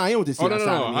 drinking? Nah, you don't just see Oh no, outside.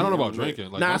 no. of me. I don't know about drinking.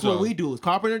 Like, Nah, that's what we do. As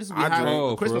carpenters, we I have drink.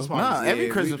 Oh, Christmas for real? parties. Nah, every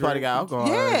Yeah, Christmas we party drink. got alcohol.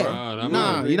 Yeah. Nah,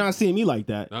 Nah, you're not seeing me like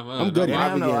that. Nah, I'm good. nah,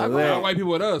 at it. nah, Yeah, I lit. Not white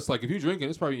people with us. Like if you drinking,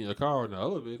 it's probably in your car or in the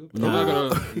elevator. But I'm not gonna.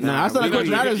 Nah, that's You're not not a Christmas.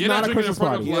 drinking- That is you're not not a drinking in Christmas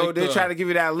front of, party. You know, like, they try to give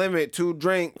you that limit, 2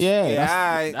 drinks. Yeah,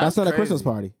 all right. that's not a crazy. Christmas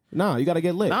party. Nah, you gotta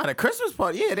get lit. Nah, the Christmas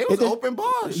party. Yeah, they was It- open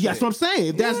bars. Yeah, that's what I'm saying.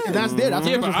 If that's there, that's a Yeah,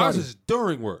 Christmas but ours party. is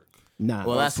during work. Nah.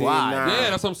 Well, that's See, why. nah. Yeah,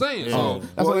 that's what I'm saying. Oh. So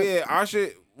That's Well, what- yeah, our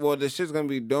shit. Well, the shit's gonna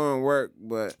be during work,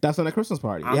 but That's not a Christmas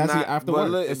party. I'm It has to not. be after but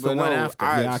work. look, It's but the no, one after.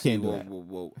 Yeah, I can't do whoa, that.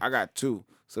 Whoa. I got 2.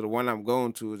 So the one I'm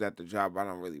going to is at the job I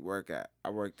don't really work at. I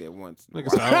work there once. nigga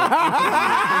said,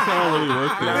 I don't really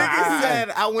work there. Nigga said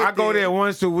I went I go there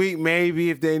once a week, maybe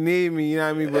if they need me. You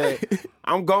know what I mean? But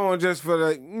I'm going just for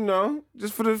the,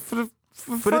 just for the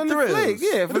fun and thrills. flick.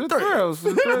 Yeah, for the thrills.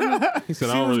 For the thrills. He said,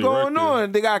 See I don't what's really going work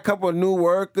on. They got a couple of new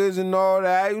workers and all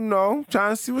that.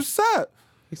 Trying to see what's up. there.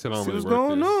 He said, I don't See really what's work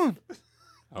going there. on.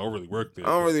 I don't really work there. I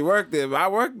don't really work there, but I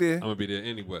work there. I'm gonna be there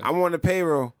anyway. I'm on the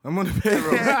payroll. I'm on the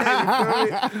payroll.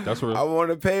 That's real. I'm on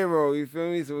the payroll. You feel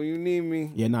me? So when you need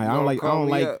me, Yeah, nah, I you don't gonna like. I call don't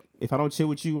me like. up. If I don't chill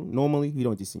with you normally, you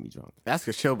don't just see me drunk. That's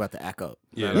because show about to act up.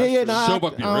 Yeah, Yeah, nah. Show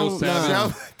up be I real don't-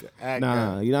 savage.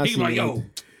 Nah, you're not He seeing like, me. yo.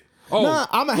 Oh, Nah,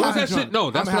 I'm a what was happy that drunk. shit?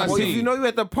 No, that's I'm a what I happy Well, if seen. you know you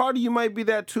at the party, you might be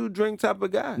that 2-drink type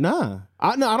of guy. Nah,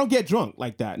 I don't get drunk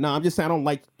like that. Nah, I'm just saying I don't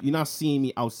like. You're not seeing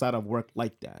me outside of work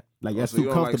like that. Like that's So you too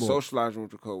don't like comfortable. socializing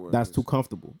with your coworkers. That's too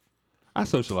comfortable. I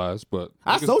socialize, but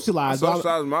I niggas- socialize. but I-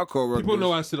 Socialize with my coworkers. people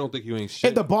know I still don't think you ain't shit.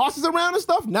 If the boss is around and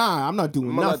stuff, nah, I'm not doing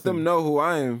I'm gonna let nothing. them know who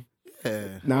I am.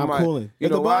 Yeah. Nah, I'm like, cooling. you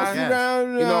If the know boss why? is Yeah.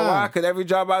 around, You know nah. why? Because every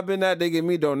job I've been at, they give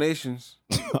me donations.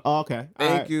 Oh, okay.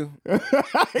 Thank you. He said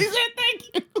thank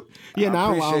you. Yeah, I nah, I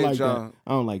don't appreciate like y'all. that.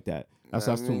 I don't like that. That's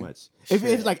Know what I too mean? much. If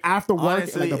it's like after work,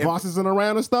 Honestly, and like the if- boss isn't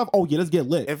around and stuff, oh yeah, let's get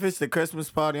lit. If it's the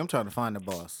Christmas party, I'm trying to find the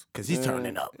boss because he's turning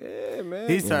it up. Yeah, man.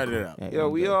 He's turning it up. Yeah, Yo,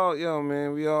 I'm we good. all,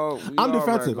 man, we all. I'm all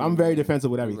defensive. regular, I'm very man. defensive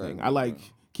with everything. Regular, I like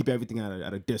keep everything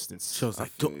at a distance. Shows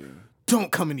like,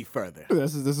 Don't come any further.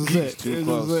 This is it. Too This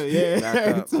close. is it. Yeah,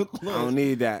 Back up. too I close. don't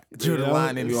need that. Drew the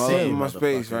line in You the all up in sand, my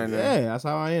space motherfucker. right now. Yeah, that's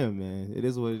how I am, man. It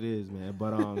is what it is, man.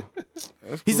 But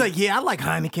He's like, yeah, I like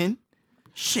Heineken.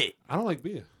 Shit. I don't like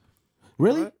beer.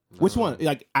 really, which one?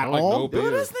 Like at I like all? no beer.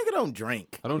 Dude, this nigga don't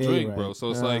drink. I don't Yeah, drink, right. bro.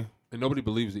 So it's Nah. like, and nobody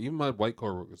believes it. Even my white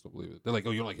coworkers don't believe it. They're like,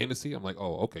 "Oh, you don't like Hennessy?" I'm like,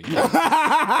 "Oh, okay." You like,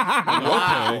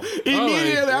 Wow.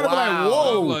 Immediately, I'd be like, Wow.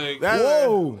 whoa. I'm like, That's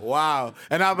Whoa. Wow.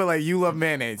 And I'll be like, you love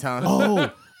mayonnaise, huh?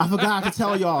 Oh, I forgot to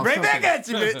tell y'all. Right something. back at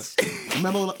you, bitch.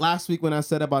 Remember last week when I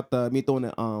said about me throwing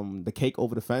the cake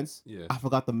over the fence? Yeah. I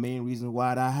forgot the main reason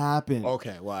why that happened.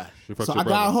 Okay, why? she fucked So your I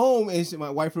brother. got home and my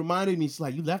wife reminded me. She's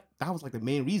like, "You left." That was like the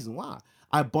main reason why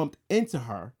I bumped into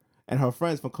her and her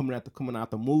friends from coming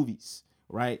out the movies.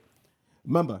 Right?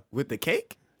 Remember? With the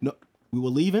cake? No, we were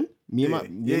leaving. Me and my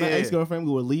Yeah. ex-girlfriend.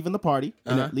 We were leaving the party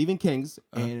Uh-huh. and leaving Kings,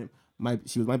 and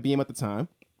she was my BM at the time.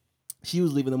 She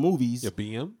was leaving the movies. Your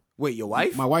BM? Wait, your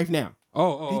wife? My wife now.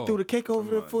 Oh, He threw the cake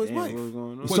over for his Damn, wife. what was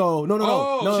going on? So no,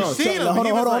 Oh, she seen him, Hold and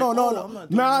he on, was hold on, like, no, "Oh,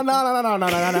 no, I'm not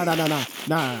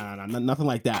no, nothing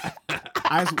like that.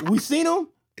 We seen him.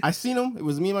 I seen him. It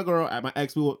was me and my girl at my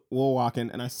ex. We were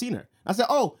walking, and I seen her. I said,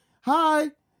 "Oh,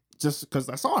 hi," just because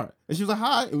I saw her, and she was like,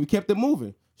 "Hi," and we kept it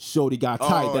moving. Shorty got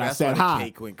tight that I that's said why the hi.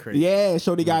 cake went crazy. Yeah,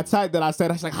 Shorty got tight that I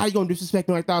said. She's like, "How you gonna disrespect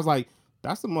me like that?" I was like,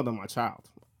 "That's the mother of my child.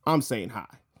 I'm saying hi."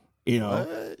 You know.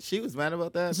 What? She was mad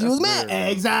about that? She was That's mad.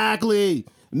 weird. Exactly.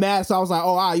 Mad. So I was like,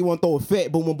 "Oh, you want to throw a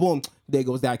fit? Boom, boom, boom. There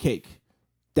goes that cake."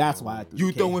 That's why I threw You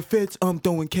the cake. throwing fits, I'm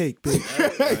throwing cake,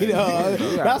 bitch. You know,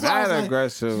 that's why I was Mad like,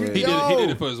 aggressive. He did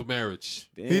it for his marriage.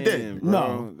 Damn, He did. Bro.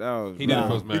 No. That was He did it Nah.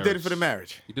 for his He marriage. did it for the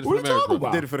marriage. He did it What for the you marriage, talking bro.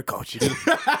 He did it for the culture. He did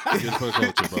it for the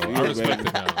culture, bro. I respect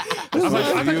it now.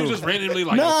 I thought you just randomly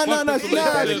like, No, oh, no, fuck no, this no.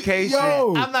 relationship. Dedication.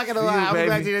 Yo, I'm not gonna lie, I'm baby.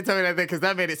 glad you didn't tell me that thing because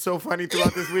that made it so funny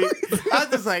throughout this week. I was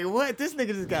just like, what? This nigga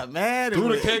just got mad.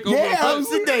 Threw the cake over Yeah, I the was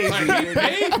fence. the Like, he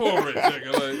paid for it,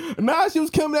 nigga. Like, nah, she was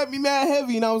coming at me mad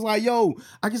heavy, and I was like, "Yo,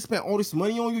 I just spent all this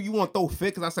money on you. You want to throw a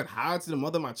fit because I said hi to the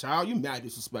mother of my child? You mad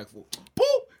disrespectful."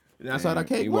 Boop. And that's how that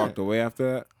cake He went. walked away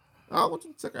after that. I went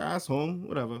to take her ass home,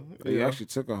 whatever. He actually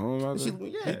took her home after She,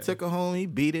 that. yeah. He took her home, he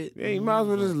beat it. Yeah, you might as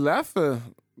well just left her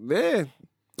there.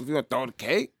 If you gonna throw the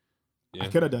cake. I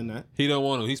could have done that. he don't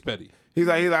want to. He's petty. He's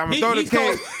like, I'm gonna throw the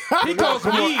cake. He calls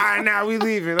Come on, all me. right, now we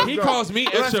leaving. Let's He go. calls me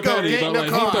Let's extra go, petty, get but in the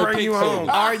like he car, throw bring cakes you over. home.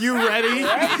 Are you ready?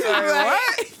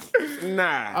 What?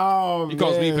 Nah. Oh, He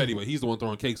calls me man. petty, but he's the one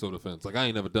throwing cakes over the fence. Like I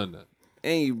ain't never done that.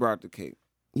 And you brought the cake.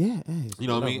 Yeah, hey, You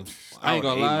know what I mean? I ain't would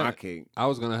gonna ate lie. my cake. I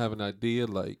was gonna have an idea,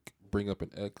 like bring up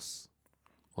an ex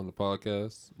on the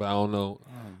podcast, but I don't know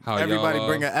how Everybody y'all,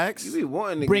 bring an ex. You be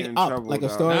wanting to Bring get in up, trouble, like a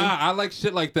dog. story. Nah, I like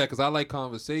shit like that because I like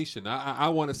conversation. I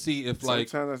want to see if like.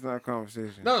 Sometimes that's not a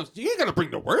conversation. No, you ain't gonna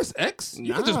bring the worst ex.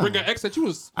 You can just Nah. bring an ex that you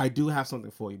was I do have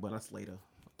something for you, but that's later.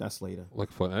 That's later. like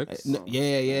for an ex. Yeah.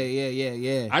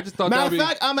 I just thought Matter that'd of be.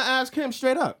 fact, I'm gonna ask him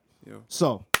straight up. Yeah. So,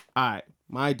 all right,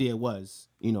 my idea was,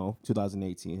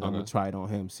 2018. I'm gonna Okay. try it on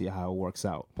him, see how it works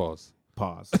out. Pause.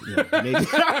 Pause. Yeah, maybe.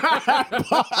 About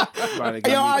to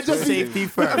get Yo, me I just Safety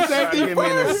first. Try to Safety get me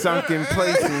in a first. sunken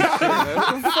place and shit.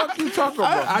 What the fuck you talking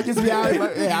about? I just be out.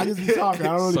 I just be talking.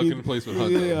 I don't Suck really in place with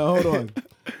Hunter. Yeah, hold on.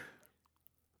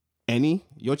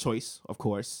 Your choice, of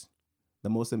course. The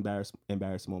most embarrassed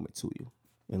moment to you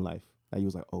in life that you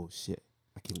was like, oh shit,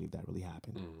 I can't believe that really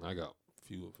happened. I got a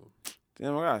few of them.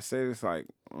 Damn, I gotta say this like,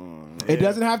 It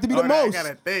doesn't have to be the I most.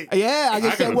 gotta think. Yeah, I just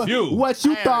I got said a few. what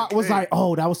you I thought gotta was think. like,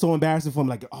 oh, that was so embarrassing for him.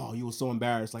 Like, oh, you were so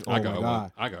embarrassed. Like, oh I my got one.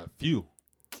 god, I got a few.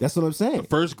 that's what I'm saying.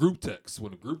 First group text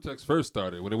when the group text first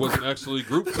started, when it wasn't actually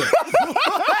group text.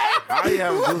 how you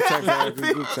have a group text after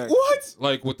a group text? What?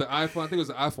 Like with the iPhone, I think it was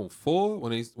the iPhone 4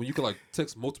 when you could like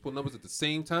text multiple numbers at the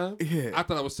same time. Yeah. I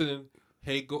thought I was sending,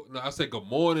 I said good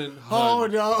morning, Oh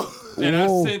hun. no. And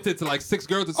Whoa. I sent it to like 6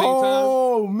 girls at the same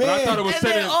Oh time. man, But I thought it was And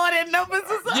then sending. all their numbers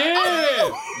is up.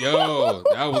 Yeah, yo,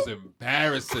 that was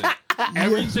embarrassing.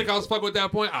 Every chick I was fucking with at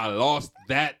that point, I lost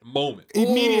that moment.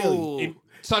 immediately. And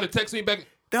started texting me back.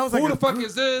 That was Who like the a fuck group-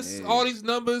 is this? All these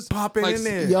numbers Popping in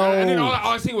there. Yo. And then all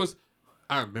I seen was,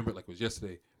 I remember it like it was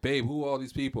yesterday. Babe, who are all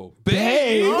these people?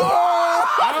 Hey. Babe.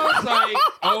 I was like,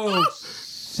 oh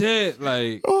shit.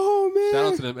 Like, Oh man. shout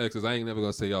out to them exes. I ain't never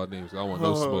gonna say y'all names. I want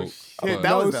no smoke. Shit, But,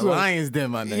 that was No the smoke. Lions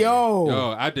Den, my nigga. Yo,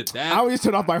 yo, I did that. I would just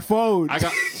turn off my phone. I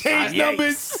got change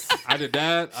numbers. I did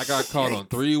that. I got caught on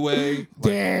 3-way. Like,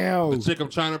 Damn. the chick I'm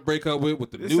trying to break up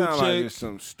with the This new sound like chick. just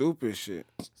some stupid shit.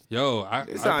 Yo,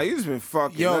 It sound like you just been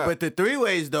fucking Yo, up. but the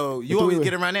 3-ways though, you always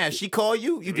get around there. She call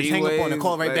you, you just hang up on and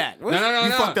call right Like, back. what?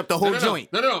 You fucked up the whole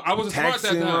joint. No. I wasn't smart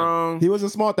that Texting time. wrong. He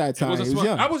wasn't smart that I time. wasn't He was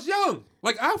smart. young. I was young.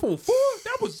 Like iPhone 4?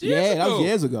 That was years Yeah, ago. that was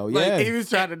years ago. Like Yeah. he was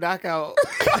trying to knock out.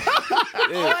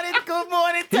 Good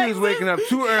morning, He was waking up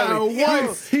too early.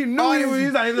 He knew he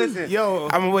was like, listen, Yo.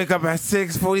 I'm gonna wake up at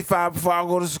 6:45 before I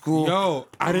go to school. Yo,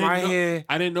 I didn't right know. here.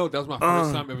 I didn't know that was my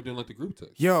first time ever doing like the group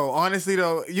text. Yo, honestly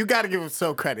though, you gotta give him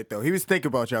some credit though. He was thinking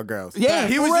about y'all girls. Yeah,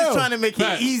 he for was just real. trying to make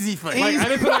Facts. it easy for Like him. I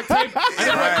didn't feel like tape. I didn't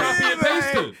feel like copy and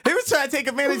pasting. He was trying to take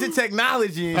advantage of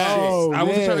technology and shit. Oh, I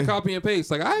wasn't man. trying to copy and paste.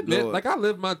 Like I admit, Lord. like I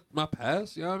lived my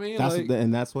past. You know what I mean? That's Like,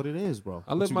 and that's what it is, bro.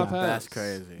 I lived What my you got? past. That's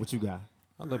crazy. What you got?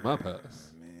 I lived my past.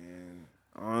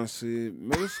 Honestly,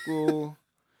 middle school,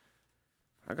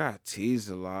 I got teased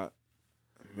a lot.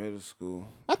 Middle school.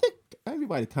 I think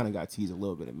everybody kind of got teased a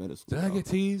little bit in middle school. Did I though. get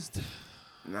teased?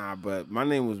 Nah, but my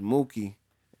name was Mookie.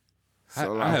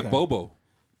 So, I had Bobo.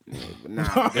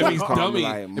 Nah, It means call me dummy.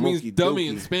 like It means Mookie dummy Dookie.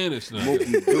 in Spanish now. Mookie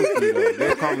Dookie, though.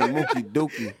 They call me Mookie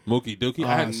Dookie. Mookie Dookie.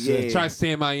 I had yeah. to try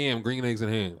Sam I Am, green eggs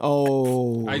and ham.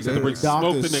 Oh, I used to bring Dr.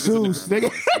 smoke to niggas in the Seuss,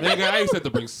 nigga. Nigga, I used to have to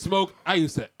bring smoke. I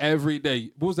used to every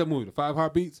day. What was that movie? The 5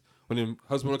 Heartbeats? When the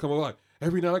husband would come over like,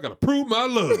 every night I gotta prove my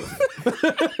love.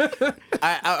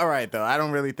 All right though. I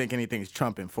don't really think anything's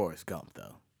trumping Forrest Gump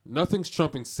though. Nothing's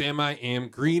trumping Sam I Am,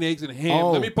 green eggs and ham.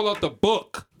 Oh. Let me pull out the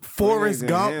book. Forrest Green eggs and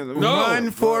Gump, ham. No.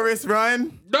 run, Forrest,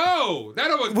 run. No, that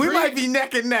was We might be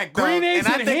neck and neck, dog. green eggs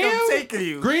and and, I think ham. I'm taking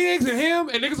you. Green eggs and ham,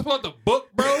 and niggas pull out the book,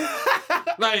 bro.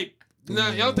 Like, nah,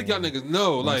 y'all don't think y'all niggas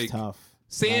know. That's Like, tough.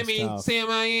 Sammy, That's tough. Sam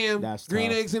I Am, That's green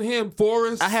tough. eggs and ham,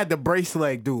 Forrest. I had the brace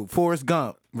leg dude, Forrest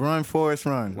Gump. Run, Forrest,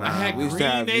 run. I had We used to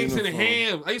green have eggs and uniforms.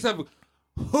 ham. I used to have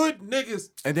hood niggas.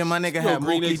 And then my nigga Yo, had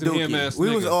green Mookie eggs and ham Dookie. ass We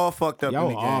was nigga. all fucked up Y'all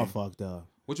in the all game. fucked up.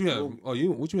 What you had? Oh,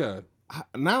 what you had?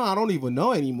 Now I don't even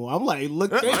know anymore. I'm like,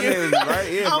 look. My name,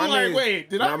 right? Yeah, I'm my like, name, wait,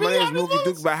 did I nah, my really name's have this Mookie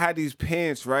once? Dookie, but I had these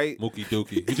pants, right? Mookie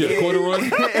Dookie. You did a corduroy?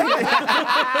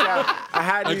 I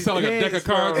had Like these sound like a deck pants,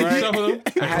 of cards bro, and right? shuffle them?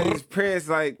 I had these pants,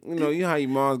 like, you know how your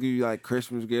moms give you like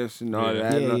Christmas gifts and all Yeah.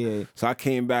 that. Yeah, and, yeah. So I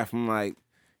came back from like,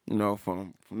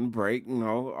 from the break,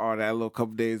 all that little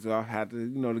couple days off. Had to,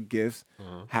 the gifts.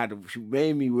 Had to. She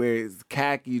made me wear his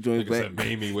khaki joints. Nigga said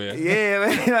made me wear.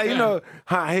 Yeah,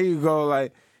 like, here you go,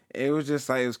 like. It was just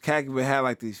like it was khaki, but it had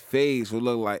like these fades. So it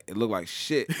looked like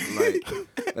shit.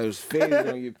 Like there was fades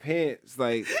on your pants,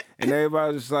 like, and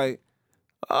everybody was just like,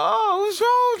 "Oh, what's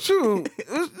wrong with you?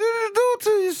 What did you do to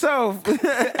yourself?" So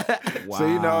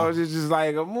it was just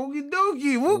like a Mookie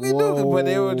Dookie, but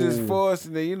they were just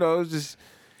forcing it. It was just.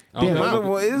 Yeah, Okay.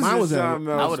 mine was a-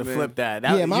 I would have flipped that.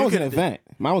 Yeah, mine was an event.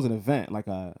 Mine was an event, like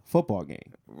a football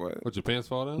game. What? What, your pants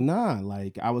fall down? Nah,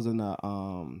 like I was in a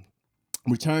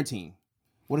return team.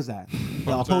 What is that?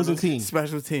 The opposing team.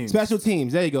 Special teams. Special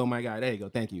teams. There you go, my guy. There you go.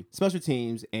 Thank you. Special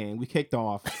teams, and we kicked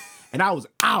off, and I was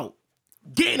out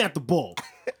getting at the ball.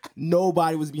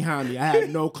 Nobody was behind me. I had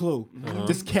no clue.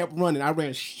 Just kept running. I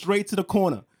ran straight to the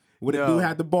corner where the No. dude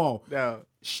had the ball. No.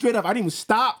 Straight up. I didn't even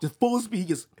stop. Just full speed. He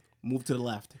just moved to the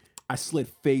left. I slid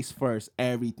face first.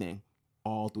 Everything.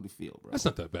 All through the field, bro. That's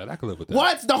not that bad. I can live with that.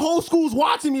 What? The whole school's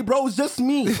watching me, bro. It's just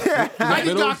me. I just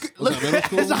middle- got, was that middle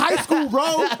school? It's a high school, bro.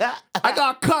 I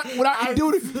got cut without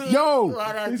doing it. Yo, you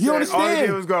All he did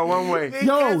understand? was go one way.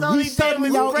 Yo, he subbed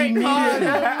me out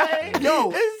immediately.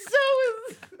 Yo,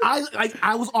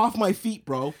 I was off my feet,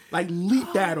 bro. Like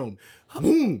leaped at him.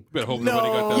 Boom. Better hope nobody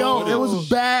got that Yo, footage. it was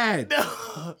bad.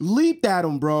 Leaped at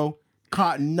him, bro.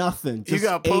 Caught nothing. You Just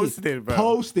got ate. posted, bro.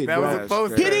 Posted, That bro. was a That's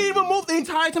poster. He didn't even move the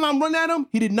entire time I'm running at him.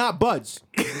 He did not budge.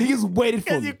 He just waited for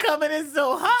Because me. you coming in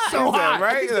so hot. So hot,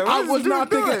 right? Like, what I is was this not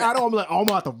dude thinking doing? at all. I'm like, oh, I'm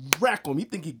about to wreck him. You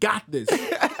think he got this?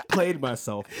 Played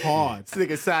myself hard. This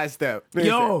nigga sidestep.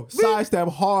 Yo, sidestep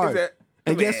hard. said,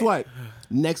 And guess what?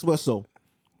 Next whistle.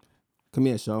 Come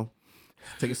here, show.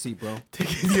 Take a seat, bro.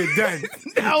 You're done.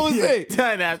 That was it.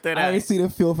 Done after I that. ain't see the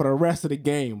field for the rest of the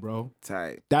game, bro.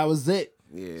 Tight. That was it.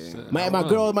 Yeah. My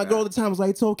girl at the time was like,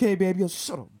 "It's okay, baby." Yo,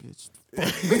 shut up, bitch.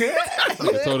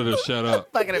 I told her to shut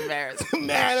up. Fucking embarrassed.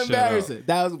 Man, Shut embarrassing.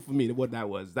 That was for me. What that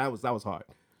was. That was hard.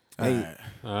 Hey,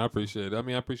 I appreciate it. I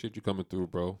mean, I appreciate you coming through,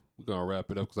 bro. We're going to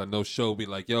wrap it up because I know Show be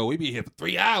like, yo, we be here for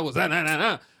 3 hours.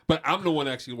 But I'm the one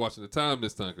actually watching the time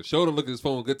this time because Show done look at his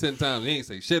phone a good 10 times. He ain't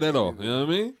say shit at all. You know what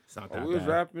I mean? it's not Oh, that we was bad.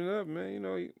 wrapping up,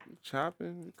 man.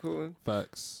 Chopping, cooling.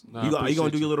 Facts. Nah, You I gonna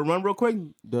appreciate do your little run real quick?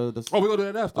 Oh, we're going to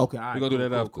do that after. Okay, all right, We're going to do cool,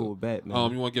 that cool, after. cool, bet,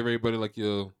 man. You want to give everybody like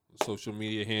your social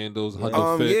media handles,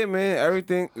 Hundo Fit. Yeah, man.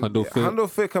 Everything. Hundo Fit. Hundo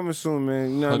Fit coming soon, man.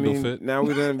 You know what I Hundo mean? Fit. Now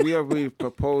we already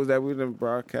proposed that we done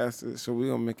broadcast it, so we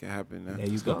gonna make it happen now. There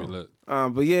you It's going to go. be lit.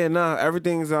 But yeah,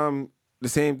 everything's the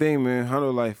same thing, man.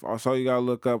 Hundo Life. Also, you gotta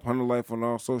look up Hundo Life on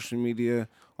all social media,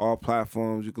 all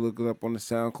platforms. You can look it up on the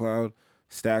SoundCloud.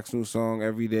 Stack's new song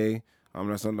every day.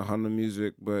 That's on the Hundo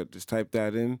Music, but just type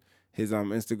that in, His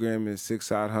Instagram is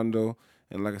 6side Hundo.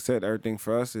 And like I said, everything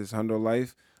for us is Hundo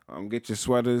Life. Get your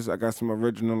sweaters. I got some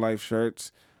original Life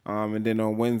shirts. And then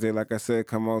on Wednesday, like I said,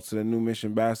 come out to the New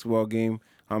Mission basketball game.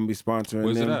 I'm be sponsoring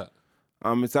Where's them. it at?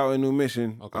 It's out in New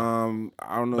Mission. Okay.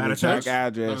 I don't know By the the church? exact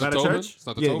address. Is that a Tobin? church? It's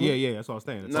not the Yeah, Tobin? yeah. That's what I was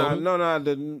saying.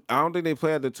 No. I don't think they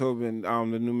play at the Tobin, the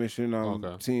New Mission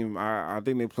Okay. team. I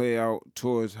think they play out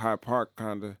towards Hyde Park,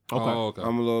 kind of. Okay. Oh, okay.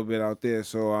 I'm a little bit out there.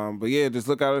 So, but yeah, just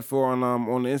look out for on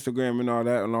the Instagram and all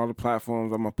that, on all the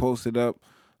platforms. I'm gonna post it up.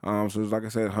 So it's like I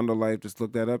said, Hundo Life. Just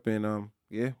look that up and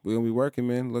yeah, we're gonna be working,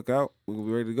 man. Look out. We're gonna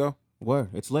be ready to go. Word.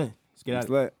 It's lit. Let's get out. It's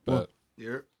lit. Bet.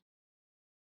 Yeah.